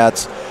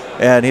Wildcats,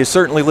 and he's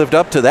certainly lived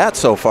up to that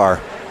so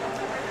far.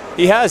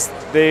 He has.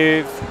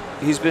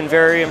 He's been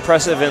very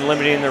impressive in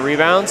limiting the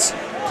rebounds.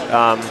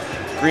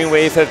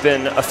 Greenwave have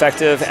been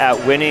effective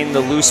at winning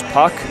the loose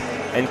puck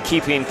and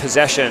keeping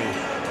possession.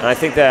 And I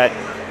think that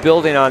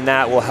building on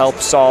that will help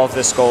solve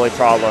this goalie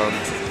problem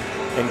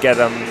and get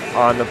them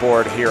on the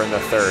board here in the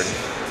third.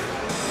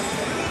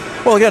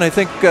 Well, again, I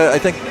think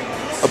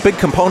a big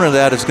component of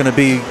that is going to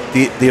be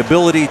the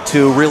ability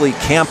to really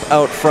camp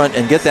out front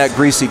and get that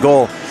greasy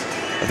goal.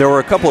 There were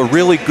a couple of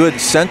really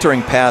good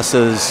centering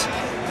passes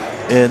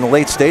in the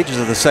late stages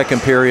of the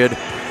second period,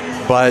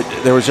 but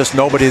there was just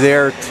nobody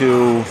there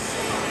to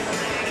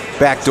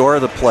backdoor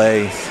the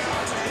play,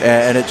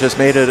 and it just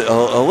made it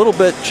a little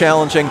bit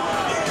challenging.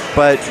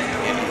 But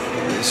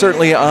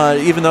certainly,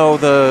 even though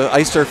the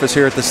ice surface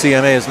here at the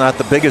CMA is not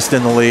the biggest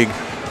in the league,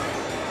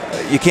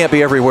 you can't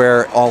be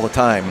everywhere all the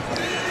time.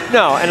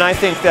 No, and I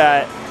think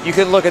that you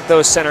can look at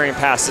those centering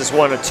passes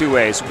one of 2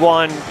 ways.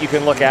 One, you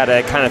can look at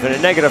it kind of in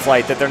a negative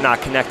light that they're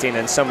not connecting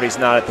and somebody's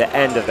not at the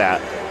end of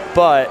that.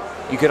 But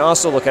you can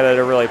also look at it in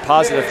a really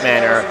positive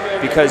manner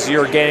because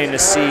you're getting to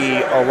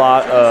see a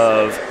lot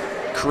of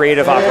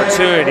creative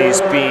opportunities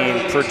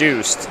being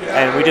produced,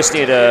 and we just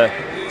need to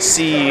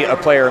see a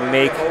player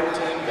make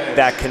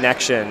that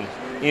connection.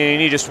 You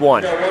need just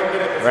one,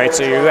 right?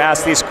 So you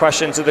ask these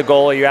questions of the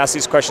goalie, you ask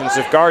these questions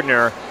of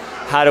Gardner,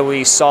 how do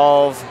we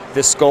solve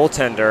this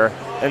goaltender?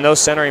 And those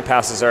centering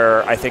passes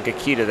are, I think, a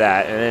key to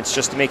that, and it's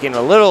just making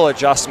a little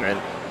adjustment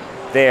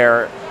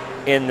there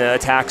in the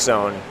attack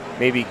zone.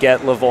 Maybe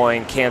get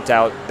Lavoine camped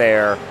out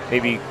there,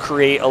 maybe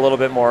create a little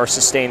bit more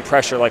sustained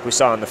pressure like we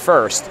saw in the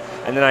first,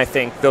 and then I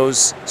think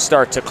those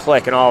start to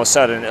click, and all of a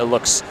sudden it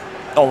looks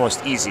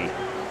almost easy.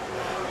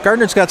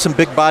 Gardner's got some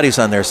big bodies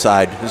on their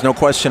side. There's no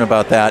question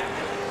about that.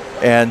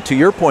 And to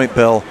your point,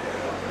 Bill,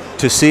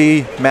 to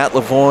see Matt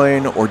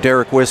Lavoine or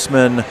Derek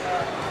Wisman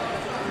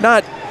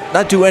not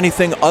do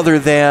anything other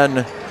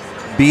than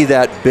be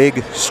that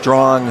big,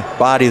 strong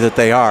body that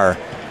they are,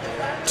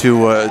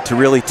 to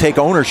really take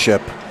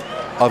ownership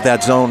of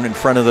that zone in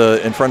front of the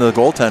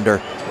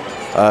goaltender,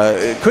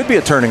 it could be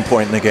a turning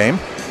point in the game.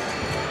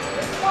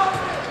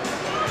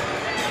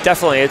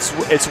 Definitely,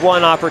 it's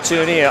one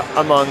opportunity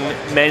among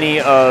many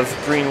of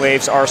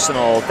Greenwave's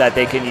arsenal that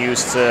they can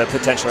use to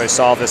potentially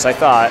solve this. I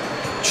thought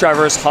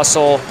Trevor's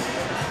hustle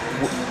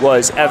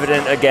was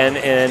evident again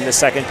in the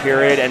second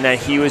period, and that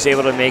he was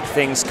able to make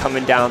things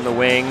coming down the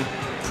wing.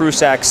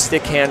 Prusak's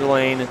stick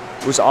handling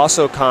was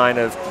also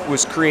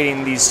was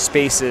creating these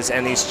spaces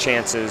and these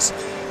chances.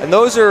 And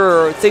those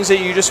are things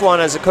that you just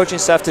want as a coaching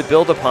staff to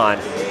build upon.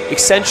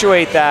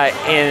 Accentuate that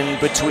in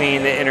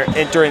between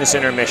during this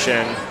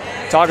intermission.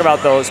 Talk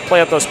about those, play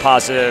up those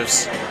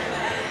positives,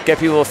 get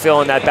people to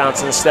fill in that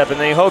bounce in the step, and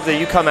then you hope that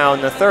you come out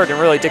in the third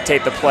and really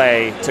dictate the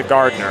play to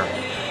Gardner.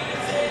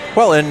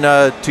 Well,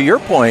 and to your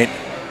point,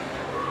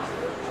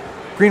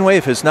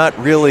 Greenwave has not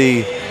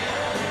really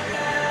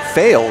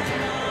failed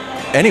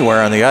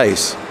anywhere on the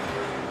ice.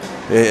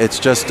 It's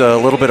just a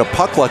little bit of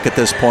puck luck at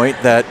this point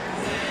that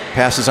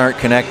passes aren't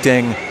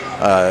connecting,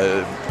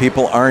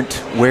 people aren't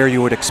where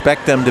you would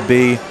expect them to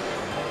be,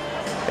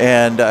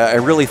 and I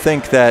really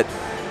think that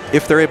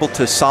if they're able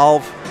to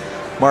solve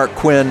Mark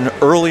Quinn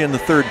early in the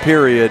third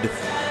period,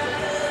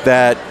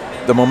 that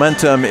the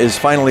momentum is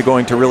finally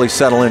going to really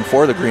settle in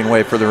for the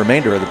Greenwave for the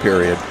remainder of the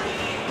period.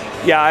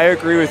 Yeah, I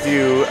agree with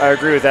you. I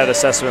agree with that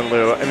assessment,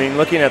 Lou. I mean,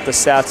 looking at the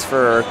stats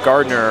for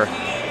Gardner,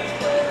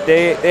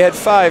 they had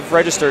 5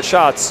 registered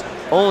shots.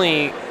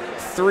 Only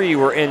 3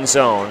 were in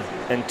zone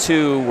and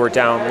 2 were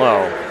down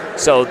low.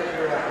 So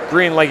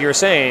like you were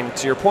saying,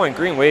 to your point,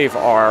 Greenwave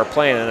are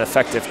playing an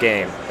effective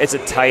game. It's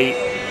a tight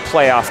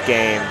playoff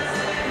game,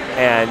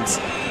 and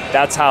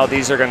that's how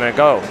these are going to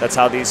go. That's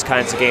how these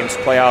kinds of games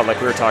play out,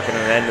 like we were talking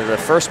at the end of the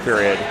first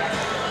period,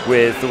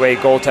 with the way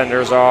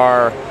goaltenders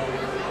are,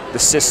 the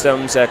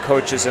systems that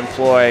coaches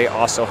employ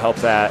also help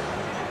that.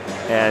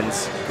 And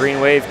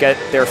Greenwave get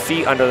their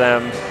feet under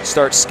them,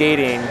 start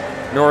skating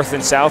north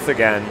and south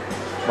again,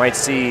 might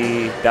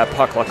see that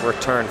puck luck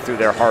return through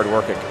their hard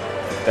working.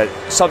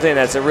 That's something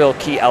that's a real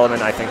key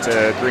element, I think,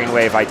 to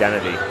Greenwave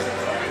identity.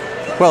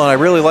 Well, and I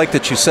really like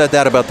that you said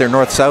that about their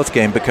north-south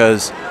game,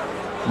 because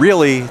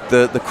really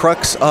the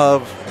crux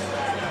of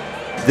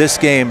this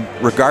game,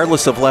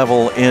 regardless of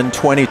level in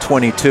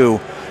 2022,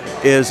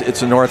 is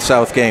it's a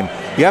north-south game.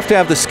 You have to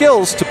have the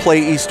skills to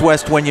play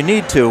east-west when you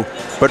need to,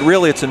 but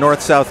really it's a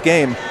north-south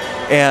game.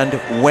 And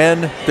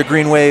when the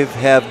Greenwave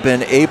have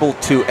been able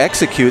to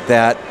execute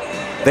that,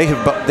 they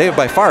have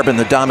by far been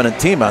the dominant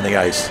team on the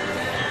ice.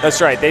 That's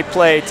right. They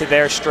play to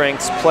their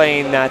strengths,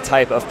 playing that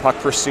type of puck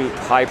pursuit,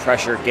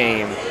 high-pressure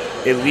game.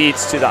 It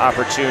leads to the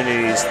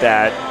opportunities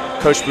that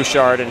Coach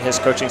Bouchard and his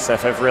coaching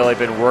staff have really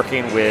been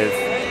working with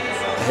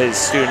his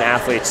student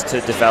athletes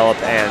to develop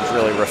and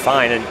really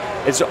refine. And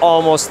it's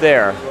almost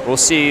there. We'll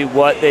see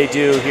what they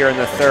do here in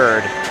the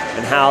third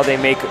and how they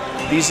make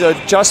these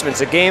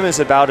adjustments. A game is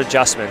about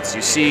adjustments.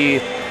 You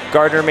see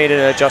Gardner made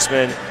an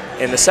adjustment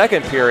in the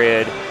second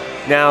period.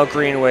 Now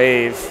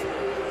Greenwave,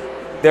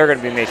 they're going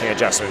to be making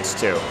adjustments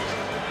too.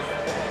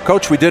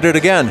 Coach, we did it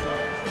again.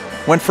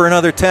 Went for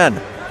another 10.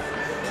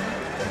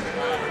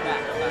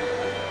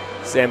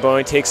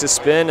 Zamboni takes a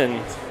spin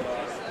and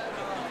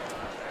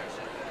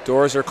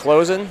doors are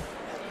closing.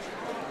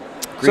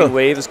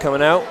 Greenwave is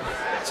coming out.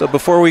 So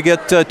before we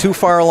get too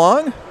far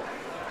along,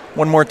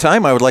 one more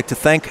time, I would like to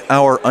thank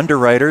our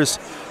underwriters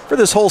for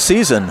this whole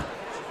season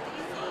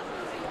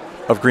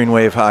of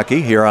Greenwave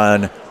hockey here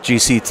on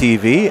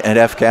GCTV and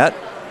FCAT.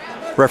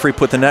 Referee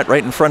put the net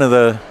right in front of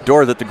the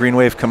door that the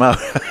Greenwave come out.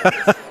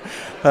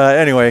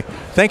 Anyway,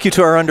 thank you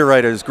to our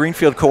underwriters,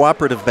 Greenfield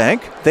Cooperative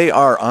Bank. They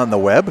are on the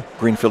web,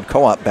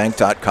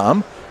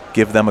 greenfieldcoopbank.com.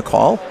 Give them a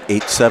call,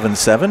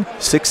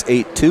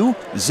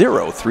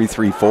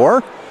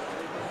 877-682-0334.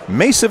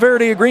 Mesa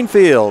Verde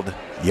Greenfield,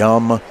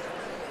 yum.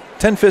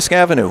 10 Fisk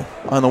Avenue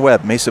on the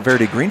web,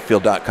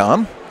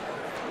 mesaverdegreenfield.com.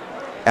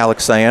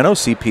 Alex Ciano,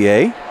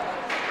 CPA,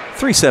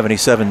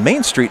 377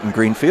 Main Street in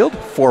Greenfield,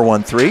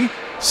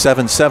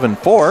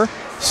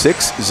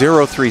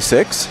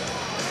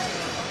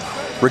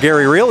 413-774-6036.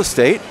 Regary Real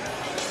Estate,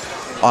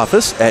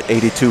 office at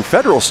 82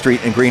 Federal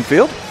Street in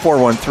Greenfield,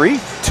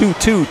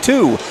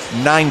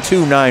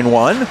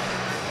 413-222-9291.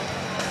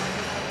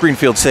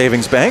 Greenfield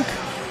Savings Bank,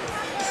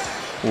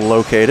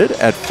 located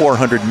at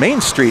 400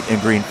 Main Street in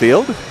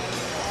Greenfield,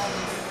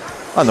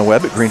 on the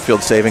web at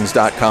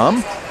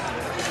greenfieldsavings.com.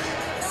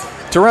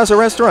 Terraza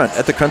Restaurant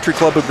at the Country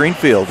Club of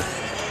Greenfield.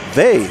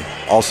 They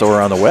also are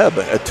on the web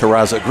at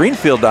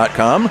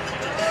terrazagreenfield.com.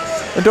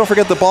 And don't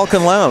forget the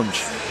Balkan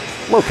Lounge,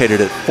 located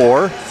at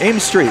 4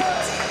 Ames Street.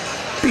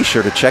 Be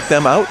sure to check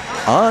them out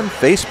on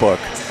Facebook.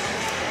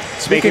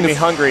 Making me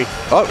hungry.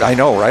 Oh, I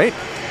know, right?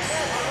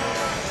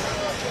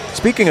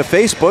 Speaking of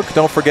Facebook,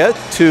 don't forget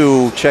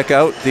to check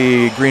out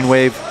the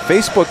Greenwave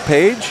Facebook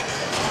page,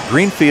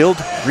 Greenfield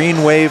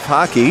Greenwave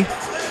Hockey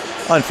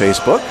on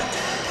Facebook,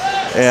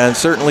 and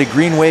certainly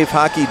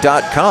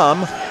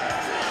greenwavehockey.com.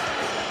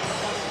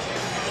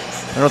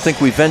 I don't think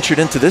we ventured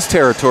into this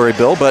territory,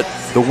 Bill, but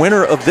the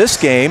winner of this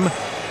game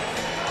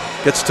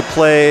gets to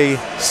play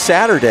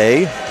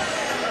Saturday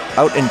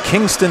out in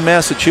Kingston,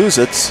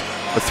 Massachusetts,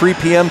 a 3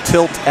 p.m.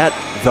 tilt at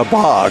the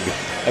Bog.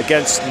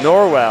 Against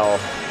Norwell.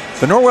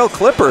 The Norwell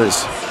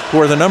Clippers,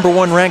 who are the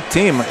 #1 ranked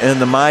team in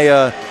the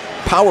Maya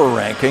Power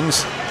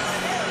Rankings.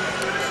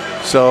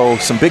 So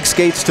some big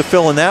skates to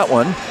fill in that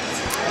one.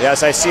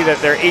 Yes, I see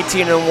that they're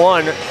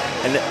 18-1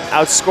 and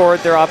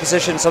outscored their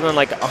opposition something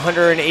like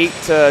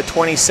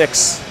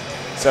 108-26.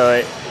 So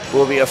it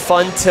will be a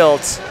fun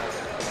tilt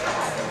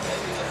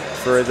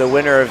for the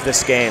winner of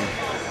this game.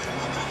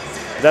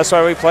 That's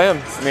why we play them.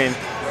 I mean,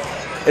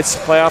 it's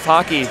playoff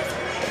hockey.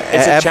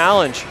 It's a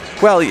challenge.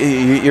 Well,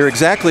 you're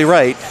exactly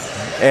right.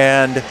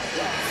 And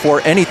for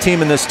any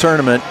team in this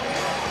tournament,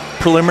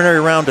 preliminary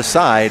round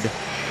aside,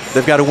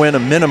 they've got to win a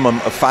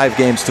minimum of 5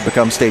 games to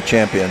become state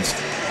champions.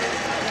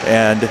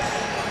 And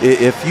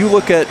if you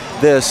look at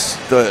this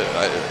the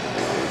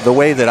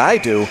way that I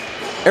do,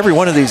 every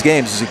one of these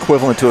games is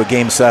equivalent to a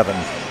Game 7.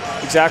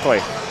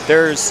 Exactly.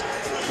 There's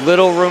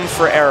little room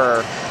for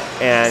error,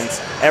 and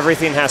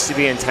everything has to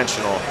be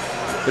intentional.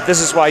 But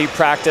this is why you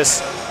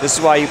practice. This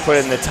is why you put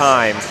in the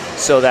time,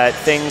 so that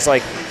things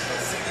like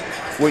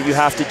what you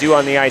have to do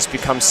on the ice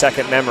becomes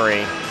second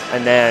memory,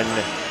 and then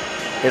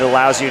it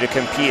allows you to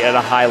compete at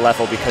a high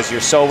level because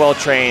you're so well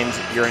trained,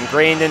 you're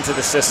ingrained into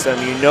the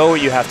system, you know what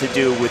you have to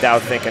do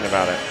without thinking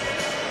about it.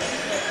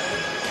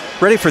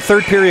 Ready for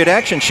third period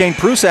action. Shane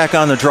Prusak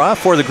on the draw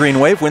for the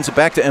Greenwave, wins it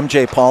back to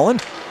MJ Paulin.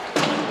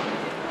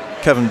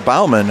 Kevin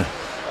Bauman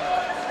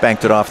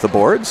banked it off the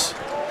boards.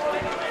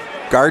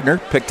 Gardner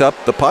picked up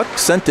the puck,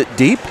 sent it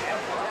deep.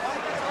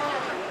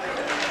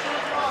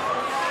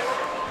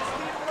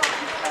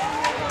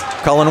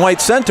 Cullen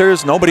White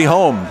centers, nobody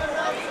home.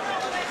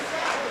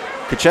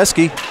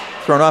 Kucheski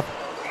thrown off.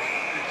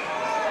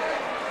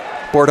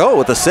 Bordeaux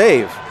with a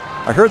save.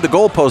 I heard the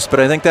goalpost, but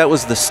I think that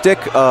was the stick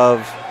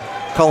of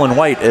Cullen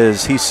White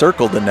as he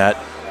circled the net.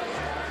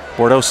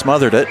 Bordeaux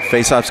smothered it.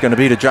 Faceoff's going to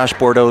be to Josh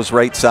Bordeaux's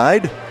right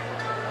side.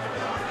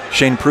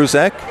 Shane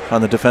Prusak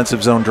on the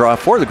defensive zone draw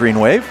for the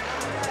Greenwave.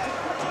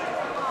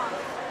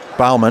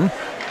 Bauman.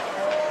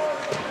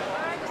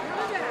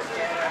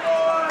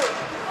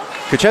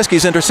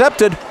 Kucheski's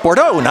intercepted.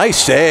 Bordeaux,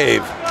 nice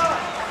save.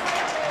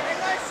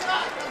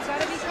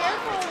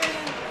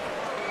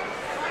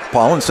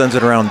 Paulin sends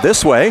it around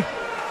this way.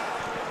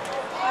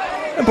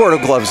 And Bordeaux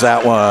gloves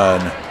that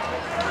one.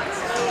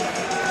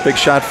 Big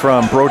shot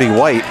from Brody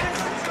White.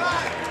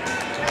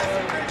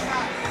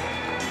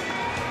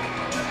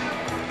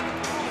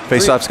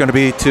 Faceoff's going to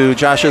be to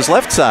Josh's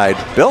left side.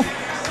 Bill?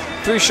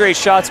 3 straight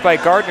shots by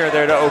Gardner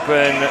there to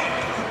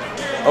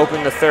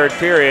open the third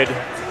period.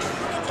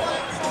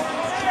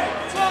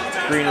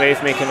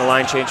 Greenwave making the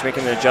line change,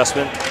 making the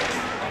adjustment.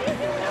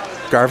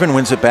 Garvin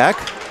wins it back.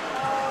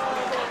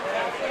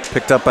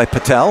 Picked up by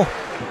Patel.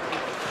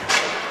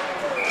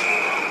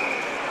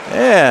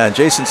 And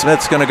Jason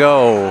Smith's going to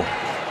go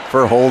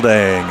for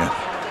holding.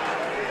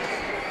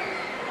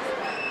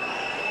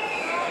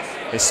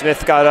 And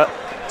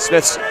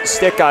Smith's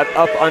stick got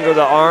up under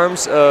the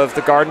arms of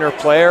the Gardner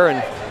player,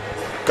 and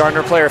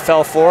Gardner player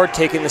fell forward,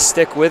 taking the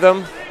stick with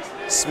him.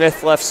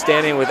 Smith left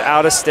standing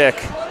without a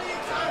stick.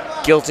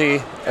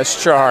 Guilty as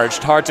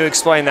charged. Hard to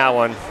explain that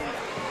one.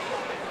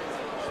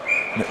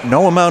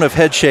 No amount of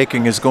head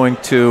shaking is going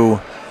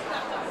to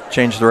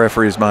change the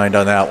referee's mind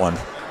on that one.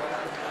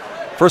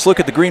 First look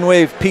at the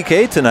Greenwave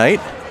PK tonight.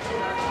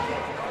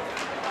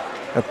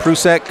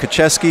 Prusak,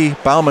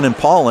 Kucheski, Bauman, and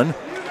Paulin.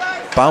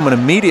 Bauman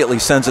immediately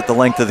sends it the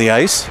length of the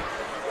ice.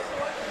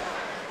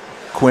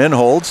 Quinn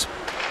holds.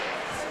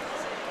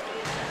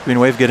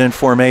 Greenwave get in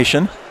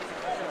formation.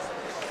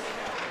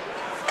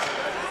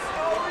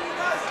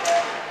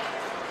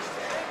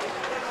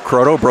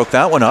 Croto broke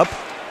that one up.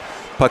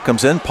 Puck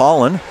comes in,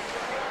 Paulin.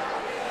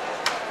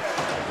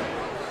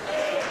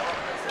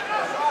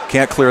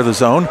 Can't clear the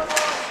zone.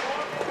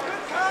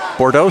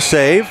 Bordeaux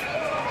save.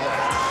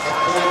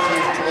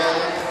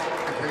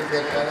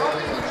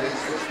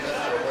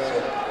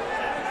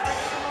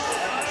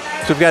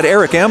 So we've got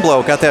Eric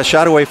Amblo, got that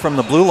shot away from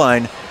the blue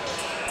line,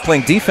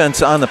 playing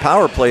defense on the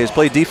power play. He's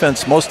played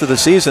defense most of the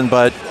season,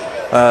 but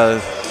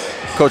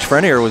Coach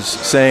Frenier was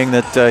saying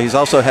that he's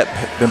also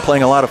been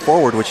playing a lot of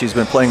forward, which he's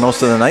been playing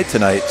most of the night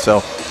tonight.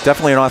 So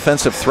definitely an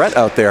offensive threat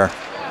out there.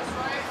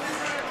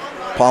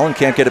 Paulin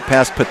can't get it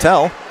past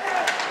Patel.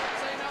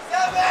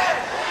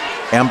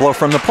 Amblo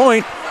from the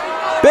point.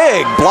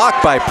 Big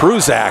block by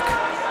Prusak.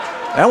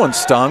 That one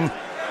stung.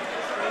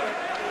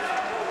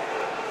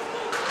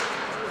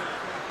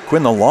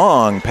 Quinn the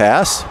long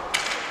pass.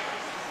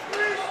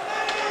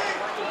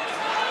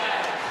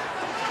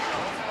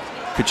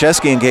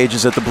 Kucheski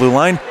engages at the blue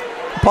line.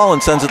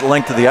 Paulin sends it the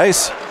length of the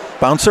ice.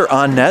 Bouncer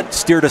on net,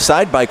 steered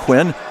aside by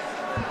Quinn.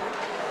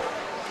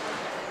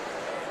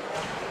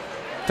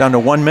 Down to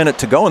 1 minute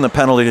to go in the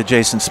penalty to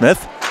Jason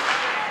Smith.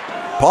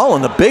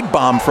 Paulin, the big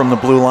bomb from the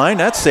blue line.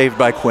 That's saved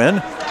by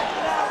Quinn.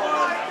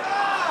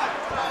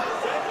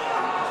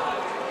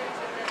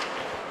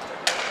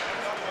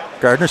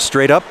 Gardner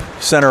straight up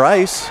center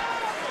ice.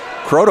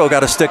 Croto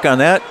got a stick on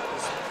that.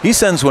 He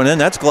sends one in.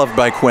 That's gloved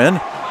by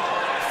Quinn.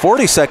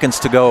 40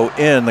 seconds to go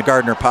in the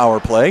Gardner power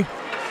play.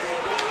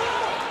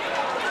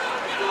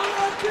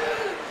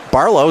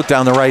 Barlow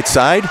down the right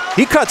side.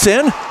 He cuts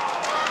in.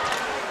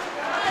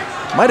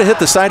 Might have hit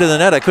the side of the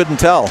net. I couldn't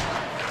tell.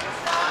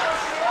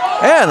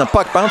 And the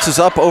puck bounces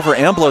up over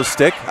Amblo's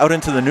stick out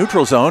into the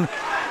neutral zone.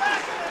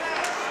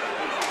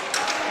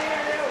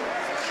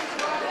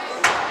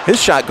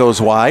 His shot goes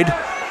wide.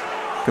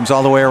 Comes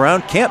all the way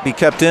around. Can't be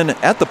kept in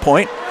at the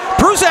point.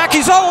 Prusak,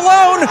 he's all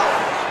alone.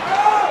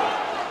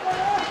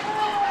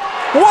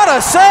 What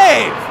a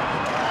save!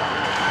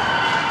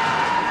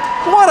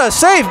 What a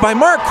save by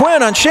Mark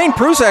Quinn on Shane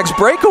Prusak's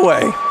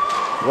breakaway.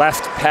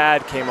 Left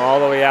pad came all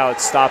the way out.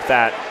 Stop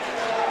that.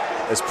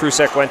 As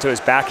Prusak went to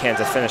his backhand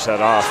to finish that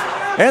off.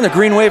 And the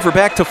Greenwave are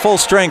back to full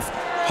strength.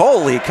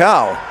 Holy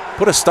cow.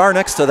 Put a star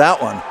next to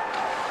that one.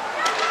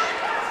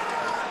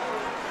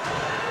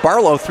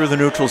 Barlow through the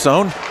neutral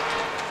zone.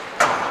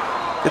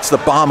 Gets the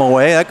bomb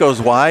away. That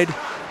goes wide.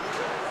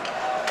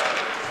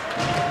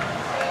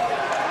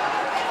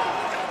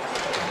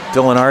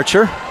 Dylan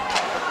Archer.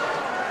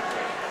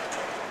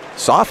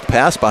 Soft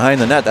pass behind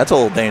the net. That's a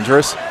little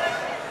dangerous.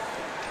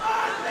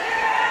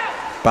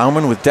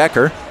 Bauman with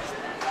Decker.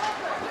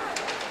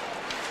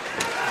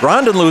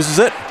 Grondin loses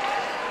it.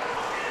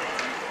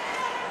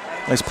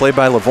 Nice play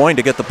by Lavoine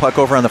to get the puck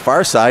over on the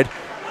far side.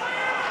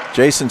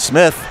 Jason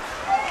Smith.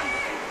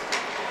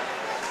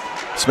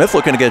 Smith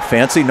looking to get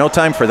fancy. No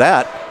time for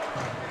that.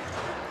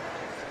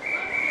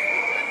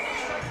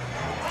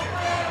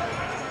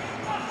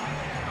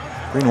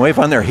 Greenwave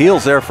on their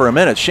heels there for a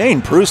minute.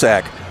 Shane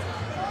Prusak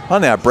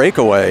on that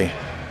breakaway.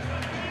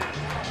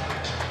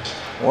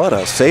 What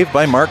a save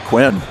by Mark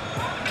Quinn.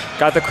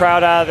 got the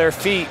crowd out of their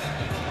feet.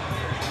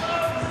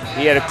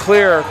 He had a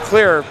clear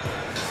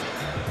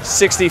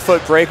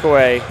 60-foot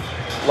breakaway.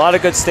 A lot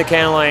of good stick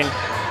handling.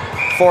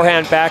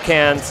 Forehand,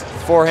 backhand,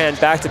 forehand,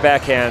 back to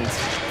backhand,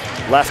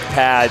 left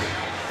pad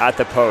at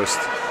the post.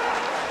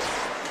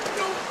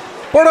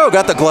 Bordeaux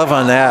got the glove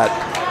on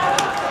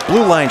that.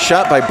 Blue line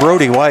shot by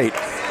Brody White.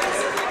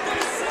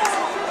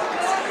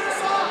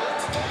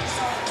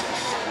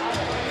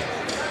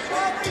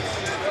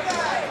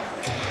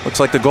 Looks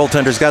like the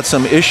goaltender's got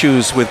some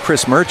issues with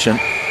Chris Merchant.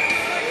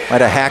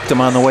 Might have hacked him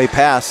on the way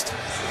past.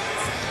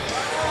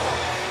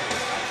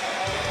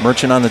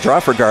 Merchant on the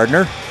draw for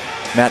Gardner.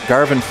 Matt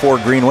Garvin for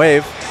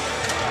Greenwave.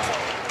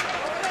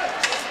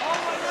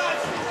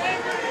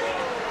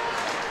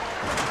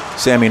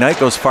 Sammy Knight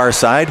goes far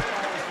side.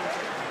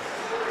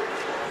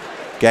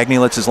 Gagne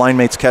lets his line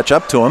mates catch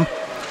up to him.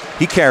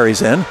 He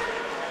carries in.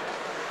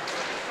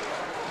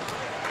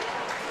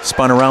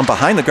 Spun around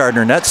behind the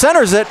Gardner net.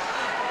 Centers it.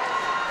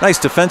 Nice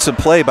defensive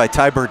play by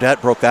Ty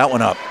Burdett. Broke that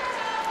one up.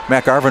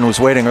 Matt Garvin was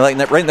waiting right in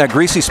that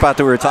greasy spot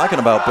that we were talking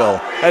about, Bill.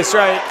 That's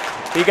right.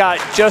 He got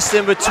just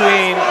in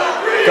between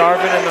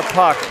Garvin and the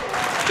puck.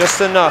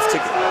 Just enough to...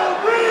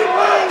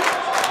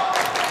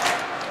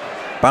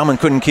 Bauman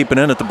couldn't keep it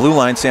in at the blue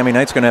line. Sammy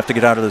Knight's going to have to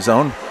get out of the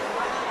zone.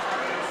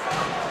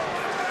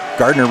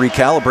 Gardner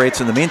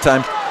recalibrates in the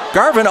meantime.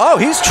 Garvin, oh,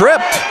 he's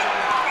tripped.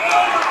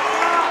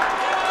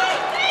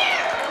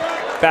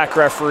 Back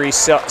referee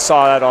saw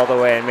that all the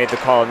way and made the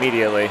call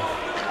immediately.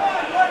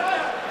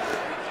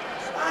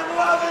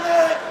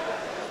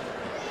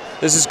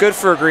 This is good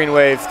for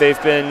Greenwave.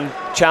 They've been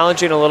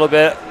challenging a little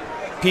bit.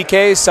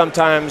 PKs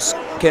sometimes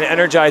can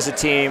energize a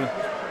team,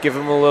 give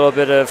them a little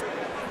bit of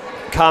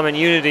common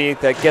unity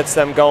that gets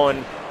them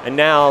going, and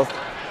now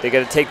they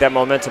got to take that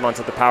momentum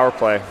onto the power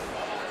play.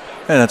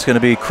 And that's going to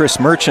be Chris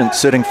Merchant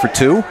sitting for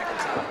 2.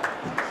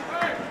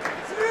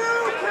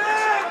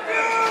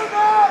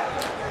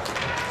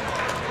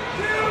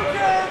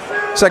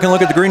 Second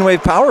look at the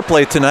Greenwave power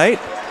play tonight.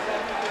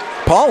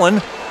 Paulin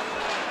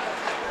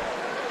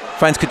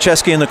finds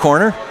Kacheski in the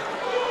corner.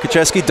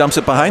 Kacheski dumps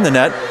it behind the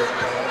net.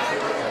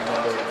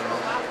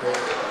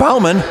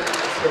 Bauman,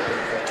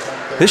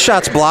 his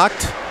shot's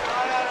blocked.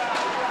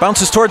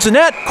 Bounces towards the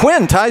net.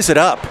 Quinn ties it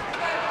up.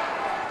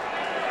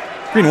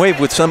 Greenwave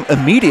with some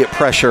immediate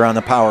pressure on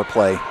the power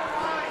play.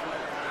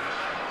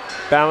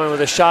 Bauman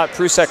with a shot.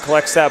 Prusek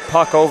collects that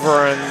puck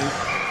over and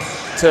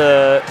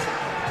to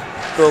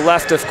the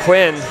left of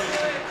Quinn.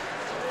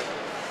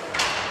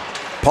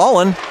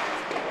 Paulin.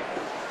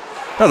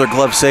 Another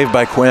glove save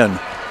by Quinn.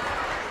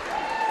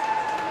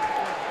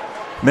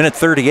 Minute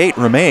 38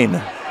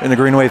 remain in the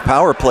Greenwave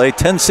power play.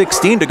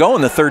 10:16 to go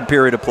in the third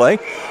period of play.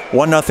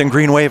 1-0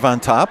 Greenwave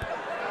on top.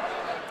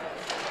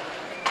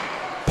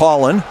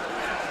 Paulin.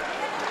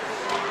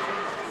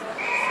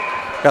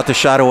 Got the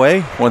shot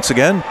away once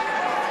again.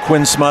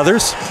 Quinn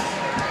smothers.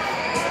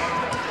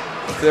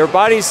 Their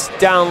bodies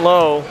down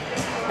low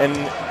and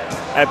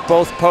at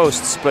both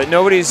posts, but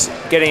nobody's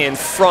getting in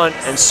front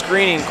and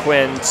screening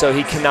Quinn, so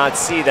he cannot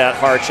see that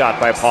hard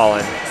shot by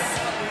Paulin.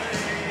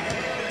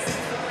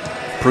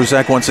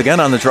 Prusek once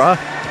again on the draw.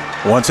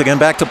 Once again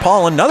back to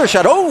Paulin. Another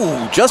shot.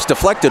 Oh, just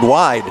deflected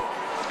wide.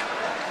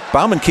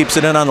 Bauman keeps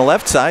it in on the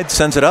left side,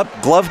 sends it up,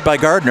 gloved by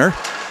Gardner.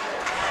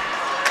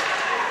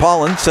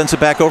 Paulin sends it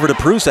back over to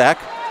Prusek.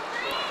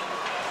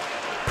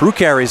 Prue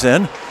carries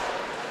in.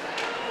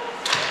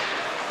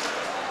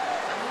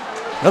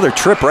 Another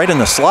trip right in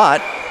the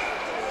slot.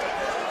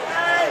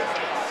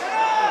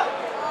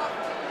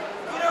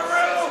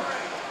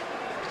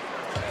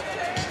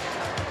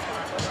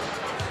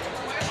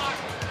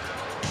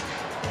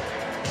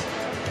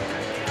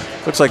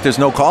 Looks like there's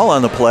no call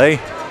on the play.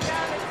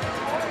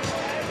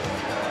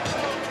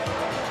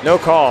 No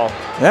call.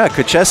 Yeah,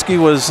 Kacheski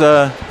was...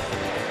 the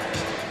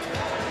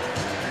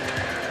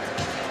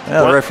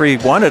referee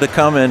wanted to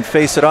come and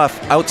face it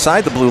off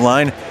outside the blue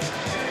line.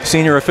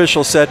 Senior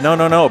official said,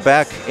 no,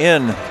 back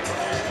in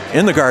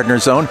the Gardner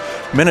zone.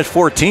 Minute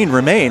 14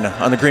 remain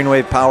on the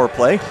Greenwave power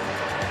play.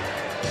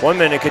 1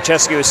 minute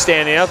Kacheski was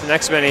standing up, the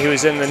next minute he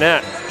was in the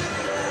net.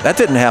 That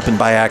didn't happen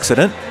by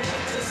accident.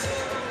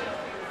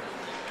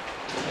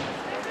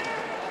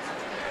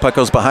 Puck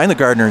goes behind the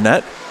Gardner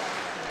net.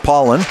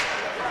 Paulin.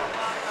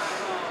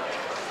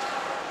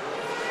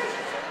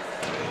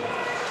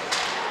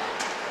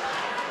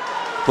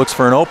 Looks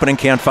for an opening,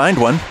 can't find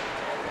one.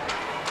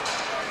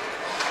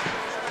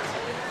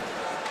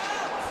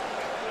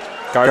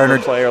 Gardner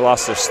player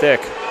lost their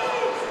stick.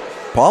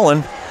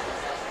 Paulin.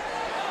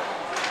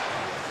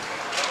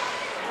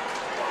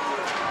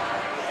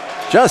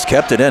 Just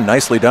kept it in,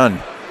 nicely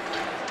done.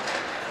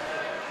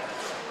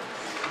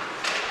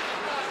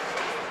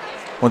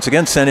 Once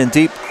again, sent in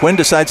deep. Quinn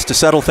decides to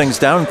settle things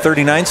down.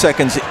 39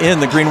 seconds in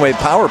the Greenwave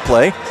power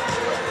play.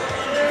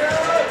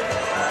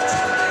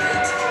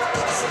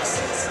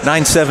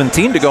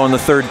 9:17 to go in the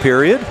third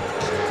period.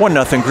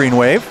 1-0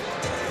 Greenwave.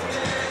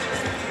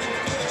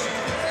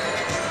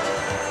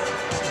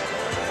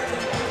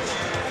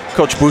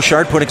 Coach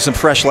Bouchard putting some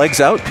fresh legs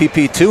out.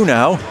 PP2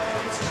 now.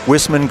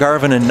 Wisman,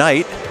 Garvin, and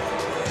Knight.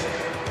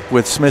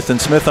 with Smith and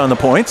Smith on the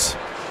points.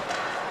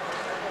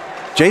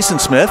 Jason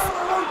Smith.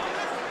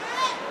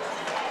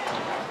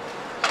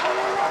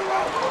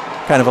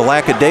 Kind of a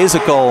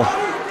lackadaisical,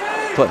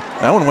 but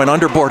that one went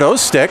under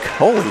Bordeaux's stick.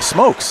 Holy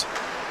smokes.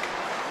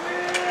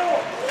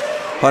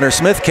 Hunter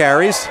Smith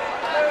carries.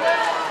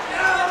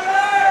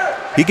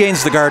 He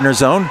gains the Gardner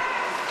zone.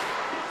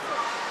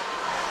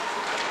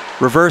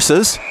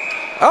 Reverses.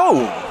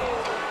 Oh!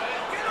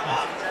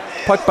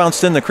 Puck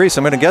bounced in the crease.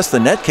 I'm going to guess the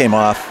net came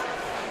off.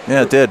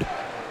 Yeah, it did.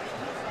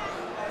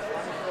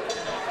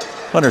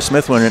 Hunter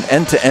Smith went an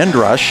end-to-end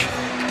rush.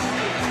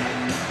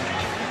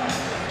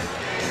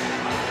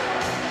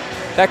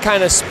 That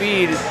kind of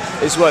speed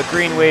is what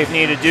Greenwave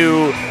need to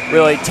do,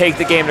 really take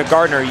the game to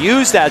Gardner.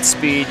 Use that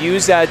speed,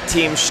 use that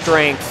team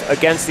strength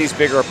against these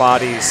bigger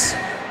bodies.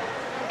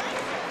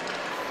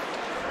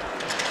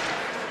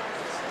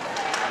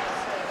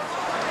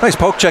 Nice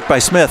poke check by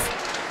Smith.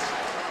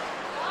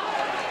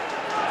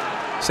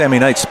 Sammy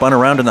Knight spun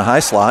around in the high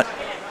slot.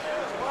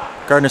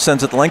 Gardner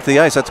sends it the length of the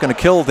ice. That's going to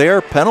kill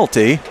their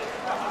penalty.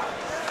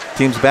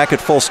 Team's back at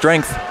full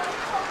strength.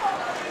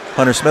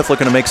 Hunter Smith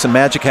looking to make some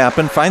magic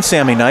happen. Finds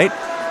Sammy Knight.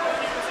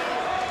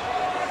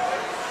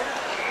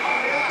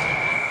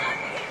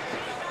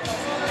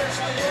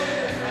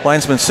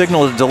 Linesman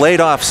signaled a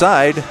delayed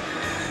offside.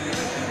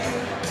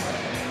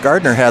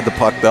 Gardner had the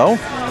puck though.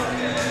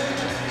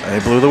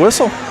 And they blew the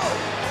whistle.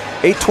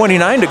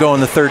 8:29 to go in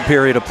the third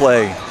period of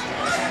play.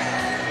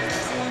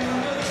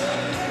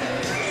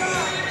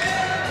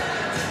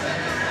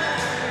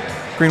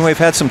 Greenwave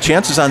had some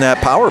chances on that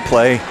power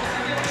play.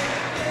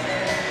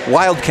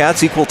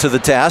 Wildcats equal to the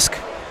task.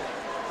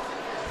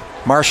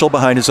 Marshall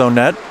behind his own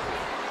net.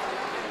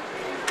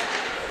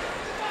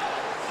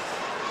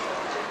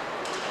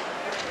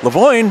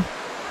 Lavoine.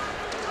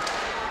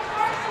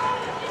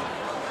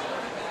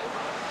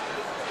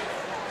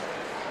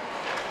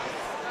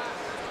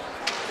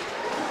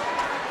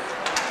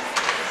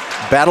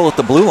 Battle at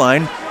the blue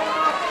line.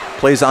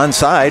 Plays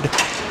onside.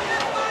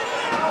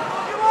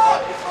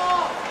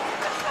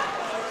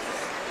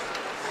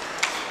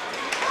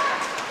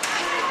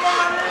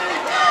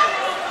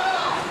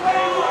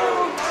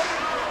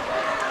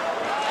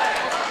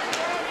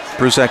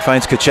 Prusak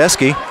finds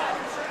Kacheski.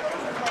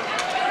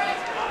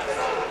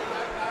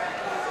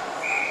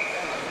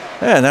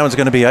 And that one's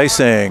going to be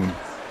icing.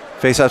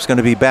 Faceoff's going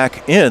to be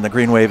back in the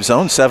Greenwave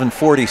zone.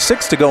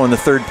 7:46 to go in the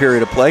third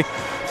period of play.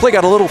 Play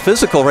got a little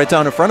physical right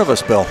down in front of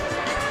us, Bill.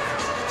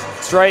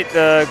 That's right.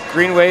 The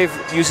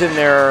Greenwave using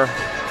their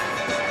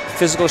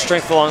physical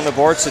strength along the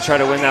boards to try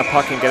to win that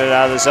puck and get it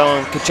out of the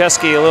zone.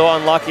 Kacheski a little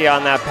unlucky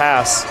on that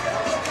pass.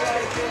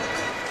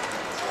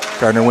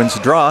 Gardner wins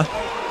the draw.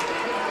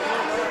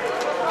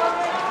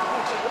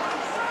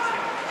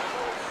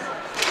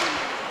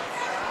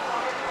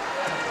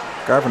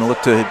 Garvin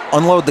looked to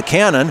unload the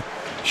cannon.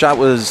 Shot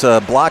was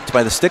blocked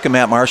by the stick of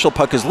Matt Marshall.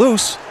 Puck is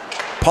loose.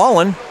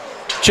 Paulin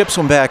chips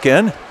one back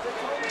in.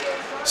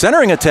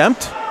 Centering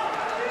attempt.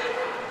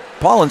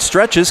 Paulin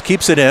stretches,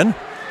 keeps it in.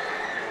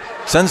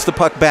 Sends the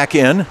puck back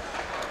in.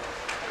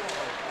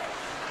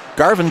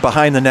 Garvin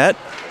behind the net.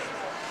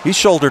 He's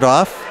shouldered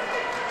off.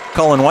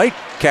 Cullen White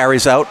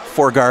carries out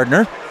for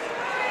Gardner.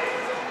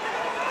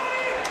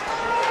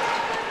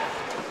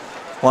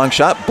 Long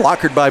shot,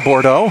 blockered by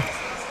Bordeaux.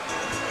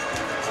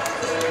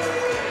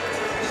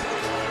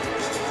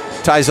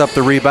 Ties up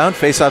the rebound.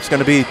 Faceoff's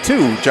going to be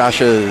to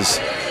Josh's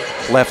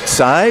left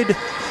side.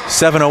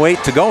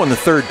 7:08 to go in the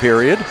third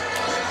period.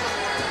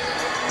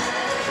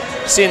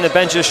 Seeing the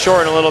benches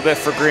shorten a little bit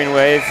for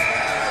Greenwave.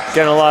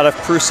 Getting a lot of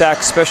Prusak,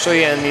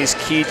 especially in these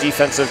key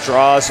defensive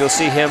draws. You'll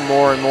see him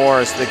more and more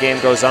as the game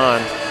goes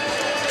on.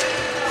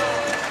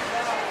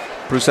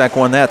 Prusak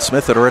won that.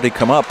 Smith had already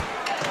come up.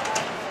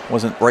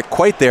 Wasn't right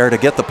quite there to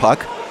get the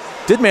puck.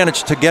 Did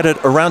manage to get it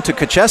around to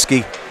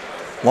Kacheski.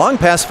 Long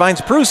pass finds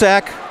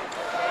Prusak.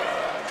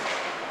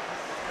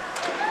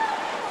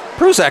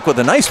 Prusak with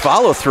a nice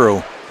follow through.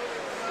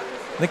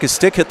 I think his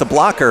stick hit the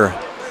blocker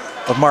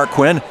of Mark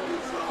Quinn.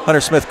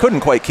 Hunter Smith couldn't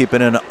quite keep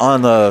it in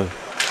on the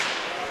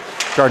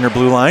Gardner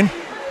blue line.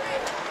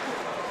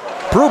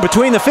 Prue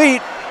between the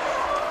feet.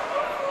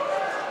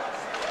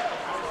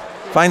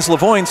 Finds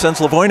Lavoine, sends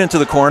Lavoine into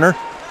the corner.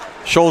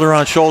 Shoulder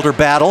on shoulder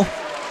battle.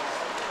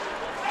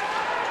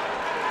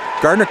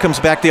 Gardner comes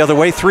back the other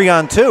way,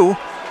 3-on-2.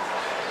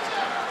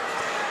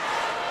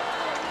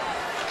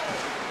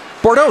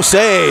 Bordeaux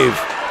save.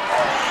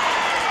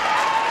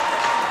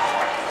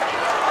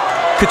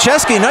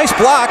 Kacheski, nice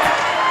block.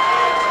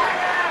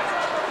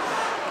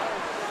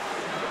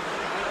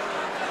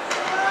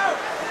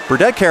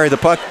 Burdette carried the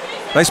puck.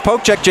 Nice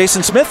poke check,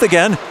 Jason Smith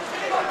again.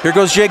 Here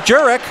goes Jake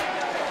Jurek.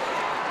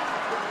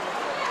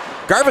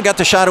 Garvin got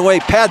the shot away,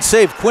 pad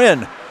save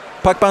Quinn.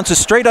 Puck bounces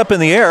straight up in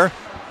the air.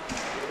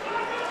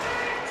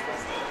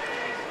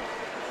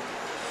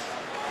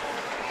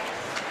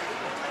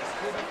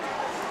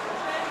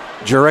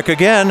 Jurek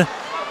again,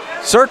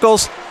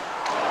 circles.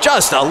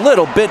 Just a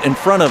little bit in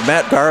front of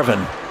Matt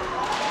Garvin.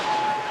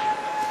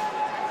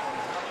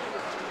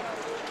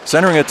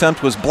 Centering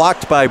attempt was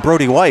blocked by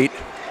Brody White.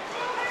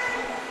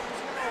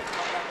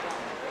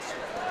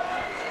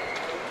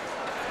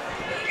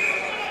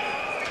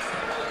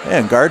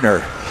 And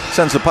Gardner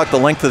sends the puck the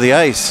length of the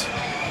ice.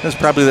 That's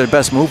probably their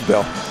best move,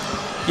 Bill.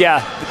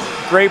 Yeah,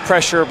 great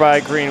pressure by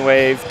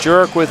Greenwave.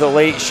 Jurek with a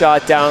late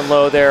shot down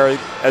low there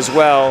as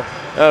well.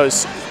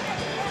 Those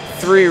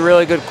 3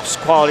 really good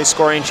quality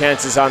scoring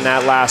chances on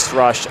that last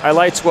rush. I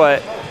liked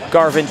what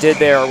Garvin did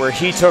there where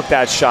he took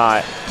that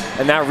shot,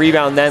 and that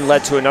rebound then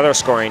led to another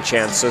scoring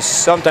chance. So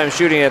sometimes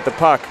shooting the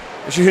puck.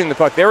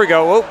 There we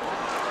go. Whoa.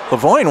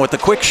 Lavoine with the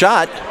quick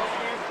shot.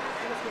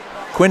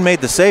 Quinn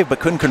made the save but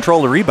couldn't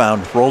control the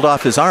rebound. Rolled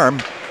off his arm.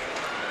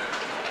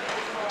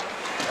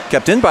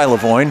 Kept in by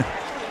Lavoine.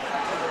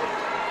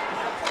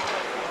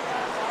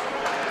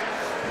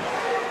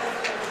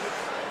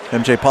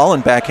 MJ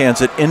Paulin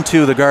backhands it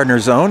into the Gardner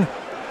zone.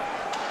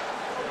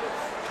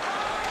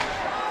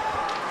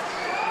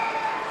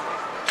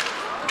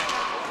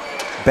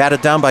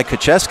 Batted down by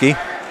Kacheski.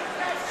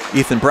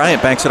 Ethan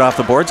Bryant banks it off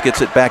the boards,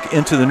 gets it back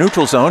into the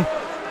neutral zone.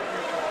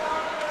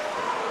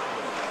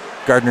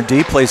 Gardner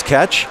D plays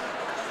catch.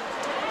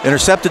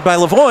 Intercepted by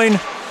Lavoine.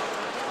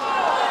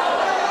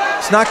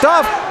 It's knocked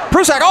off.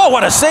 Prusak, oh,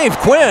 what a save,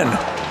 Quinn.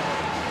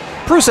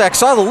 Prusak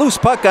saw the loose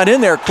puck, got in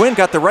there. Quinn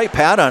got the right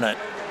pad on it.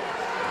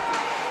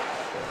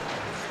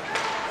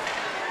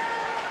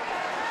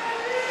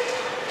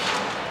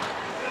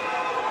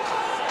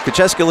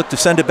 Kacheski looked to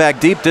send it back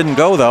deep, didn't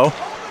go though.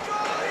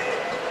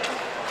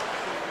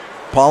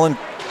 Paulin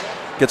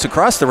gets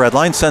across the red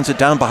line, sends it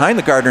down behind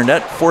the Gardner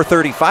net.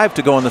 4:35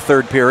 to go in the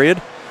third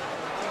period.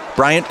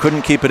 Bryant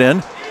couldn't keep it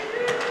in.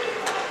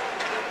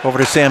 Over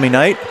to Sammy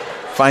Knight,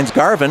 finds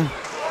Garvin.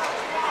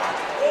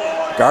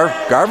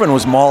 Garvin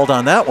was mauled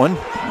on that one.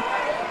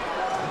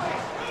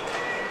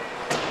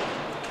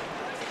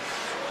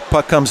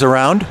 Puck comes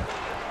around.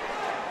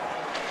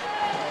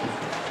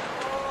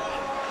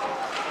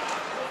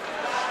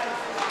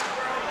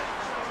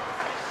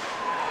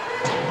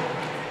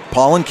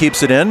 Paulin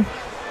keeps it in.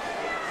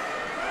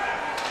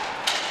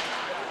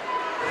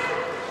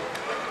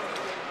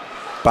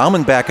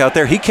 Bauman back out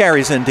there. He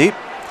carries in deep.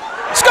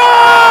 Score!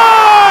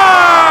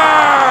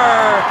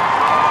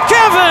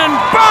 Kevin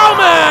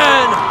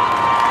Bauman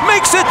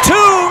makes it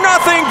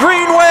 2-0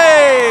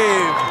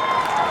 Greenwave.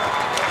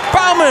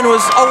 Bauman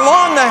was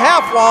along the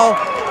half wall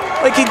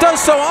like he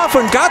does so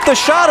often. Got the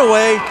shot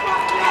away.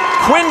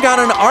 Quinn got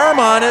an arm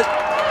on it.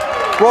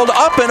 Rolled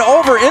up and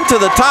over into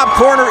the top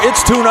corner.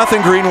 It's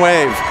 2-0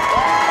 Greenwave.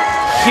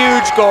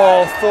 Huge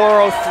goal,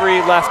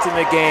 4:03 left in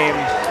the game.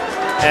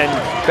 And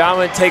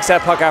Bauman takes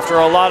that puck after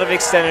a lot of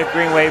extended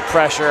Greenwave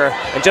pressure.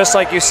 And just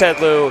like you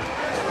said, Lou,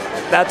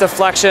 that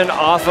deflection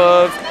off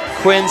of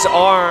Quinn's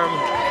arm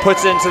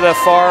puts it into the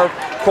far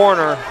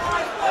corner.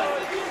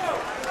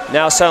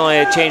 Now suddenly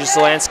it changes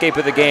the landscape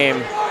of the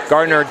game.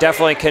 Gardner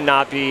definitely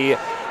cannot be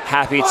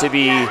happy to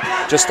be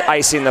just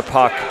icing the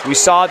puck. We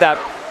saw that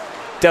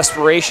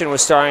desperation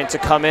was starting to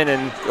come in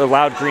and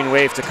allowed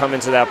Greenwave to come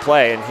into that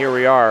play, and here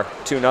we are,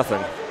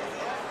 2-0.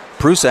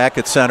 Prusak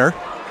at center.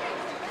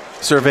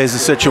 Surveys the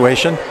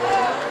situation.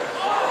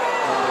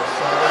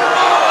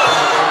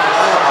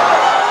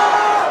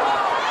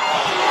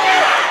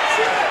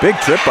 Big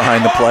trip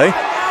behind the play.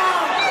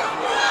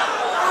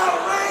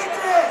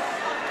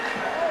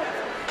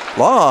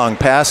 Long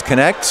pass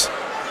connects.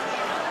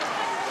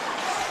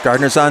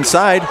 Gardner's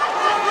onside.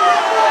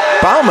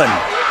 Bauman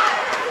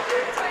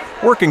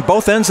working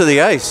both ends of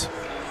the ice.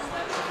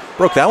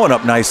 Broke that one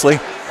up nicely.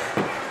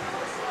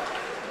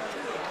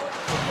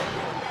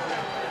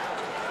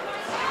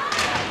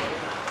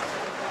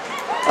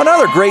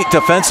 Another great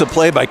defensive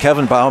play by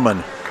Kevin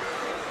Bauman.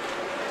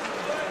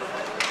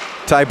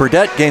 Ty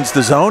Burdette gains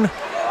the zone.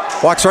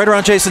 Walks right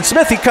around Jason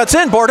Smith. He cuts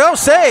in. Bordeaux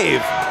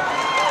save.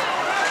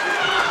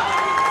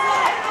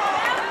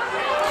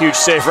 Huge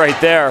save right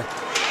there.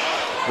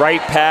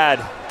 Right pad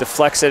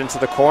deflects it into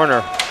the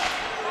corner.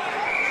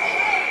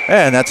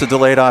 And that's a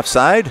delayed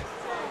offside.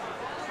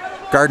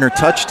 Gardner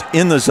touched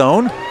in the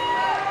zone.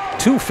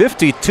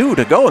 2:52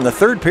 to go in the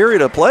third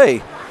period of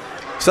play.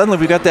 Suddenly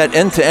we got that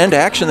end-to-end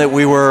action that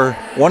we were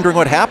wondering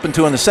what happened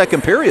to in the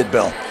second period,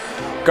 Bill.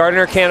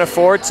 Gardner can't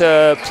afford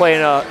to play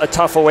in a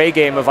tough away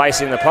game of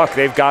icing the puck.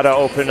 They've got to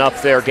open up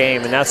their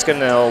game, and that's going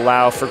to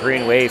allow for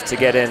Greenwave to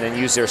get in and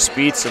use their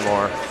speed some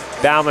more.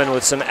 Bauman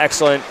with some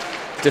excellent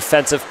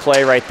defensive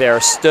play right there.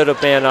 Stood a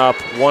man up,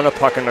 won a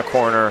puck in the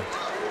corner.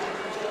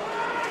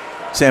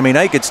 Sammy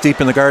Knight gets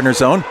deep in the Gardner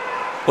zone.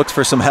 Looks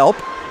for some help.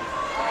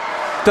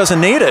 Doesn't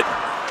need it.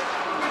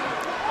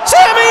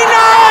 Sammy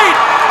Knight!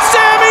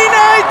 Sammy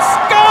Knight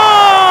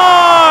score!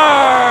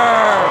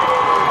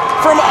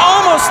 From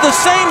almost the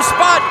same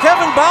spot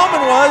Kevin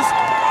Bauman was.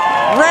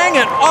 Rang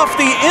it off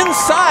the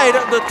inside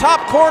of the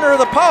top corner of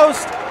the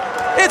post.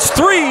 It's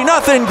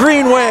 3-0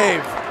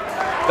 Greenwave.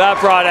 That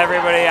brought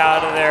everybody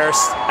out of there,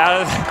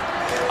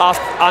 off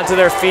onto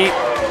their feet.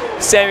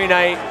 Sammy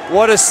Knight,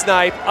 what a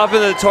snipe, up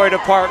in the toy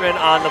department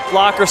on the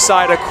blocker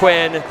side of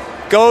Quinn,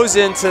 goes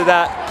into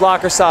that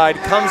blocker side,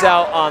 comes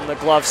out on the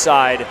glove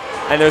side,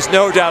 and there's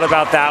no doubt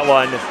about that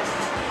one.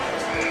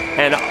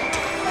 And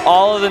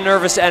all of the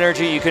nervous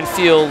energy you can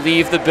feel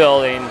leave the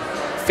building.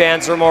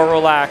 Fans are more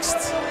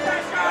relaxed.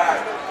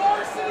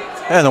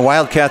 And the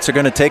Wildcats are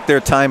going to take their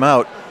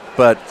timeout.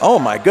 But, oh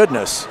my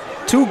goodness,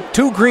 two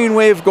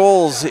Greenwave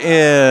goals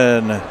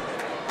in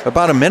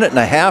about a minute and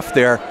a half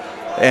there.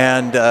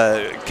 And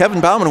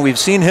Kevin Bauman, we've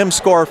seen him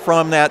score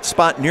from that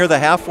spot near the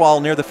half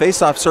wall, near the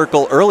faceoff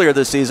circle earlier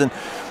this season.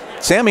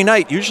 Sammy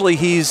Knight, usually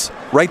he's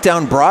right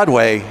down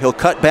Broadway. He'll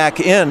cut back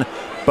in,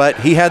 but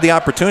he had the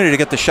opportunity to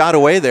get the shot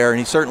away there, and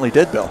he certainly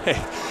did, Bill.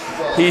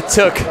 He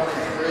took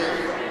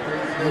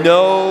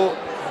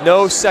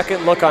no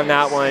second look on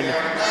that one.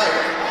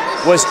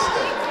 Was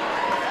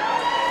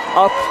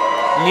up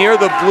near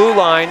the blue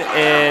line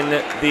in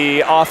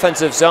the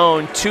offensive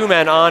zone, 2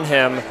 men on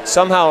him,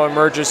 somehow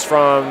emerges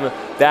from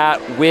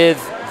that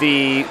with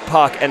the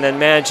puck and then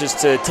manages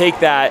to take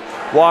that,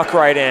 walk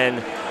right in,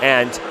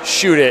 and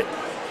shoot it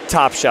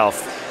top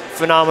shelf.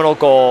 Phenomenal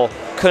goal.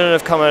 Couldn't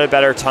have come at a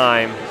better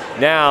time.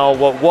 Now,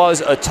 what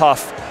was a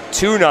tough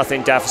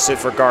 2-0 deficit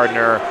for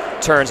Gardner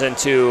turns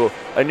into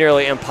a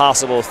nearly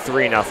impossible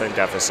 3-0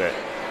 deficit.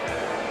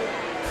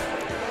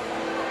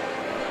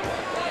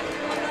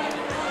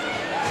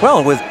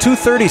 Well, with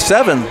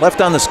 2:37 left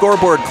on the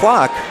scoreboard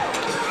clock,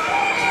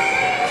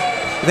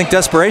 I think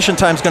desperation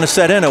time's going to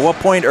set in. At what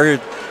point are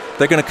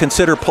they going to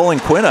consider pulling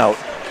Quinn out?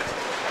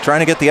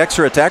 Trying to get the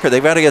extra attacker.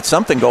 They've got to get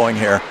something going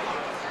here.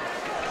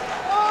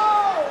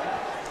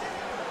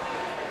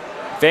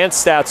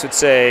 Advanced stats would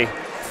say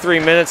 3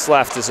 minutes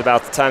left is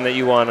about the time that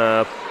you want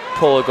to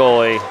pull a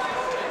goalie.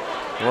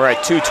 We're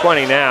at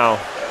 2:20 now.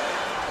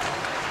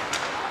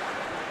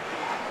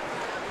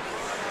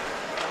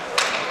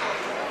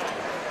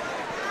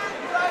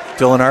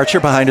 Dylan Archer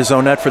behind his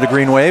own net for the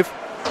Greenwave.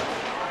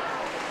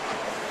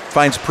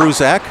 Finds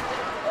Pruzak.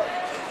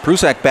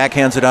 Pruzak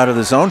backhands it out of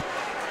the zone.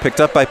 Picked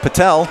up by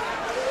Patel.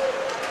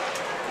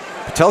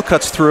 Patel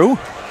cuts through.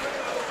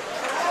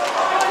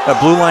 That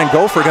blue line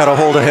gopher got a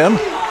hold of him.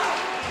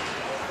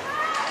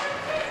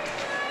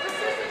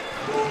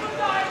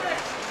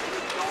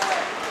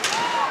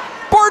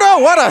 Bordeaux,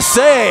 what a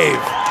save!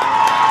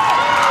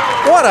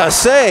 What a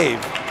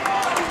save!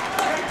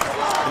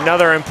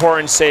 Another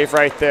important save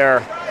right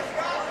there.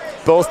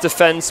 Both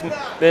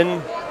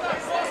defensemen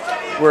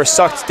were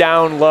sucked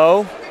down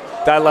low.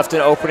 That left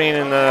an opening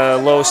in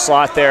the low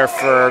slot there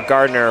for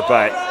Gardner,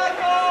 but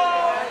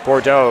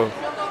Bordeaux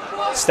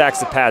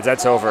stacks the pads.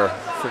 That's over.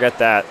 Forget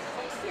that.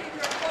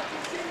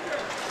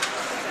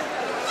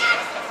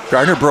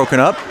 Gardner broken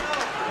up.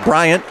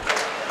 Bryant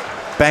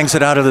bangs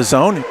it out of the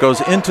zone. It goes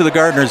into the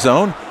Gardner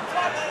zone.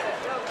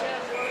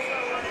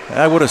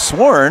 I would have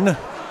sworn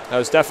that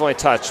was definitely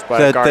touched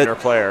by a Gardner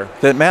player.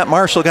 That Matt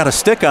Marshall got a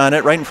stick on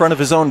it right in front of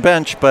his own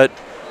bench, but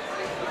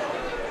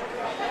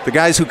the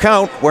guys who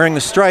count, wearing the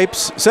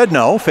stripes, said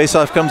no.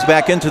 Faceoff comes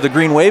back into the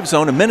Greenwave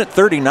zone. A minute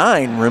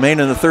 39 remain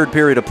in the third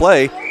period of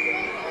play.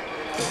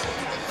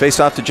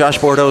 Faceoff to Josh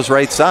Bordeaux's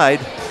right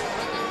side.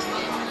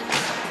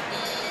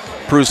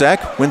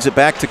 Pruzak wins it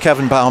back to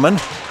Kevin Bauman.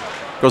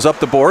 Goes up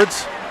the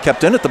boards,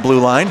 kept in at the blue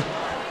line.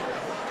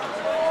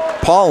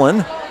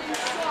 Paulin.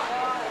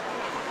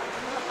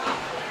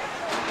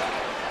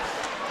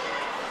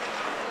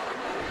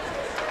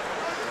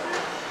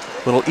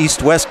 Little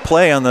east-west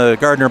play on the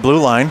Gardner blue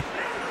line.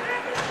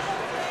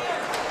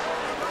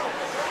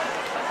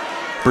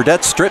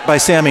 Burdette stripped by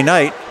Sammy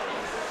Knight.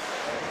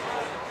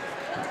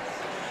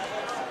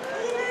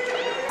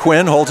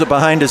 Quinn holds it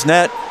behind his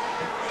net.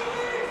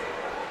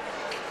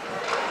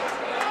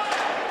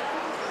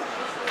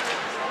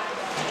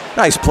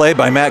 Nice play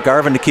by Matt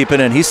Garvin to keep it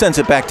in. He sends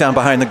it back down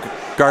behind the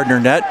Gardner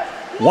net.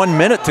 1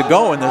 minute to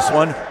go in this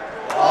one.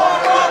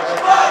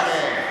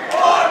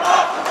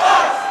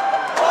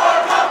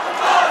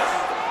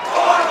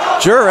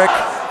 Jurek,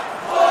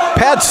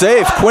 pad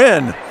save,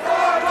 Quinn.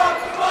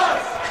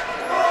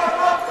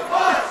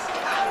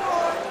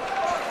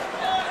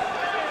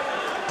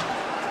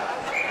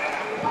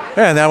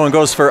 And that one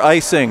goes for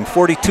icing.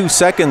 42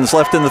 seconds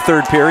left in the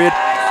third period.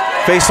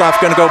 Faceoff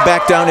going to go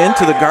back down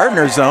into the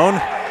Gardner zone.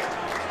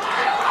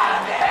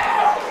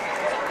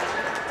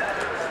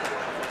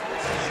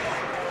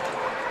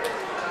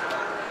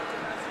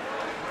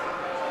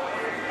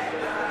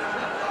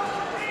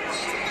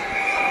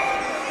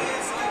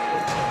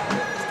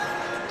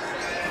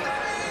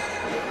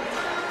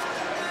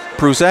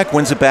 Pruzak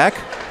wins it back.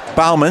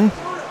 Bauman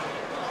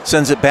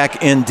sends it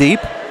back in deep.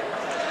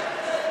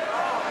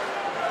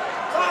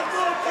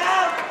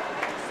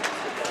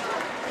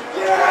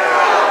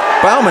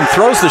 Bauman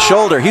throws the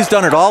shoulder. He's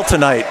done it all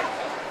tonight.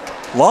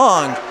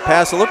 Long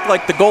pass. It looked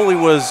like the goalie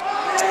was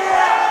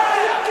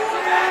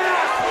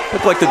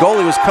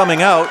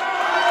coming out.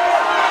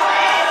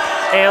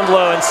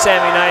 Amblo and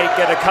Sammy Knight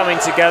get a coming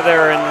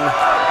together in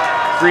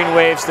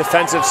Greenwave's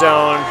defensive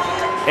zone.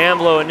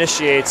 Amblo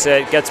initiates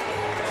it, gets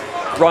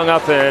rung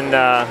up and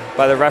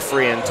by the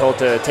referee and told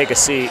to take a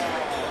seat.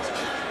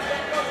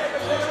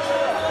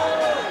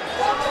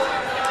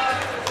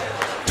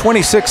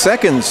 26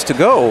 seconds to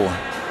go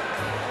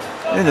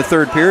in the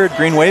third period.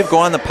 Greenwave go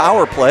on the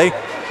power play.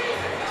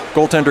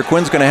 Goaltender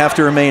Quinn's going to have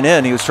to remain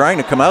in. He was trying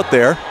to come out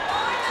there.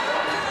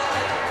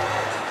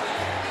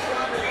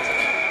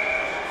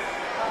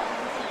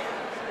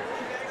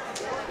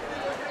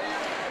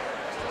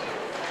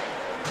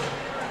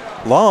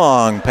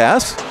 Long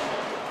pass.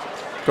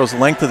 Goes the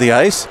length of the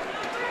ice.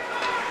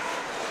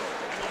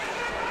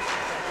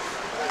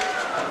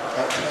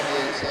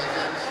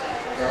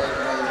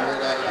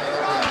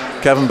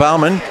 Kevin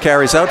Bauman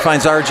carries out,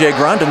 finds R.J.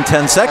 Grondin,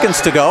 10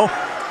 seconds to go.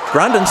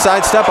 Grondin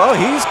sidestep,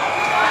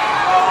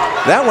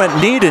 that went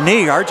knee to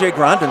knee. R.J.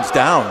 Grondin's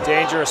down.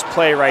 Dangerous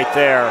play right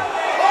there.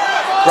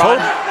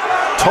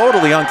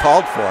 Totally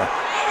uncalled for.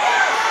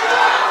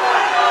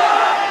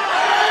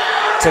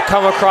 To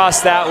come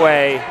across that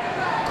way,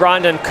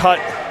 Grondin cut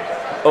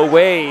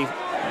away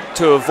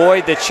to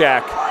avoid the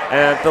check, and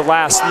at the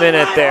last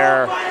minute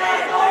there,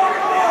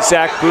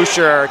 Zach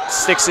Boucher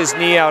sticks his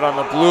knee out on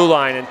the blue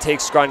line and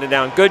takes Grondin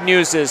down. Good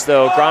news is,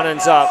 though,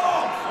 Grondin's up.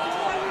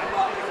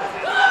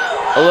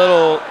 A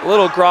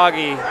little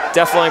groggy,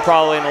 definitely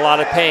probably in a lot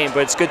of pain,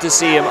 but it's good to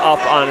see him up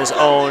on his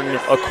own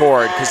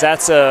accord, because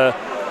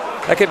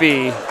that could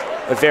be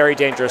a very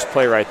dangerous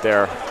play right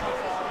there.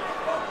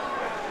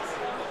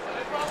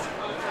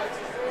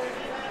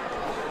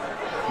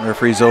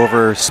 Referee's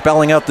over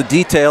spelling out the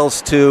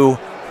details to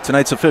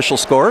tonight's official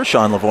scorer,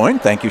 Sean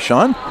Lavoine. Thank you,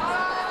 Sean.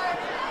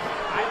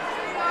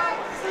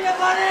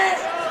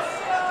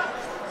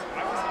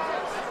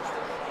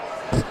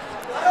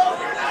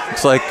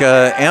 Looks like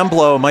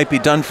Amblo might be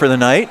done for the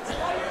night.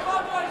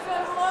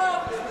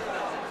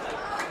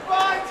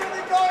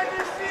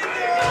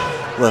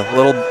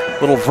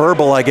 Little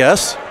verbal, I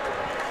guess.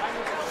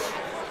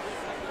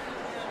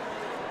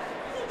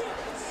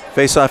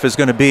 Faceoff is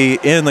going to be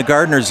in the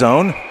Gardner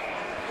zone.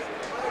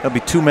 That'll be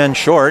 2 men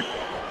short.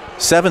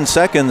 7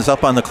 seconds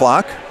up on the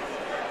clock.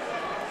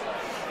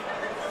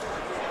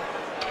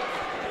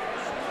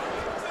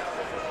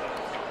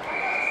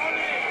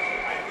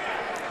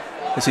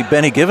 I see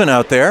Benny Given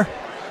out there.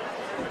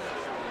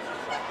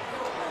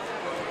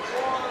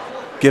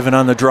 Given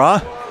on the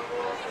draw.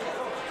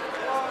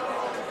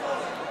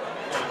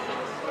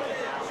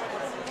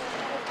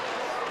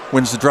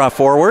 Wins the draw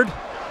forward.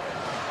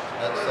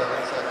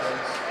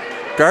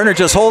 Gardner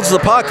just holds the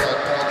puck.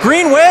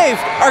 Greenwave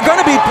are going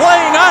to be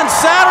playing on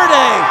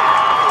Saturday.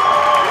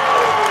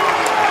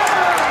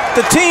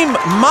 The team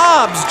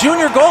mobs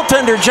junior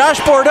goaltender Josh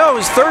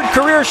Bordeaux's 3rd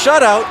career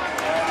shutout.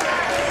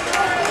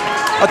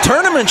 A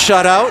tournament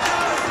shutout.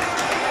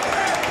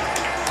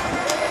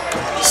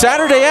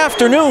 Saturday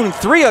afternoon,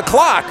 3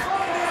 o'clock.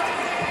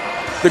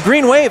 The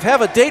Greenwave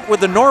have a date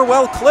with the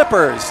Norwell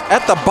Clippers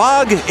at the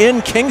Bog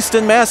in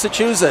Kingston,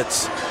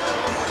 Massachusetts.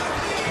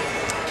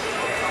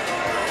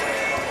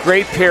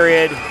 Great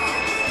period.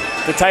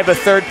 The type of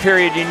third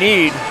period you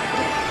need.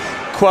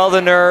 Quell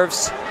the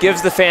nerves,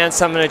 gives the fans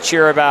something to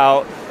cheer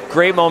about.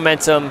 Great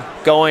momentum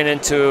going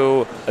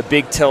into a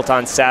big tilt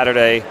on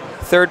Saturday.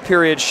 Third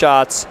period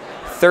shots,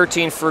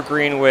 13 for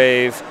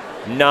Greenwave,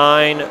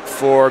 9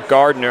 for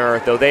Gardner,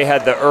 though they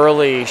had the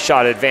early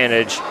shot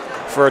advantage,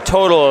 for a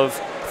total of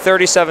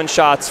 37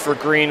 shots for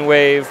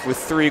Greenwave with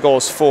 3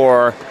 goals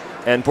for,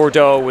 and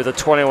Bordeaux with a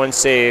 21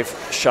 save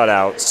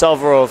shutout.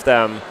 Several of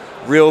them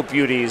real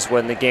beauties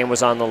when the game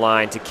was on the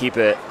line to keep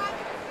the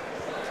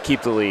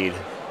lead.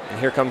 And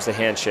here comes the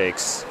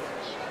handshakes.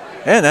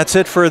 And that's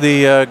it for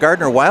the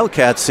Gardner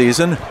Wildcats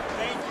season.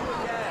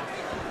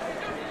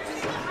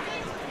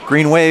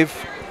 Greenwave,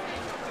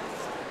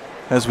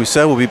 as we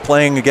said, will be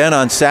playing again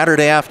on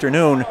Saturday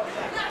afternoon.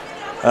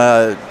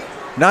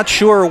 Not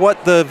sure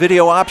what the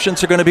video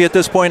options are going to be at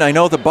this point. I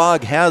know the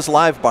Bog has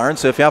Live Barn,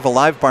 so if you have a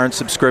Live Barn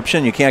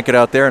subscription, you can't get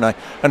out there, and I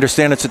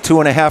understand it's a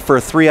 2.5 or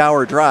 3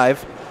 hour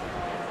drive.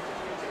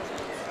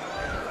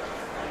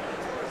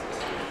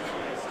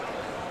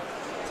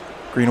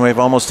 Greenwave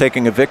almost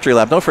taking a victory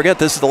lap. Don't forget,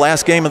 this is the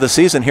last game of the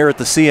season here at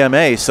the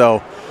CMA, so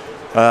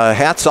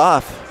hats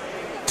off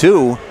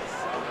to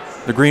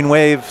the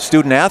Greenwave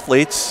student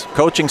athletes,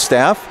 coaching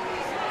staff.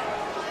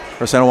 Of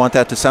course, I don't want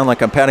that to sound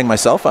like I'm patting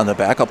myself on the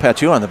back. I'll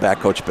pat you on the back,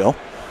 Coach Bill.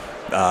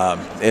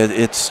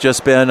 It's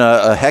just been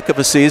a heck of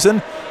a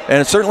season,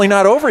 and it's certainly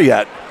not over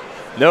yet.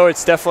 No,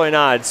 it's definitely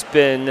not. It's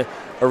been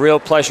a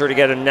real pleasure to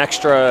get an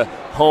extra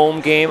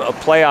home game, a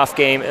playoff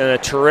game, and a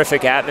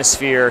terrific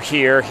atmosphere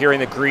here, hearing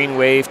the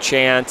Greenwave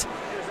chant,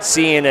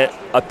 seeing it,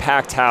 a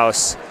packed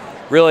house.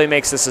 Really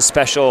makes this a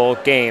special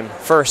game.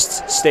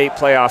 First state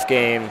playoff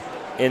game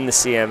in the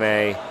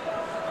CMA,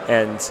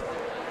 and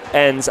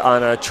ends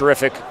on a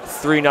terrific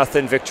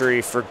 3-0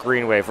 victory for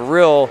Greenwave. A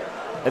real,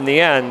 in the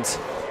end,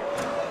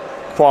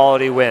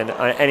 quality win,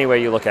 any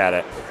way you look at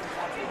it.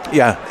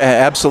 Yeah,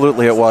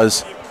 absolutely it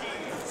was.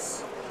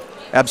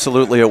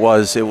 Absolutely it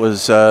was. It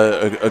was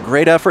a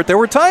great effort. There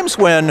were times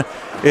when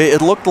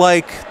it looked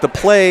like the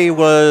play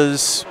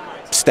was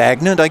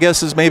stagnant, I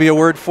guess is maybe a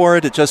word for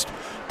it. It just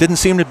didn't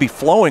seem to be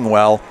flowing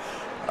well.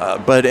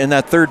 But in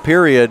that third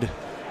period,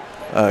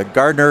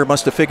 Gardner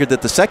must have figured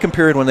that the second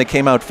period when they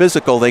came out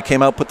physical, they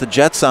came out, put the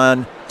Jets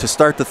on to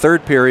start the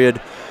third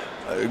period.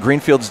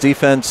 Greenfield's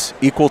defense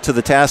equal to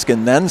the task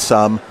and then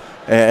some.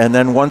 And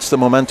then once the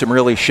momentum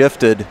really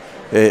shifted,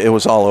 it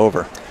was all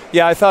over.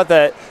 Yeah, I thought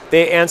that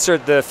they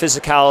answered the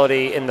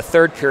physicality in the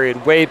third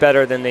period way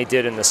better than they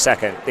did in the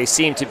second. They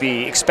seemed to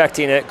be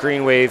expecting it,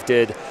 Greenwave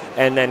did,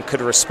 and then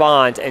could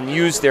respond and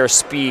use their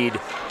speed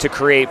to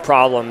create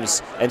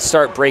problems and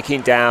start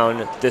breaking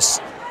down this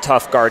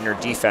tough Gardner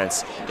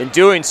defense. In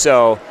doing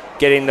so,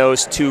 getting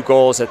those 2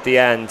 goals at the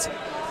end,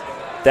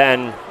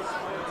 then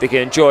they can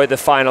enjoy the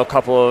final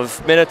couple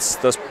of minutes.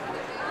 Those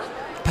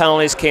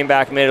penalties came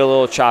back, made it a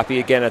little choppy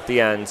again at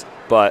the end,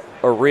 but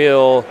a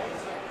real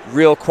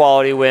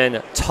quality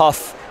win,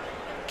 tough,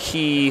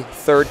 key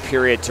third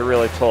period to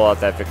really pull out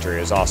that victory.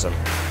 It was awesome.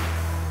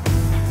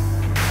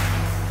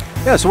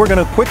 Yeah, so we're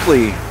going to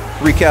quickly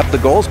recap the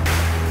goals.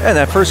 And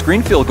that first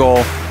Greenfield goal,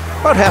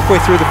 about halfway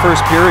through the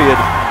first period,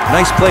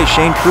 nice play,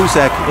 Shane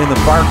Kruzak in the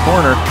far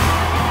corner,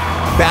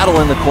 battle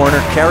in the corner,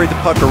 carried the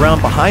puck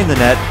around behind the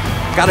net,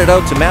 got it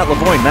out to Matt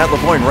Lavoine. Matt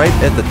Lavoine right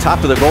at the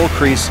top of the goal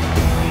crease,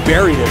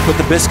 buried it, put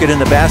the biscuit in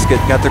the basket,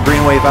 got the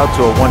Greenwave out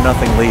to a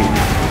 1-0 lead.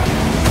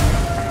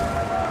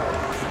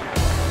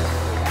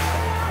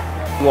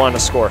 You want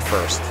to score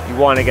first. You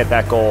want to get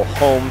that goal,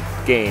 home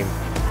game.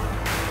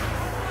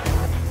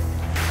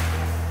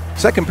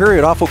 Second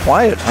period, awful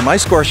quiet. On my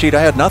score sheet,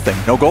 I had nothing.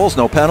 No goals,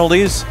 no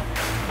penalties.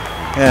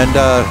 And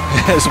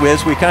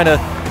as we kind of,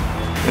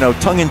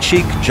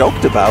 tongue-in-cheek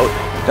joked about,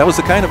 that was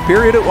the kind of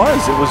period it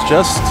was. It was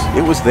just,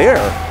 it was there.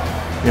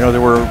 There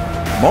were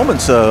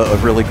moments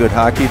of really good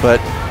hockey, but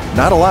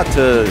not a lot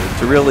to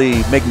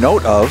really make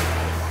note of.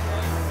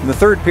 In the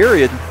third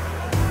period,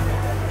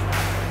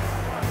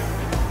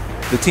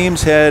 the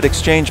teams had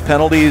exchanged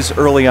penalties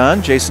early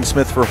on. Jason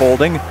Smith for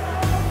holding,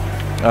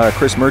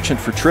 Chris Merchant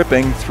for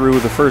tripping through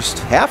the first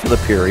half of the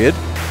period.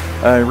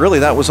 Really,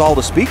 that was all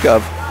to speak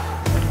of.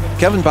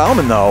 Kevin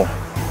Bauman, though,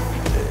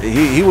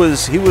 he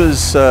was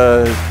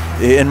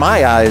in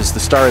my eyes, the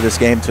star of this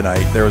game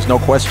tonight. There was no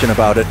question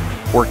about it.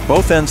 Worked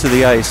both ends of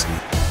the ice,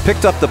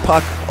 picked up the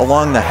puck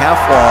along the half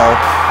wall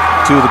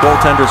to the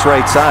goaltender's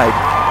right side,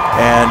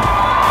 and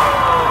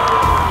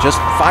just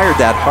fired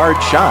that hard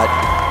shot,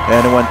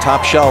 and it went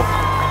top shelf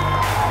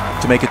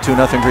to make it 2-0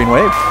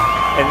 Greenwave.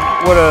 And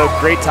what a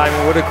great time,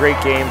 and what a great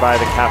game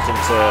by the captain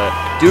to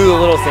do the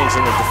little things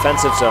in the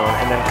defensive zone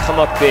and then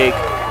come up big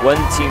when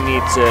the team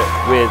needs it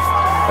with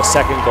a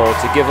second goal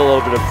to give a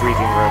little bit of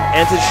breathing room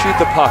and to shoot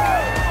the puck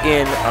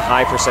in a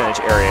high percentage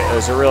area. It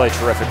was a really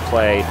terrific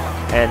play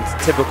and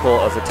typical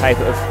of the type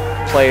of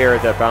player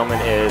that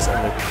Bauman is and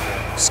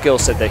the skill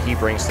set that he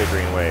brings to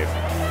Greenwave.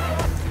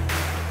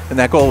 And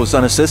that goal was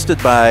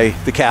unassisted by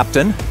the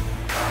captain.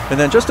 And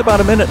then just about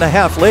a minute and a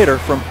half later,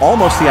 from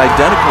almost the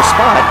identical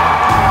spot,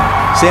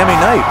 Sammy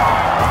Knight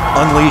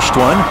unleashed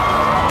one.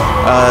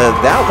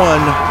 That one,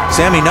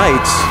 Sammy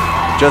Knight's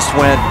just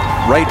went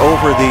right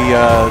over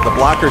the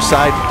blocker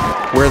side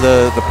where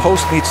the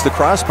post meets the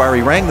crossbar.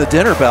 He rang the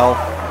dinner bell,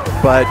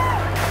 but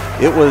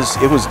it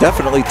was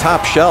definitely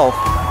top shelf,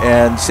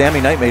 and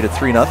Sammy Knight made it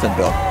 3-0,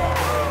 Bill.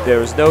 There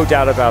was no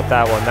doubt about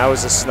that one. That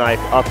was a snipe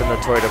up in the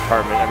toy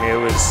department. I mean,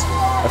 it was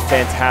a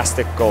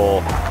fantastic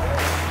goal.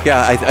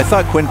 Yeah, I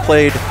thought Quinn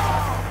played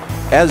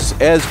as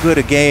good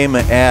a game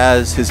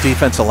as his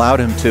defense allowed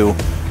him to.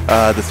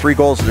 The 3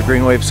 goals that the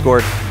Greenwave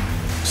scored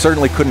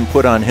certainly couldn't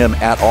put on him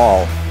at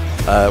all.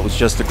 It was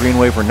just the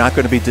Greenwave were not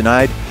going to be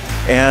denied,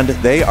 and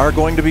they are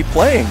going to be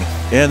playing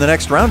in the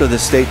next round of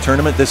this state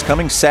tournament this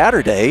coming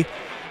Saturday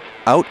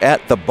out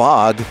at the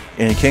Bog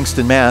in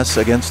Kingston, Mass.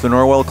 against the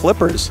Norwell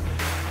Clippers.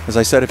 As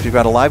I said, if you've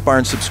got a Live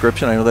Barn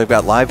subscription, I know they've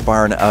got Live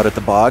Barn out at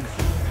the Bog.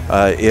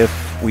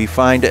 If we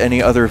find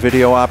any other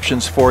video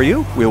options for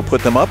you, we'll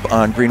put them up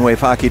on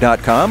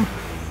greenwavehockey.com.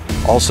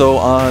 Also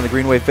on the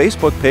Greenwave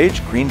Facebook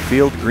page,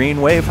 Greenfield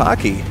Greenwave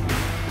Hockey.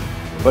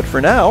 But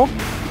for now,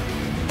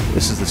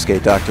 this is the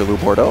Skate Dr. Lou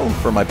Bordeaux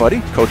for my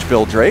buddy, Coach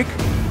Bill Drake.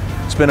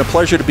 It's been a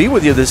pleasure to be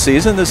with you this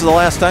season. This is the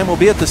last time we'll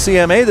be at the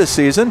CMA this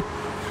season.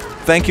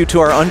 Thank you to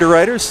our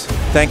underwriters.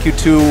 Thank you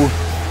to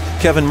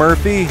Kevin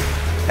Murphy,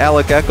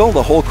 Alec Eckel,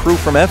 the whole crew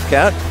from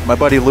FCAT, my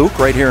buddy Luke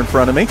right here in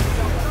front of me.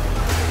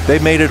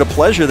 They've made it a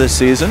pleasure this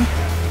season.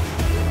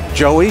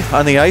 Joey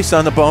on the ice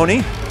on the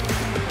Boney,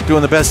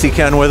 doing the best he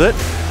can with it.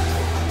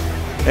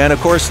 And of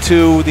course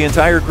to the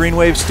entire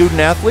Greenwave student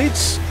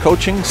athletes,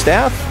 coaching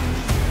staff.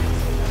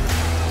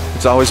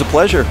 It's always a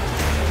pleasure.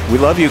 We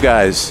love you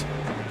guys.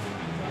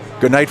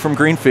 Good night from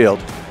Greenfield.